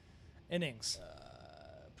innings?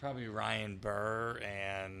 Probably Ryan Burr,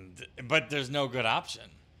 but there's no good option.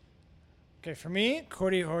 Okay, for me,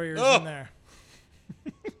 Cody Hoyer's in there.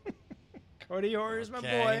 Cody Hoyer's my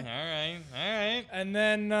boy. All right. And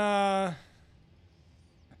then I'd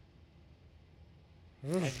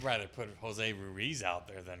rather put Jose Ruiz out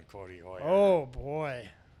there than Cody Hoyer. Oh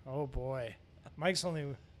boy. Mike's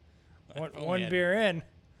only one beer in.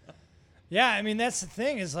 Yeah, I mean that's the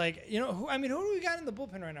thing is like who do we got in the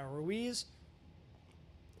bullpen right now? Ruiz,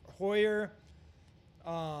 Hoyer,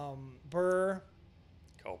 Burr,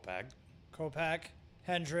 Kopech,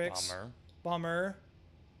 Hendricks, Bummer.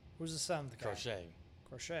 Who's the 7th guy?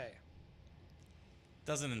 Crochet.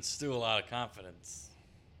 Doesn't instill a lot of confidence.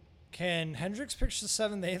 Can Hendricks pitch the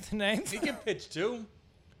 7th, 8th, and 9th? He can pitch too.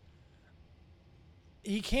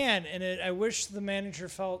 He can, and I wish the manager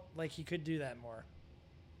felt like he could do that more.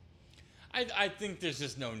 I think there's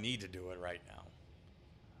just no need to do it right now.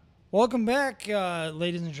 Welcome back,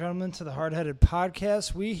 ladies and gentlemen, to the Hard-Headed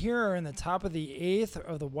Podcast. We here are in the top of the 8th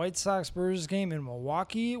of the White Sox-Brewers game in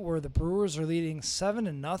Milwaukee, where the Brewers are leading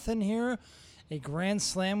 7-0 here. A grand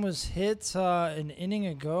slam was hit an inning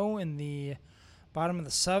ago in the bottom of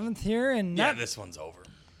the 7th here, and this one's over.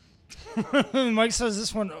 Mike says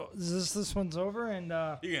this one's over, and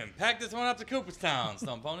you can pack this one up to Cooperstown,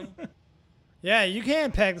 Stone Pony. Yeah, you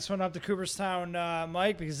can pack this one up to Cooperstown,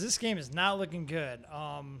 Mike, because this game is not looking good.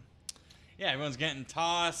 Yeah, everyone's getting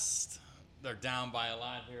tossed. They're down by a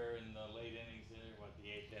lot here in the late innings here, the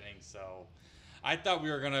 8th inning. So I thought we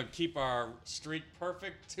were going to keep our streak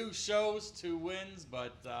perfect. 2 shows, 2 wins,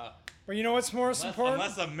 but you know what's most important?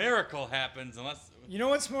 Unless a miracle happens, You know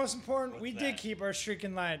what's most important? We that? did keep our streak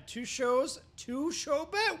in line. 2 shows, 2 show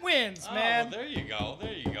bet wins, Oh, man. well,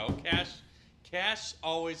 there you go. Cash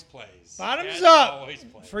always plays. Bottoms Cash up. always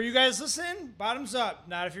plays. For you guys listening, bottoms up.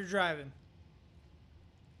 Not if you're driving.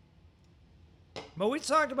 But we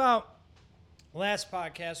talked about last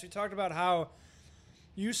podcast. We talked about how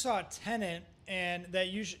you saw Tenet and that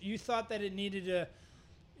you thought that it needed to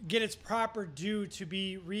get its proper due to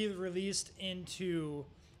be re-released into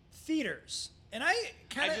theaters. And I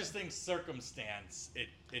just think circumstance it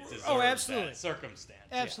deserves absolutely. that circumstance.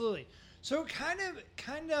 Absolutely. Yeah. So it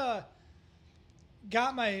kind of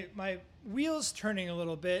got my wheels turning a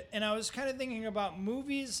little bit, and I was kind of thinking about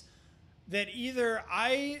movies that either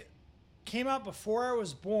I came out before I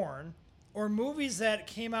was born or movies that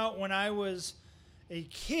came out when I was a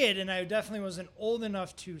kid and I definitely wasn't old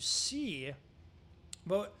enough to see.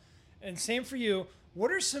 And same for you.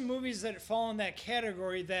 What are some movies that fall in that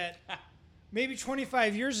category that maybe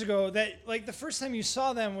 25 years ago that like the first time you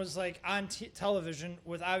saw them was like on television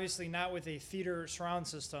with obviously not with a theater surround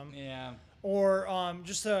system. Yeah. Or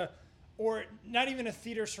or not even a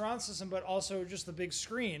theater surround system, but also just the big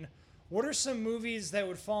screen. What are some movies that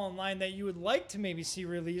would fall in line that you would like to maybe see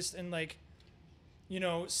released and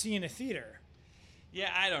see in a theater?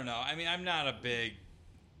 Yeah, I don't know. I mean, I'm not a big,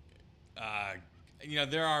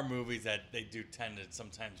 there are movies that they do tend to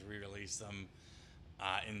sometimes re-release them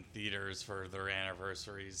in theaters for their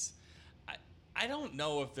anniversaries. I don't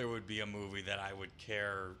know if there would be a movie that I would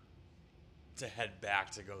care to head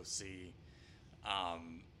back to go see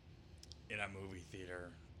in a movie theater.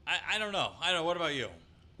 I don't know. What about you?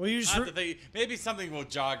 Well, you just maybe something will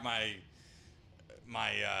jog my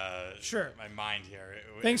sure my mind here.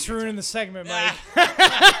 Thanks for ruining the segment, Mike.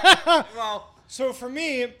 Well, so for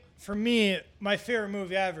me, my favorite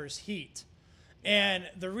movie ever is Heat, and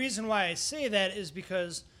the reason why I say that is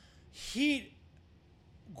because Heat,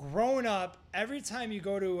 growing up, every time you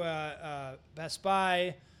go to Best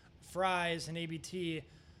Buy, Fry's, and ABT,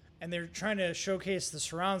 and they're trying to showcase the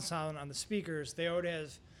surround sound on the speakers, they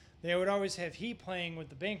would always have Heat playing with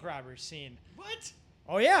the bank robbery scene. What?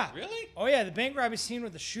 Oh yeah. Really? Oh yeah, the bank robbery scene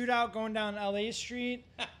with the shootout going down LA Street.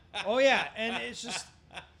 Oh yeah, and it's just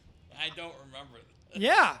I don't remember.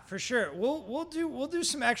 yeah, for sure. We'll do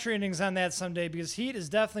some X ratings on that someday because Heat is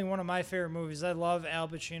definitely one of my favorite movies. I love Al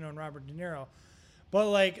Pacino and Robert De Niro. But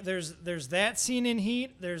like there's that scene in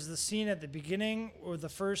Heat, there's the scene at the beginning or the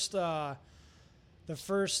first armored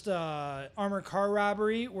car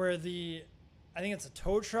robbery where I think it's a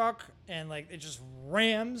tow truck and like it just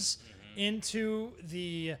rams into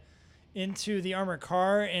the armored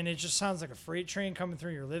car and it just sounds like a freight train coming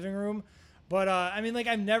through your living room. But I mean, like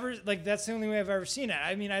I've never like that's the only way I've ever seen it.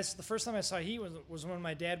 I mean, the first time I saw Heat was when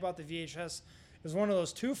my dad bought the VHS. It was one of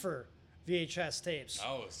those twofer VHS tapes.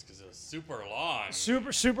 Oh, it's because it was super long.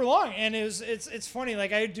 Super long, and it's funny.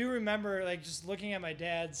 Like I do remember like just looking at my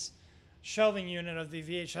dad's shelving unit of the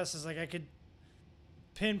VHSs. Like I could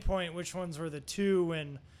pinpoint which ones were the 2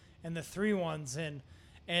 and the 3 ones,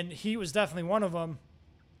 and Heat was definitely one of them.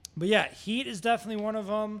 But yeah, Heat is definitely one of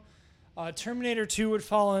them. Terminator 2 would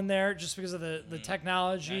fall in there just because of the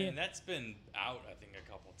technology. And that's been out, I think, a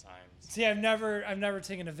couple times. See, I've never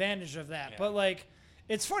taken advantage of that. Yeah. But like,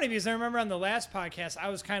 it's funny because I remember on the last podcast I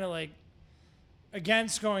was kind of like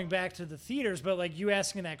against going back to the theaters, but like you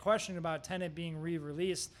asking that question about Tenet being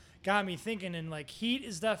re-released got me thinking. And like Heat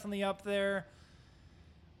is definitely up there.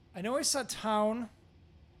 I know I saw Town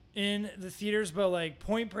in the theaters, but like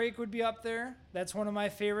Point Break would be up there. That's one of my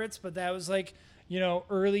favorites. But that was like,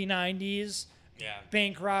 early 90s. Yeah.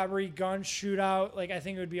 Bank robbery, gun shootout. Like I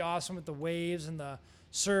think it would be awesome with the waves and the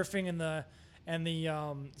surfing and the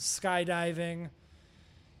skydiving.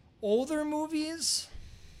 Older movies.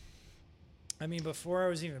 I mean, before I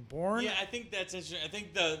was even born. Yeah, I think that's interesting. I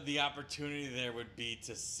think the opportunity there would be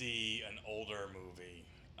to see an older movie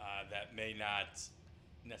that may not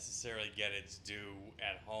necessarily get its due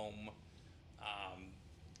at home.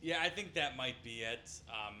 Yeah, I think that might be it.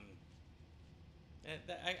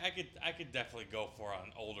 I could definitely go for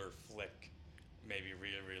an older flick, maybe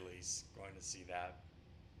re-release. Going to see that.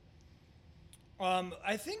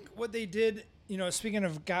 I think what they did, speaking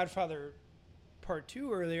of Godfather Part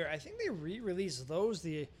 2 earlier, I think they re-released those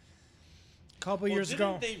a couple years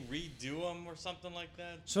ago. Didn't they redo them or something like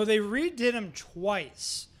that? So they redid them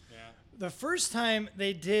twice. Yeah. The first time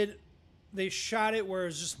they shot it where it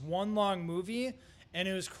was just one long movie, and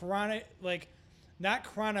it was not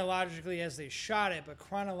chronologically as they shot it, but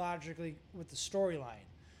chronologically with the storyline.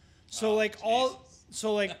 So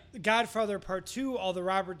Godfather Part 2, all the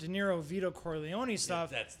Robert De Niro, Vito Corleone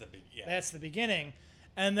stuff. Yeah, that's the beginning,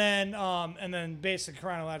 and then basically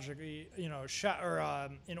chronologically, shot or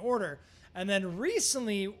in order. And then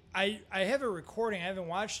recently, I have a recording. I haven't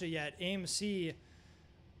watched it yet. AMC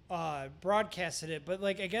broadcasted it, but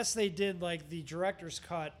like I guess they did like the director's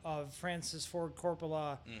cut of Francis Ford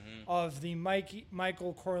Coppola of the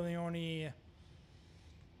Michael Corleone. I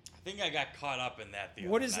think I got caught up in that the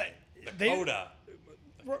what other is night. that? The Coda.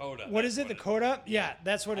 The Coda. What is it? The Coda? Yeah,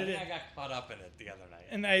 that's what it is. I got caught up in it the other night.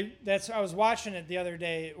 And I was watching it the other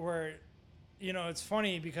day where, it's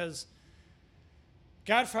funny because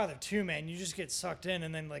Godfather 2, man, you just get sucked in,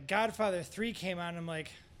 and then like Godfather 3 came out, and I'm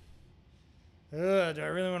like, ugh, do I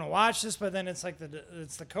really want to watch this? But then it's like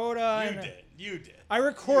it's the Coda. You did. I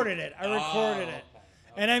recorded it. it. Okay.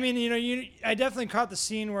 And I mean, I definitely caught the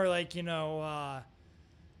scene where like,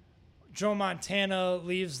 Joe Montana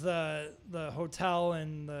leaves the hotel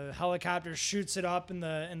and the helicopter shoots it up in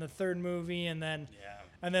the third movie, and then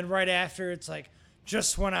right after it's like,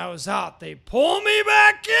 just when I was out, they pull me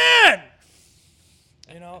back in.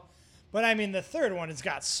 But I mean, the third one has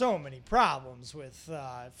got so many problems with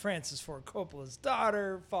Francis Ford Coppola's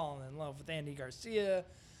daughter falling in love with Andy Garcia,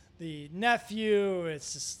 the nephew.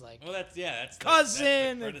 It's just like, well, that's cousin.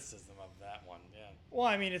 That's the criticism of that one. Yeah. Well,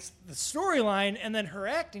 I mean, it's the storyline and then her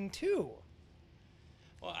acting too.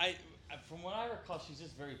 Well, from what I recall, she's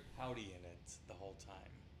just very pouty in it the whole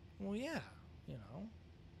time. Well, yeah,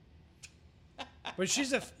 But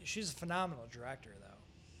she's a phenomenal director, though.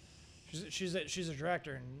 She's a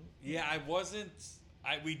director, and yeah,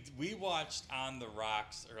 we watched On the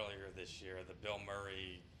Rocks earlier this year, the Bill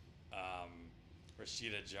Murray,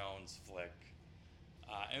 Rashida Jones flick,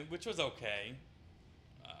 and which was okay.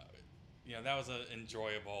 That was an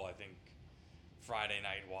enjoyable, I think, Friday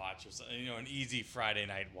night watch, or an easy Friday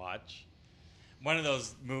night watch. One of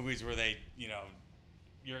those movies where they,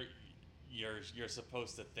 you're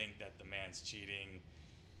supposed to think that the man's cheating,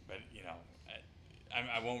 but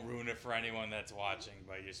I won't ruin it for anyone that's watching,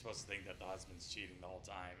 but you're supposed to think that the husband's cheating the whole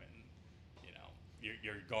time, and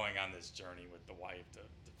you're going on this journey with the wife to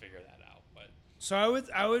figure that out. But So I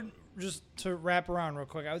would just to wrap around real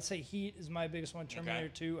quick. I would say Heat is my biggest one. Terminator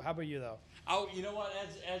 2. How about you though? oh, you know what?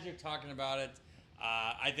 As you're talking about it,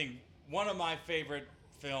 I think one of my favorite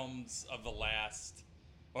films of the last,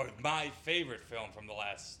 or my favorite film from the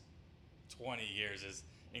last 20 years is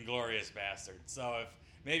Inglourious Basterds. So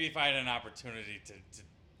if I had an opportunity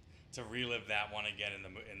to relive that one again in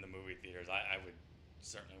the movie theaters, I would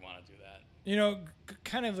certainly want to do that. You know,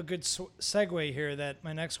 kind of a good segue here. That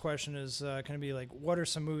my next question is going to be like, what are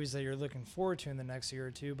some movies that you're looking forward to in the next year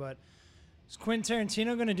or two? But is Quentin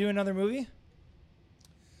Tarantino going to do another movie?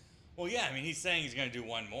 Well, yeah. I mean, he's saying he's going to do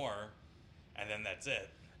one more, and then that's it.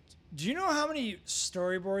 Do you know how many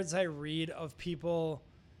storyboards I read of people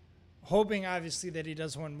hoping, obviously, that he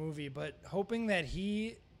does one movie, but hoping that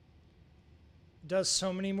he does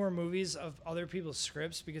so many more movies of other people's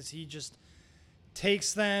scripts because he just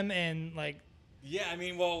takes them and like. Yeah, I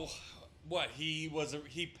mean, well, what he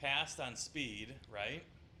passed on Speed, right?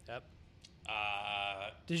 Yep.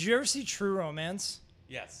 Did you ever see True Romance?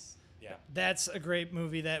 Yes. Yeah. That's a great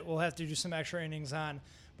movie that we'll have to do some extra innings on.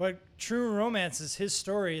 But True Romance is his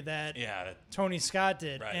story that Tony Scott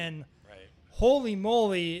did, right, and right. Holy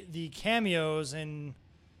moly, the cameos and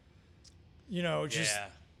just.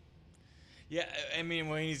 Yeah, I mean,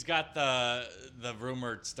 when he's got the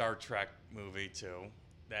rumored Star Trek movie too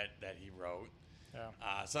that he wrote.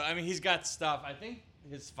 Yeah. So I mean, he's got stuff. I think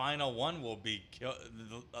his final one will be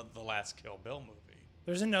the last Kill Bill movie.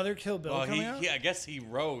 There's another Kill Bill coming out? I guess he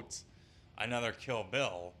wrote another Kill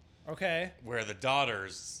Bill. Okay. Where the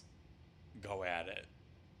daughters go at it.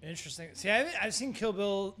 Interesting. See, I've seen Kill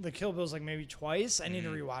Bill, the Kill Bills like maybe twice. I need to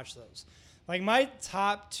rewatch those. Like my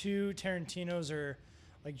top two Tarantinos are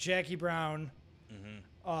like Jackie Brown,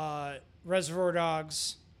 Reservoir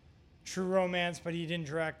Dogs, True Romance, but he didn't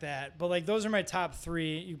direct that. But like those are my top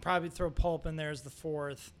three. You probably throw Pulp in there as the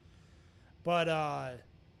fourth. But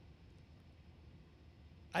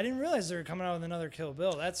I didn't realize they were coming out with another Kill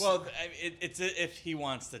Bill. It's if he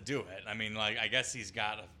wants to do it. I mean, like I guess he's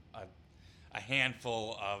got a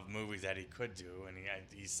handful of movies that he could do, and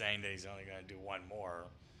he's saying that he's only going to do one more.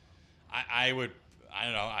 I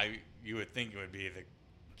don't know. You would think it would be the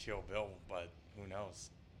Kill Bill, but who knows?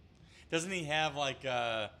 Doesn't he have like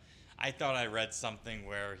I thought I read something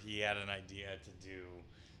where he had an idea to do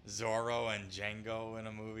Zorro and Django in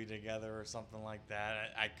a movie together or something like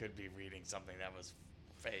that. I could be reading something that was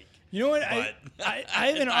fake. You know what? I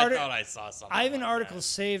have an article. I thought I saw something. I have an article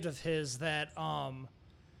saved of his that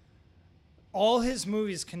all his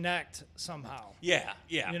movies connect somehow. Yeah.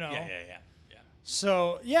 You know? Yeah.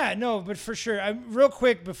 So but for sure. Real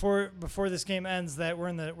quick before this game ends, that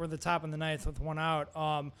we're the top of the ninth with one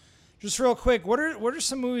out. Just real quick, what are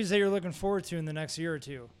some movies that you're looking forward to in the next year or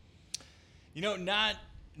two? You know, not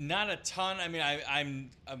a ton. I mean,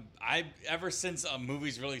 I ever since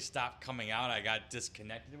movies really stopped coming out, I got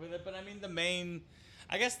disconnected with it. But I mean, the main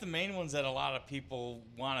ones that a lot of people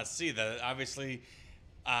want to see, obviously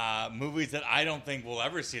movies that I don't think will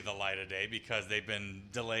ever see the light of day because they've been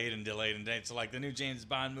delayed. So like the new James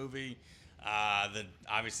Bond movie,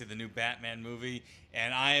 obviously the new Batman movie,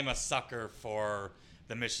 and I am a sucker for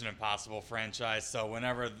the Mission Impossible franchise. So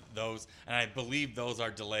whenever those, and I believe those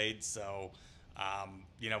are delayed, so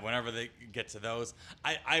whenever they get to those,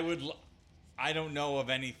 I don't know of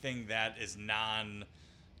anything that is non,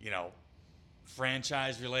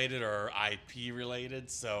 franchise related or IP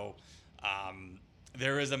related. So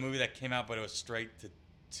there is a movie that came out, but it was straight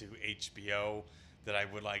to HBO that I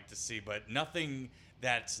would like to see, but nothing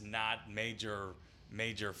that's not major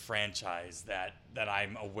franchise that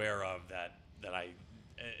I'm aware of that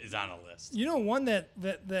is on a list. You know, one that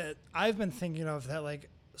I've been thinking of that like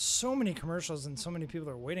so many commercials and so many people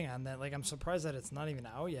are waiting on that. Like I'm surprised that it's not even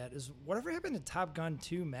out yet. Is whatever happened to Top Gun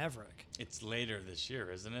 2 Maverick? It's later this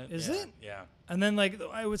year, isn't it? Is it? Yeah. And then like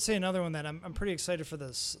I would say another one that I'm pretty excited for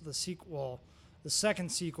the sequel, the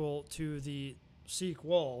second sequel to the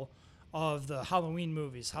sequel of the Halloween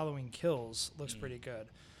movies. Halloween Kills looks pretty good.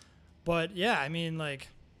 But yeah, I mean like.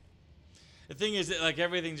 The thing is that like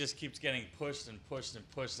everything just keeps getting pushed and pushed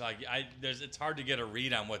and pushed. Like it's hard to get a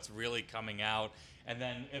read on what's really coming out. And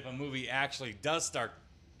then if a movie actually does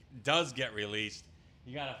get released,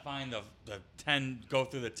 you got to find go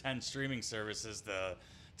through the 10 streaming services to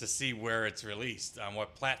see where it's released, on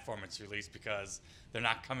what platform it's released, because they're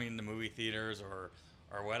not coming into movie theaters or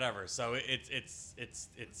whatever. So it's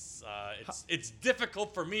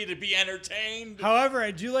difficult for me to be entertained. However,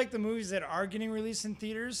 I do like the movies that are getting released in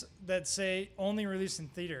theaters that say only released in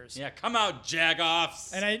theaters. Yeah, come out,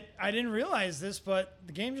 jagoffs. And I didn't realize this, but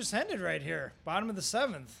the game just ended right here, bottom of the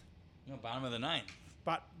 7th. No, bottom of the ninth.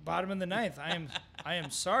 Bottom of the ninth. I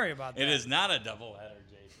am sorry about that. It is not a doubleheader,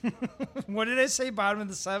 Jason. What did I say? Bottom of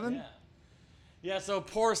the seventh? Yeah. Yeah, so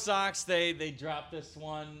poor Sox, they dropped this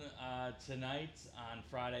one tonight on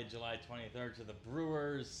Friday, July 23rd to the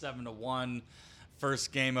Brewers, 7-1.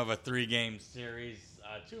 First game of a 3-game series.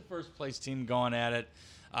 Two first-place team going at it.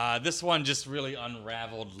 This one just really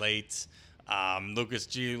unraveled late. Lucas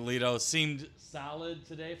Giolito seemed solid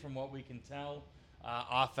today from what we can tell.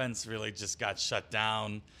 Offense really just got shut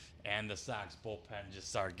down, and the Sox bullpen just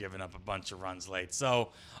started giving up a bunch of runs late. So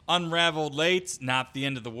unraveled late, not the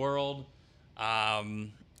end of the world.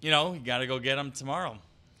 You got to go get them tomorrow.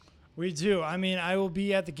 We do. I mean, I will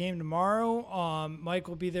be at the game tomorrow. Mike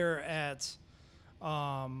will be there at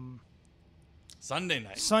Sunday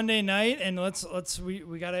night. Sunday night, and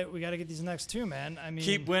we gotta get these next two, man. I mean,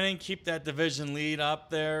 keep winning, keep that division lead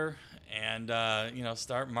up there, and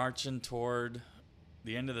start marching toward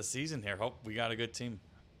the end of the season here. Hope we got a good team.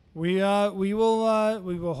 We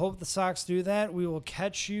will hope the Sox do that. We will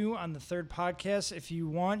catch you on the third podcast. If you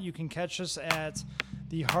want, you can catch us at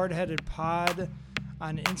the Hardheaded Pod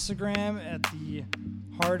on Instagram, at the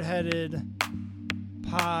Hardheaded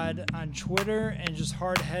Pod on Twitter, and just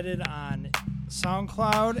Hardheaded on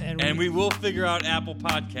SoundCloud. And we will figure out Apple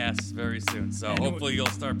Podcasts very soon. So hopefully you'll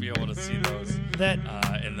start be able to see those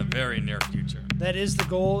in the very near future. That is the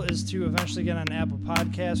goal, is to eventually get on Apple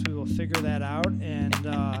Podcasts. We will figure that out, and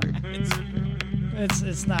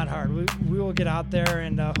it's not hard. We will get out there,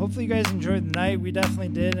 and hopefully you guys enjoyed the night. We definitely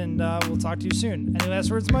did, and we'll talk to you soon. Any last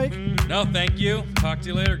words, Mike? No, thank you. Talk to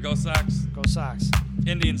you later. Go Sox. Go Sox.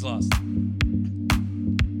 Indians lost.